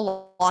 we'll do a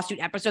whole lawsuit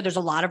episode. There's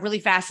a lot of really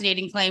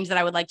fascinating claims that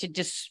I would like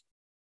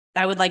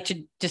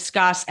to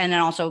discuss, and then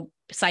also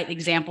cite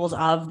examples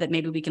of that.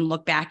 Maybe we can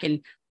look back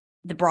in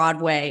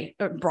the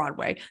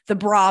the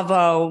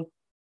Bravo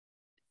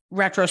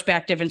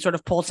retrospective and sort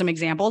of pull some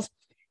examples.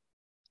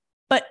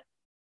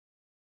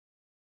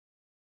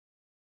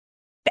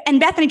 And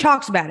Bethenny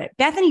talks about it.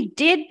 Bethenny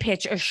did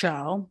pitch a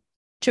show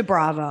to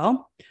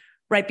Bravo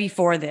right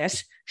before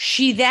this.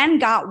 She then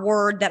got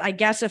word that I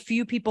guess a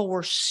few people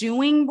were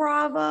suing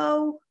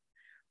Bravo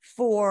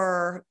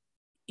for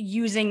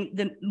using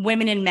the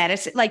women in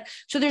medicine. Like,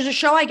 so there's a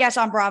show, I guess,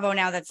 on Bravo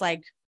now that's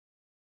like,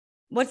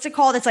 what's it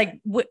called? It's like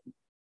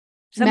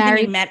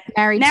Married to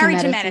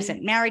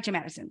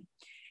Medicine.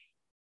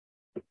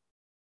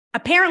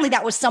 Apparently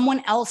that was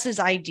someone else's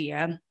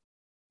idea.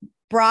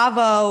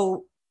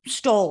 Bravo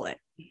stole it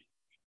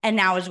and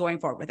now is going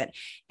forward with it.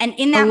 And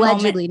in that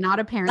allegedly, not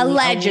apparently,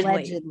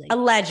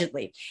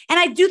 allegedly. And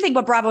I do think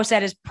what Bravo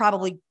said is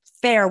probably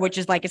fair, which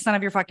is like, it's none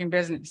of your fucking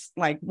business.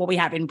 Like what we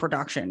have in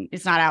production,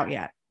 it's not out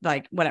yet,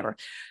 like whatever.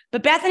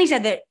 But Bethenny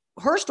said that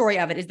her story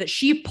of it is that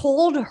she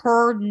pulled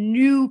her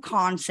new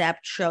concept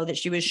show that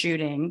she was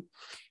shooting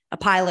a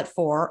pilot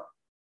for.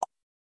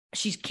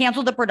 She's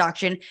canceled the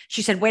production.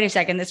 She said, wait a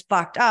second, this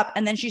fucked up.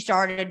 And then she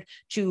started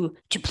to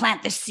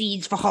plant the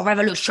seeds for her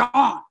revolution.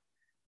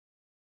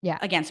 Yeah,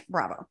 against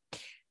Bravo.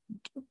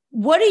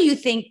 What do you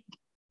think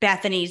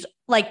Bethenny's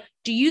like?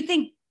 Do you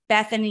think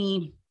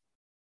Bethenny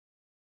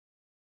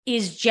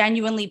is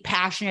genuinely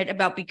passionate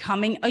about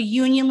becoming a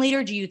union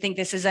leader? Do you think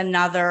this is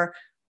another?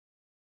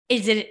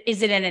 Is it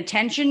an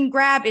attention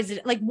grab? Is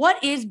it like,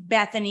 what is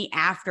Bethenny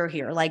after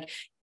here? Like,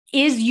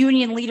 is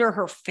union leader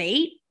her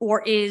fate,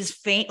 or is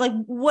fate like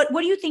what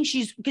do you think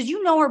she's, because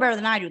you know her better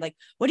than I do, like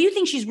what do you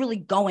think she's really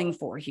going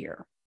for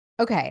here?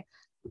 Okay.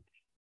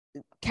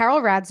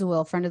 Carol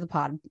Radziwill, friend of the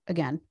pod,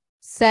 again,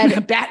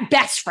 said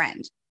best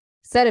friend,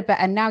 said it,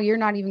 and now you're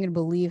not even going to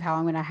believe how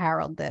I'm going to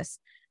herald this.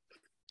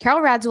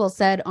 Carol Radziwill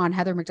said on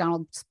Heather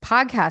McDonald's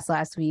podcast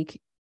last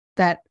week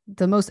that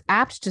the most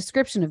apt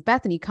description of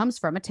Bethenny comes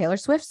from a Taylor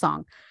Swift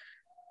song.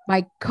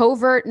 My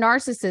covert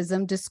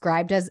narcissism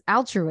described as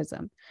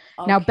altruism.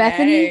 Okay. Now,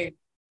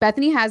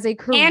 Bethenny has a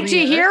career.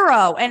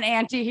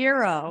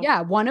 Anti-hero.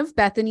 Yeah. One of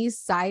Bethenny's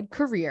side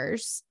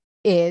careers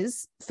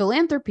is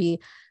philanthropy,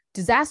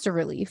 disaster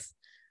relief.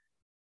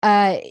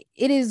 It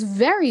is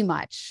very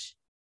much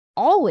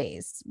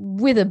always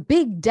with a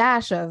big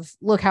dash of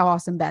look how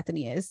awesome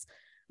Bethenny is.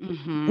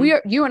 Mm-hmm.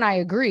 You and I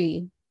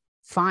agree.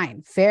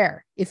 Fine,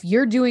 fair. If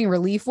you're doing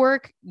relief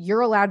work,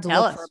 you're allowed to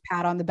look for a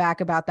pat on the back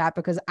about that,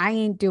 because I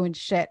ain't doing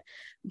shit.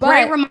 But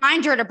great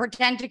reminder to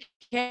pretend to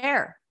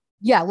care.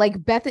 Yeah,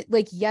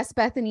 yes,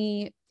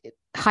 Bethenny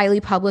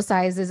highly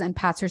publicizes and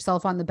pats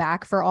herself on the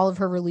back for all of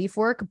her relief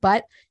work,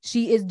 but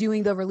she is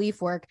doing the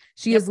relief work.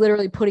 She is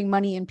literally putting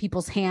money in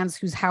people's hands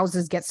whose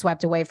houses get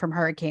swept away from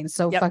hurricanes.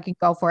 So fucking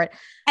go for it.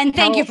 And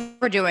thank you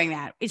for doing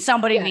that.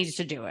 Somebody needs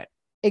to do it.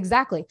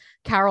 Exactly.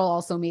 Carol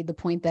also made the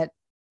point that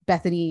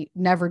Bethenny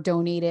never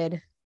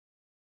donated,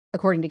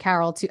 according to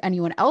Carol, to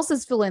anyone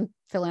else's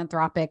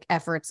philanthropic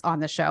efforts on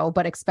the show,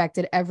 but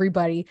expected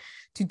everybody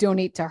to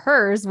donate to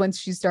hers once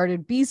she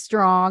started Be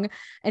Strong.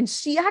 And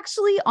she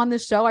actually, on the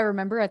show, I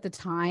remember at the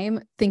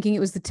time thinking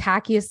it was the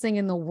tackiest thing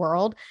in the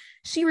world.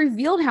 She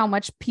revealed how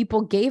much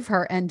people gave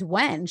her and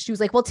when. She was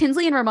like, well,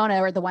 Tinsley and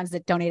Ramona are the ones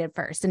that donated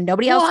first and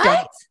nobody else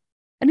donates.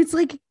 And it's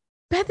like,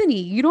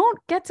 Bethenny, you don't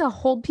get to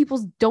hold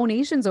people's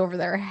donations over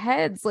their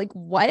heads. Like,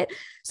 what?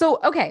 So,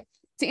 okay.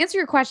 To answer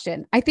your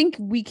question, I think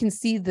we can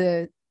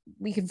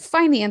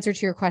find the answer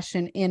to your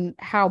question in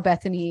how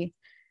Bethenny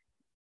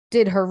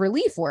did her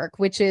relief work,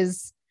 which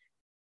is,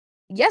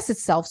 yes,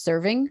 it's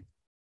self-serving,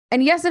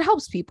 and yes, it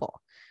helps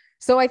people.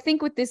 So I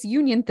think with this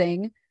union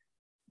thing,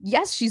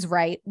 yes, she's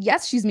right.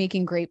 Yes, she's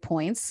making great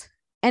points.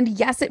 And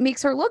yes, it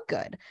makes her look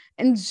good.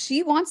 And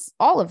she wants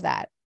all of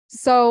that.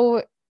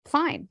 So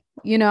fine,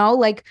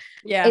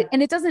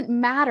 and it doesn't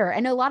matter.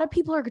 And a lot of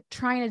people are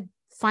trying to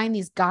find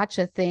these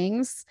gotcha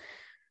things.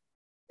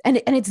 And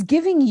it's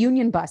giving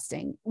union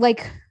busting.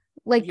 Like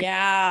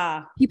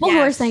people who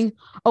are saying,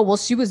 oh, well,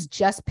 she was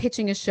just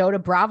pitching a show to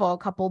Bravo a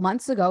couple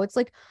months ago. It's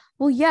like,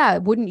 well, yeah,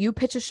 wouldn't you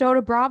pitch a show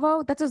to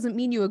Bravo? That doesn't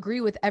mean you agree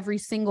with every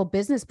single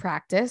business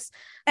practice.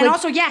 And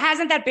also,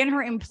 hasn't that been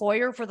her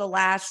employer for the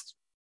last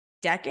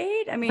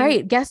decade? I mean,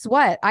 right. Guess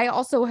what? I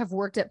also have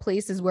worked at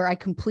places where I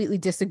completely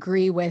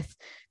disagree with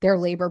their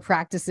labor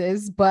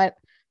practices, but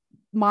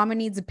mama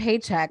needs a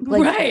paycheck.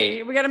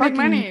 Right. We got to make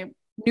money.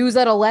 News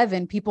at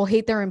 11, people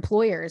hate their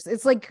employers.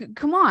 It's like,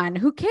 come on,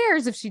 who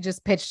cares if she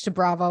just pitched to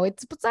Bravo?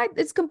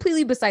 It's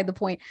completely beside the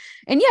point.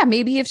 And yeah,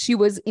 maybe if she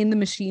was in the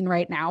machine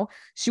right now,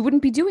 she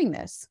wouldn't be doing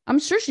this. I'm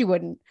sure she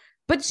wouldn't,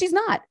 but she's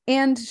not.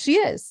 And she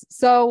is.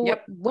 So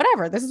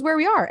whatever, this is where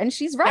we are. And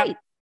she's right.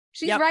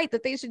 She's right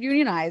that they should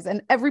unionize.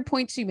 And every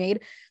point she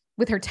made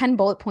with her 10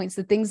 bullet points,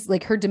 the things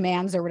like her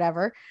demands or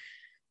whatever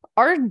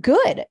are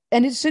good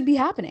and it should be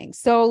happening.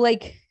 So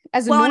like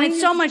as and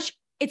it's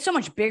so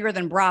much bigger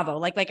than Bravo.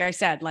 Like I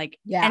said, like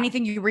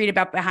anything you read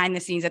about behind the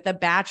scenes at The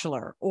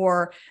Bachelor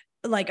or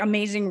like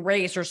Amazing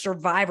Race or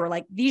Survivor,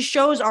 like these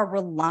shows are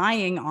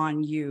relying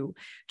on you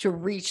to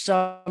reach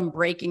some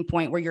breaking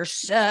point where you're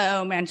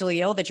so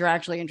mentally ill that you're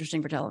actually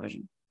interesting for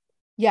television.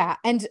 Yeah.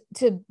 And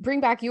to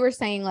bring back, you were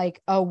saying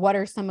like, oh, what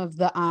are some of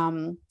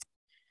the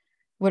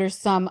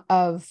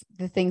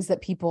things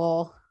that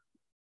people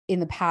in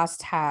the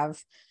past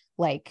have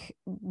like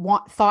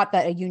thought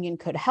that a union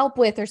could help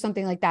with or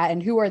something like that?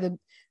 And who are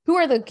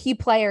the key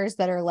players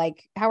that are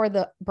like, how are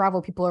the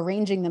Bravo people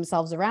arranging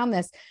themselves around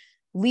this?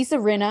 Lisa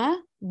Rinna,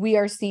 we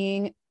are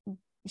seeing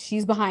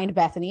she's behind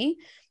Bethenny.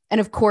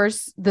 And of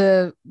course,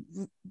 the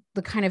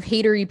kind of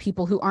hatery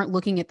people who aren't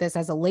looking at this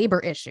as a labor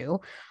issue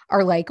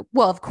are like,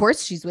 well, of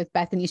course she's with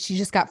Bethenny. She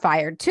just got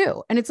fired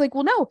too. And it's like,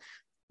 well, no,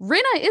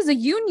 Rinna is a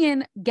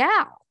union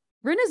gal.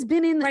 Rinna's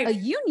been in a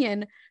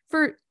union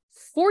for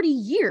 40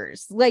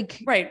 years.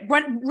 Like, right.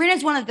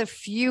 Rinna's one of the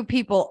few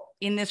people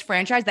in this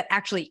franchise that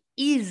actually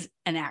is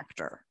an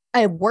actor,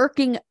 a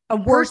working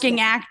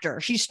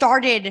actor. She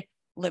started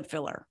lip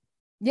filler.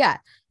 Yeah.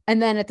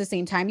 And then at the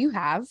same time, you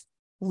have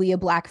Leah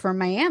Black from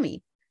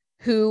Miami,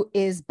 who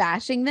is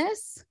bashing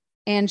this.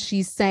 And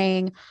she's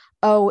saying,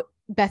 oh,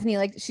 Bethenny,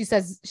 like she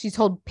says, she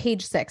told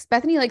Page Six,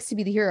 Bethenny likes to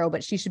be the hero,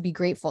 but she should be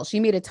grateful. She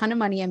made a ton of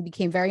money and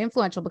became very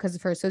influential because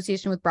of her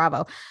association with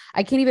Bravo.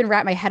 I can't even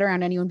wrap my head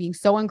around anyone being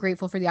so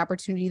ungrateful for the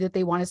opportunity that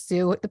they want to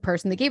sue the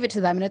person that gave it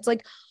to them. And it's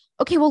like,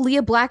 okay, well,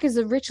 Leah Black is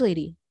a rich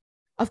lady.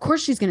 Of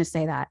course she's going to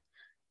say that.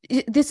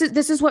 This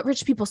is what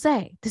rich people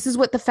say. This is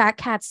what the fat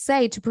cats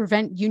say to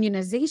prevent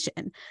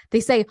unionization. They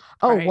say,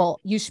 oh, well,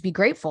 you should be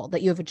grateful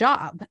that you have a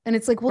job. And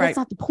it's like, well, that's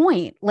not the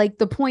point. Like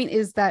the point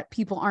is that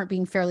people aren't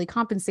being fairly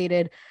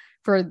compensated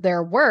for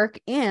their work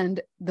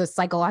and the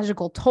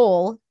psychological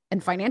toll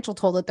and financial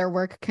toll that their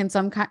work can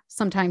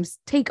sometimes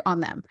take on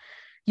them,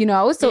 you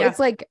know? So it's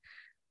like,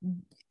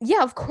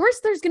 yeah, of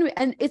course there's going to be,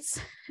 and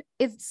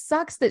it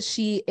sucks that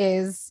she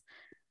is,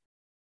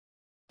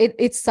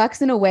 it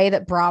sucks in a way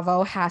that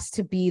Bravo has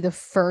to be the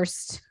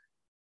first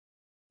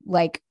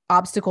like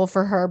obstacle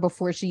for her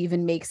before she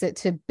even makes it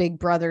to Big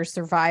Brother,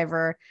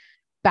 Survivor,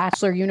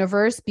 Bachelor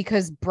universe,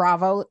 because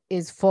Bravo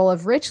is full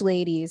of rich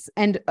ladies.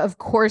 And of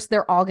course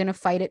they're all going to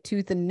fight it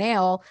tooth and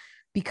nail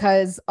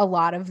because a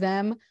lot of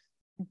them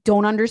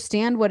don't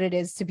understand what it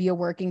is to be a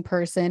working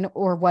person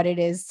or what it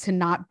is to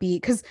not be,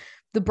 because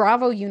the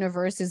Bravo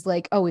universe is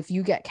like, oh, if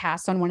you get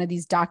cast on one of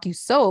these docu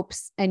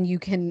soaps and you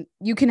can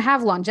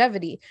have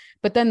longevity,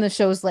 but then the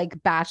shows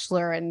like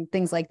Bachelor and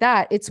things like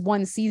that, it's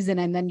one season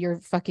and then you're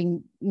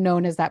fucking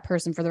known as that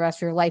person for the rest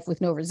of your life with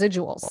no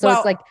residuals. So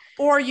it's like,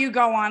 or you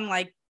go on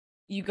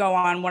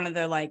one of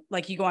the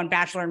like you go on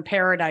Bachelor in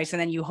Paradise and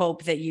then you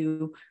hope that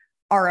you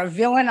are a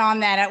villain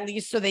on that at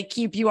least so they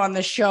keep you on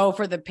the show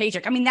for the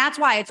paycheck. I mean, that's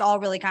why it's all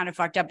really kind of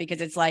fucked up,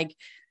 because it's like,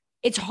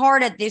 it's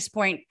hard at this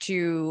point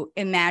to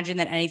imagine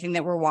that anything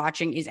that we're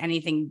watching is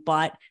anything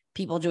but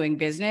people doing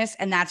business.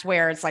 And that's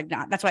where it's like,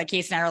 not, that's why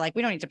Casey and I are like,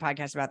 we don't need to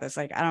podcast about this.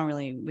 Like,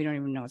 we don't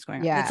even know what's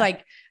going on. It's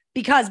like,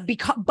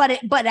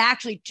 but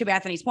actually to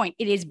Bethenny's point,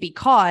 it is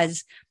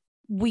because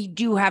we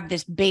do have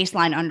this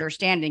baseline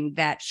understanding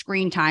that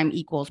screen time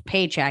equals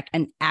paycheck.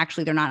 And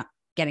actually they're not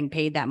getting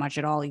paid that much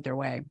at all either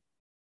way.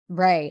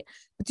 Right.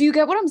 But do you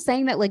get what I'm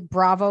saying? That like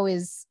Bravo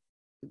is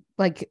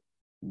like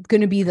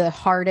going to be the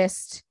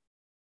hardest.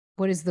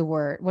 What is the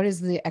word? What is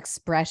the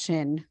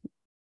expression?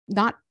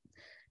 Not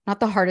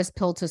the hardest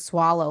pill to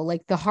swallow.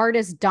 Like the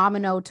hardest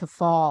domino to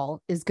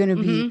fall is going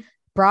to be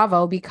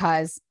Bravo,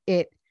 because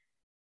it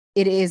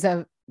is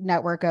a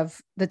network of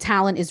the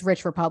talent is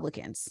rich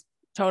Republicans.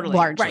 Totally.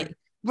 Largely.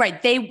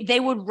 Right. They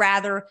would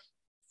rather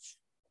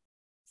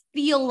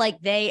feel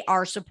like they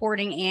are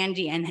supporting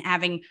Andy and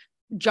having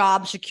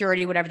job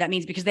security, whatever that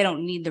means, because they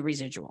don't need the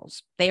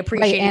residuals. They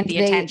appreciate the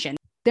attention.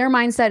 Their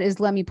mindset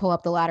is, let me pull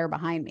up the ladder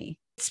behind me.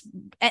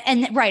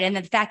 And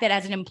the fact that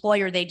as an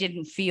employer, they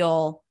didn't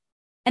feel,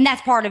 and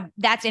that's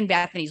in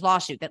Bethenny's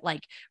lawsuit, that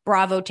like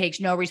Bravo takes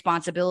no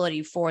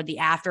responsibility for the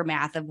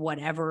aftermath of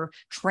whatever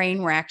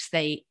train wrecks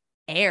they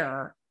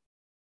air.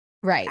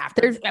 Right.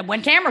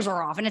 When cameras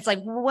are off. And it's like,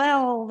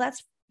 well,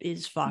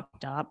 is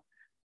fucked up.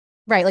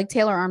 Right. Like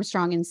Taylor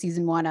Armstrong in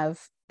season 1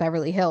 of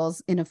Beverly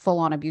Hills in a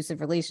full-on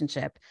abusive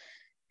relationship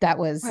that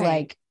was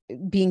like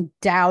being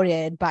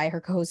doubted by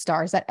her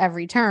co-stars at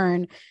every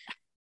turn.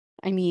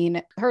 I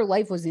mean, her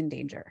life was in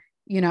danger,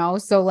 you know?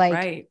 So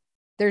like,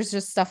 there's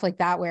just stuff like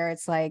that where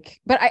it's like,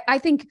 but I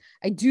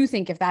do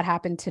think if that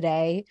happened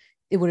today,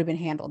 it would have been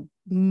handled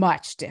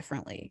much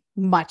differently.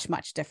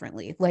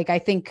 Like, I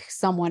think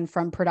someone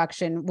from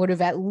production would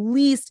have at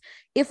least,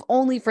 if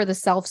only for the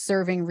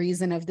self-serving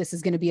reason of this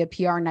is going to be a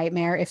PR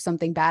nightmare if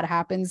something bad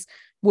happens,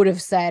 would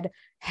have said,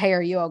 hey,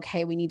 are you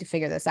okay? We need to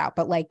figure this out.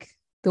 But like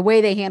the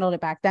way they handled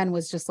it back then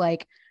was just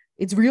like,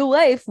 it's real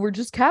life. We're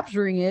just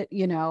capturing it,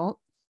 you know?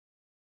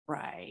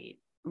 Right.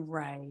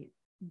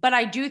 But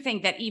I do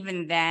think that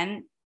even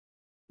then,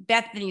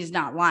 Bethenny's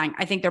not lying.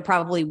 I think there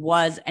probably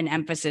was an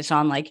emphasis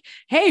on like,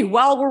 hey,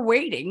 while we're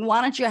waiting,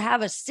 why don't you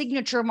have a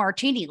signature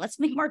martini? Let's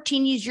make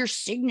martinis your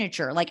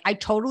signature. Like, I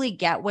totally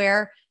get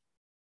where,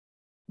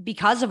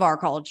 because of our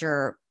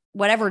culture,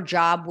 whatever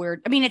job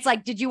it's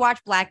like, did you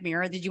watch Black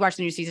Mirror? Did you watch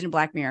the new season of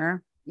Black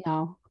Mirror?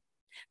 No.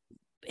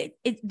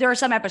 There are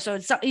some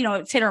episodes,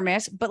 it's hit or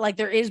miss, but like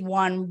there is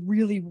one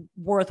really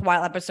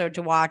worthwhile episode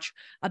to watch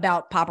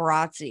about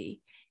paparazzi.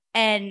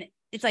 And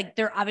it's like,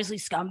 they're obviously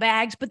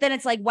scumbags, but then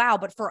it's like, wow,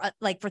 but for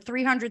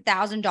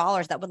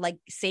 $300,000 that would like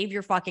save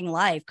your fucking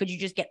life, could you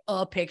just get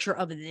a picture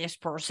of this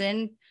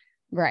person?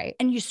 Right.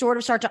 And you sort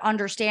of start to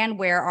understand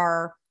where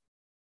our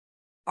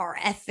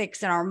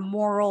ethics and our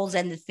morals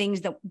and the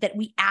things that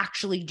we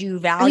actually do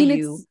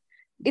value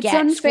it's get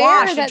unfair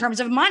squashed in terms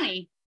of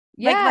money.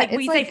 Yeah, like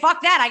we say,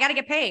 fuck that, I got to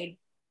get paid.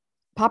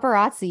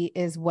 Paparazzi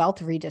is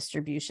wealth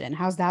redistribution.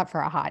 How's that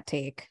for a hot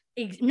take?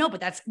 No,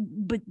 but that's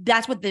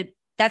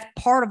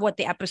part of what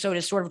the episode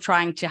is sort of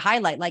trying to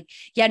highlight. Like,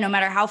 yeah, no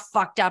matter how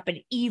fucked up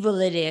and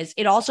evil it is,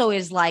 it also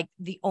is like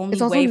the only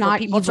way for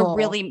people to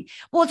really,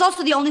 well, it's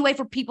also the only way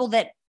for people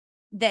that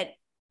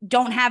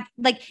don't have,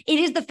 like, it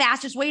is the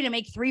fastest way to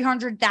make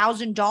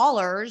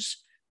 $300,000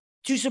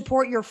 to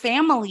support your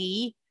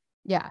family.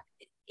 Yeah.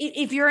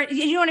 If you're,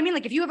 you know what I mean?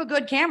 Like, if you have a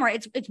good camera,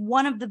 it's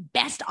one of the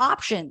best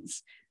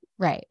options.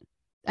 Right.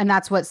 And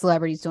that's what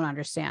celebrities don't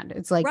understand.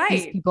 It's like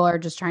these people are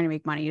just trying to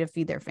make money to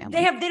feed their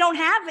family. They don't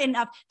have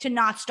enough to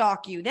not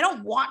stalk you. They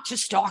don't want to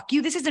stalk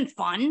you. This isn't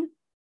fun.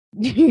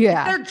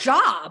 Yeah. It's their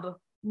job.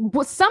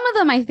 Well, some of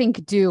them I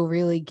think do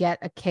really get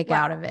a kick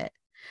out of it.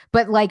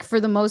 But like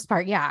for the most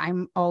part, yeah,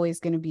 I'm always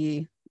going to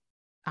be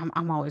on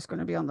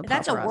the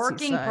That's a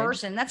working side.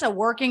 person. That's a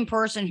working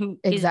person who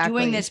is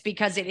doing this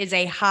because it is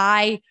a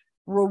high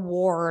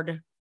reward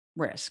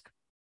risk.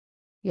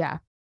 Yeah.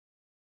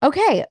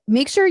 Okay.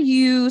 Make sure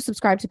you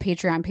subscribe to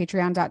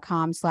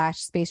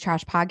patreon.com/Space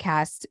Trash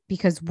Podcast,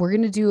 because we're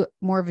going to do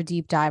more of a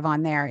deep dive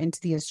on there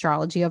into the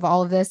astrology of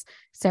all of this.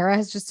 Sarah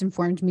has just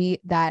informed me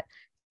that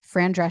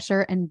Fran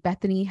Drescher and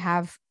Bethenny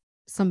have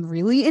some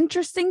really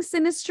interesting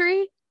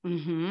synastry.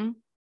 Mm-hmm.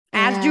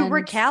 As do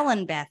Raquel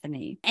and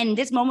Bethenny. And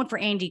this moment for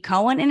Andy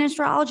Cohen in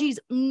astrology is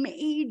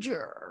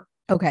major.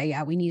 Okay.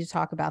 Yeah. We need to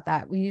talk about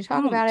that. We need to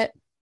talk about it.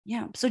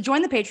 Yeah. So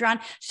join the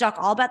Patreon to talk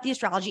all about the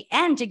astrology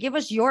and to give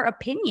us your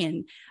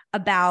opinion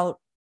about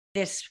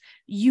this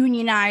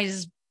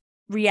unionized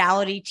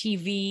reality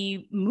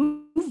TV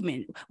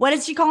movement. What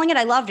is she calling it?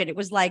 I loved it. It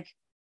was like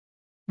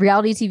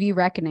reality TV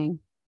reckoning.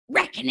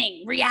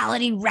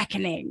 Reality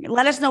reckoning.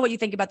 Let us know what you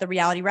think about the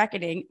reality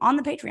reckoning on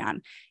the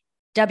Patreon.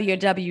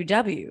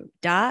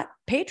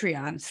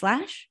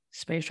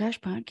 www.patreon.com/Space Trash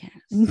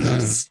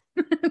Podcast.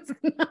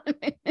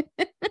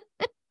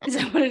 Is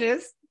that what it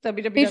is?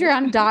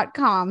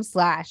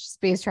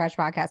 Patreon.com/Space Trash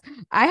Podcast.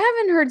 I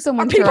haven't heard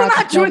someone. Are people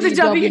not doing the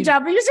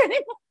WWs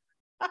anymore?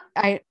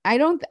 I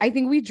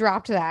think we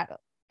dropped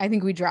that.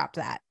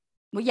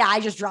 Well, yeah,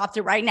 I just dropped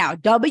it right now.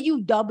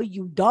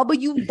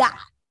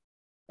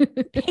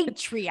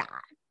 www.patreon.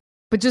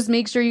 But just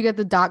make sure you get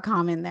the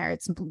 .com in there.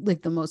 It's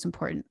like the most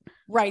important.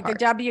 Right. part.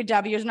 The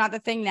WW is not the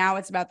thing now.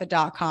 It's about the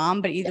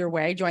 .com. But either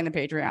way, join the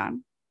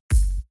Patreon.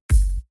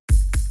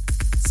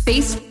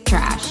 Space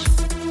trash.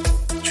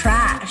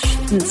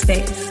 Trash in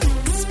space.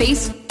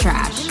 Space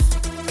trash.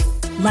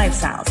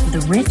 Lifestyles for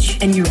the rich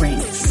and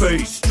Uranus.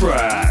 Space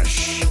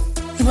trash.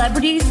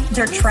 Celebrities,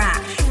 they're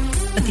trash,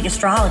 but the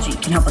astrology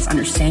can help us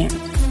understand.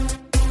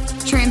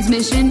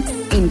 Transmission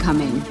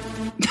incoming.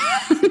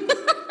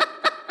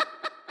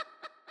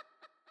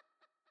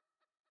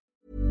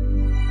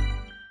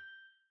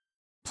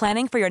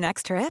 Planning for your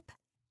next trip?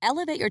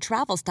 Elevate your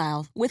travel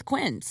style with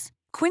Quince.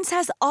 Quince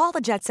has all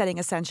the jet-setting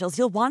essentials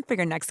you'll want for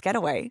your next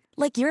getaway,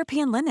 like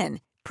European linen,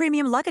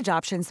 premium luggage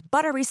options,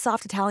 buttery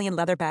soft Italian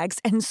leather bags,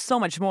 and so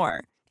much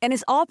more. And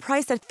is all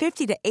priced at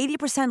 50 to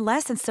 80%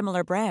 less than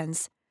similar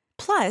brands.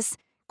 Plus,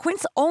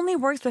 Quince only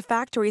works with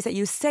factories that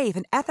use safe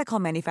and ethical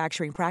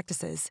manufacturing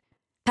practices.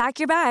 Pack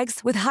your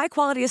bags with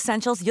high-quality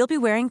essentials you'll be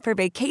wearing for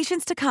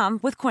vacations to come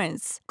with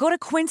Quince. Go to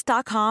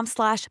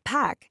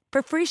quince.com/pack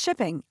for free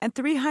shipping and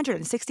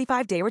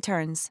 365-day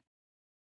returns.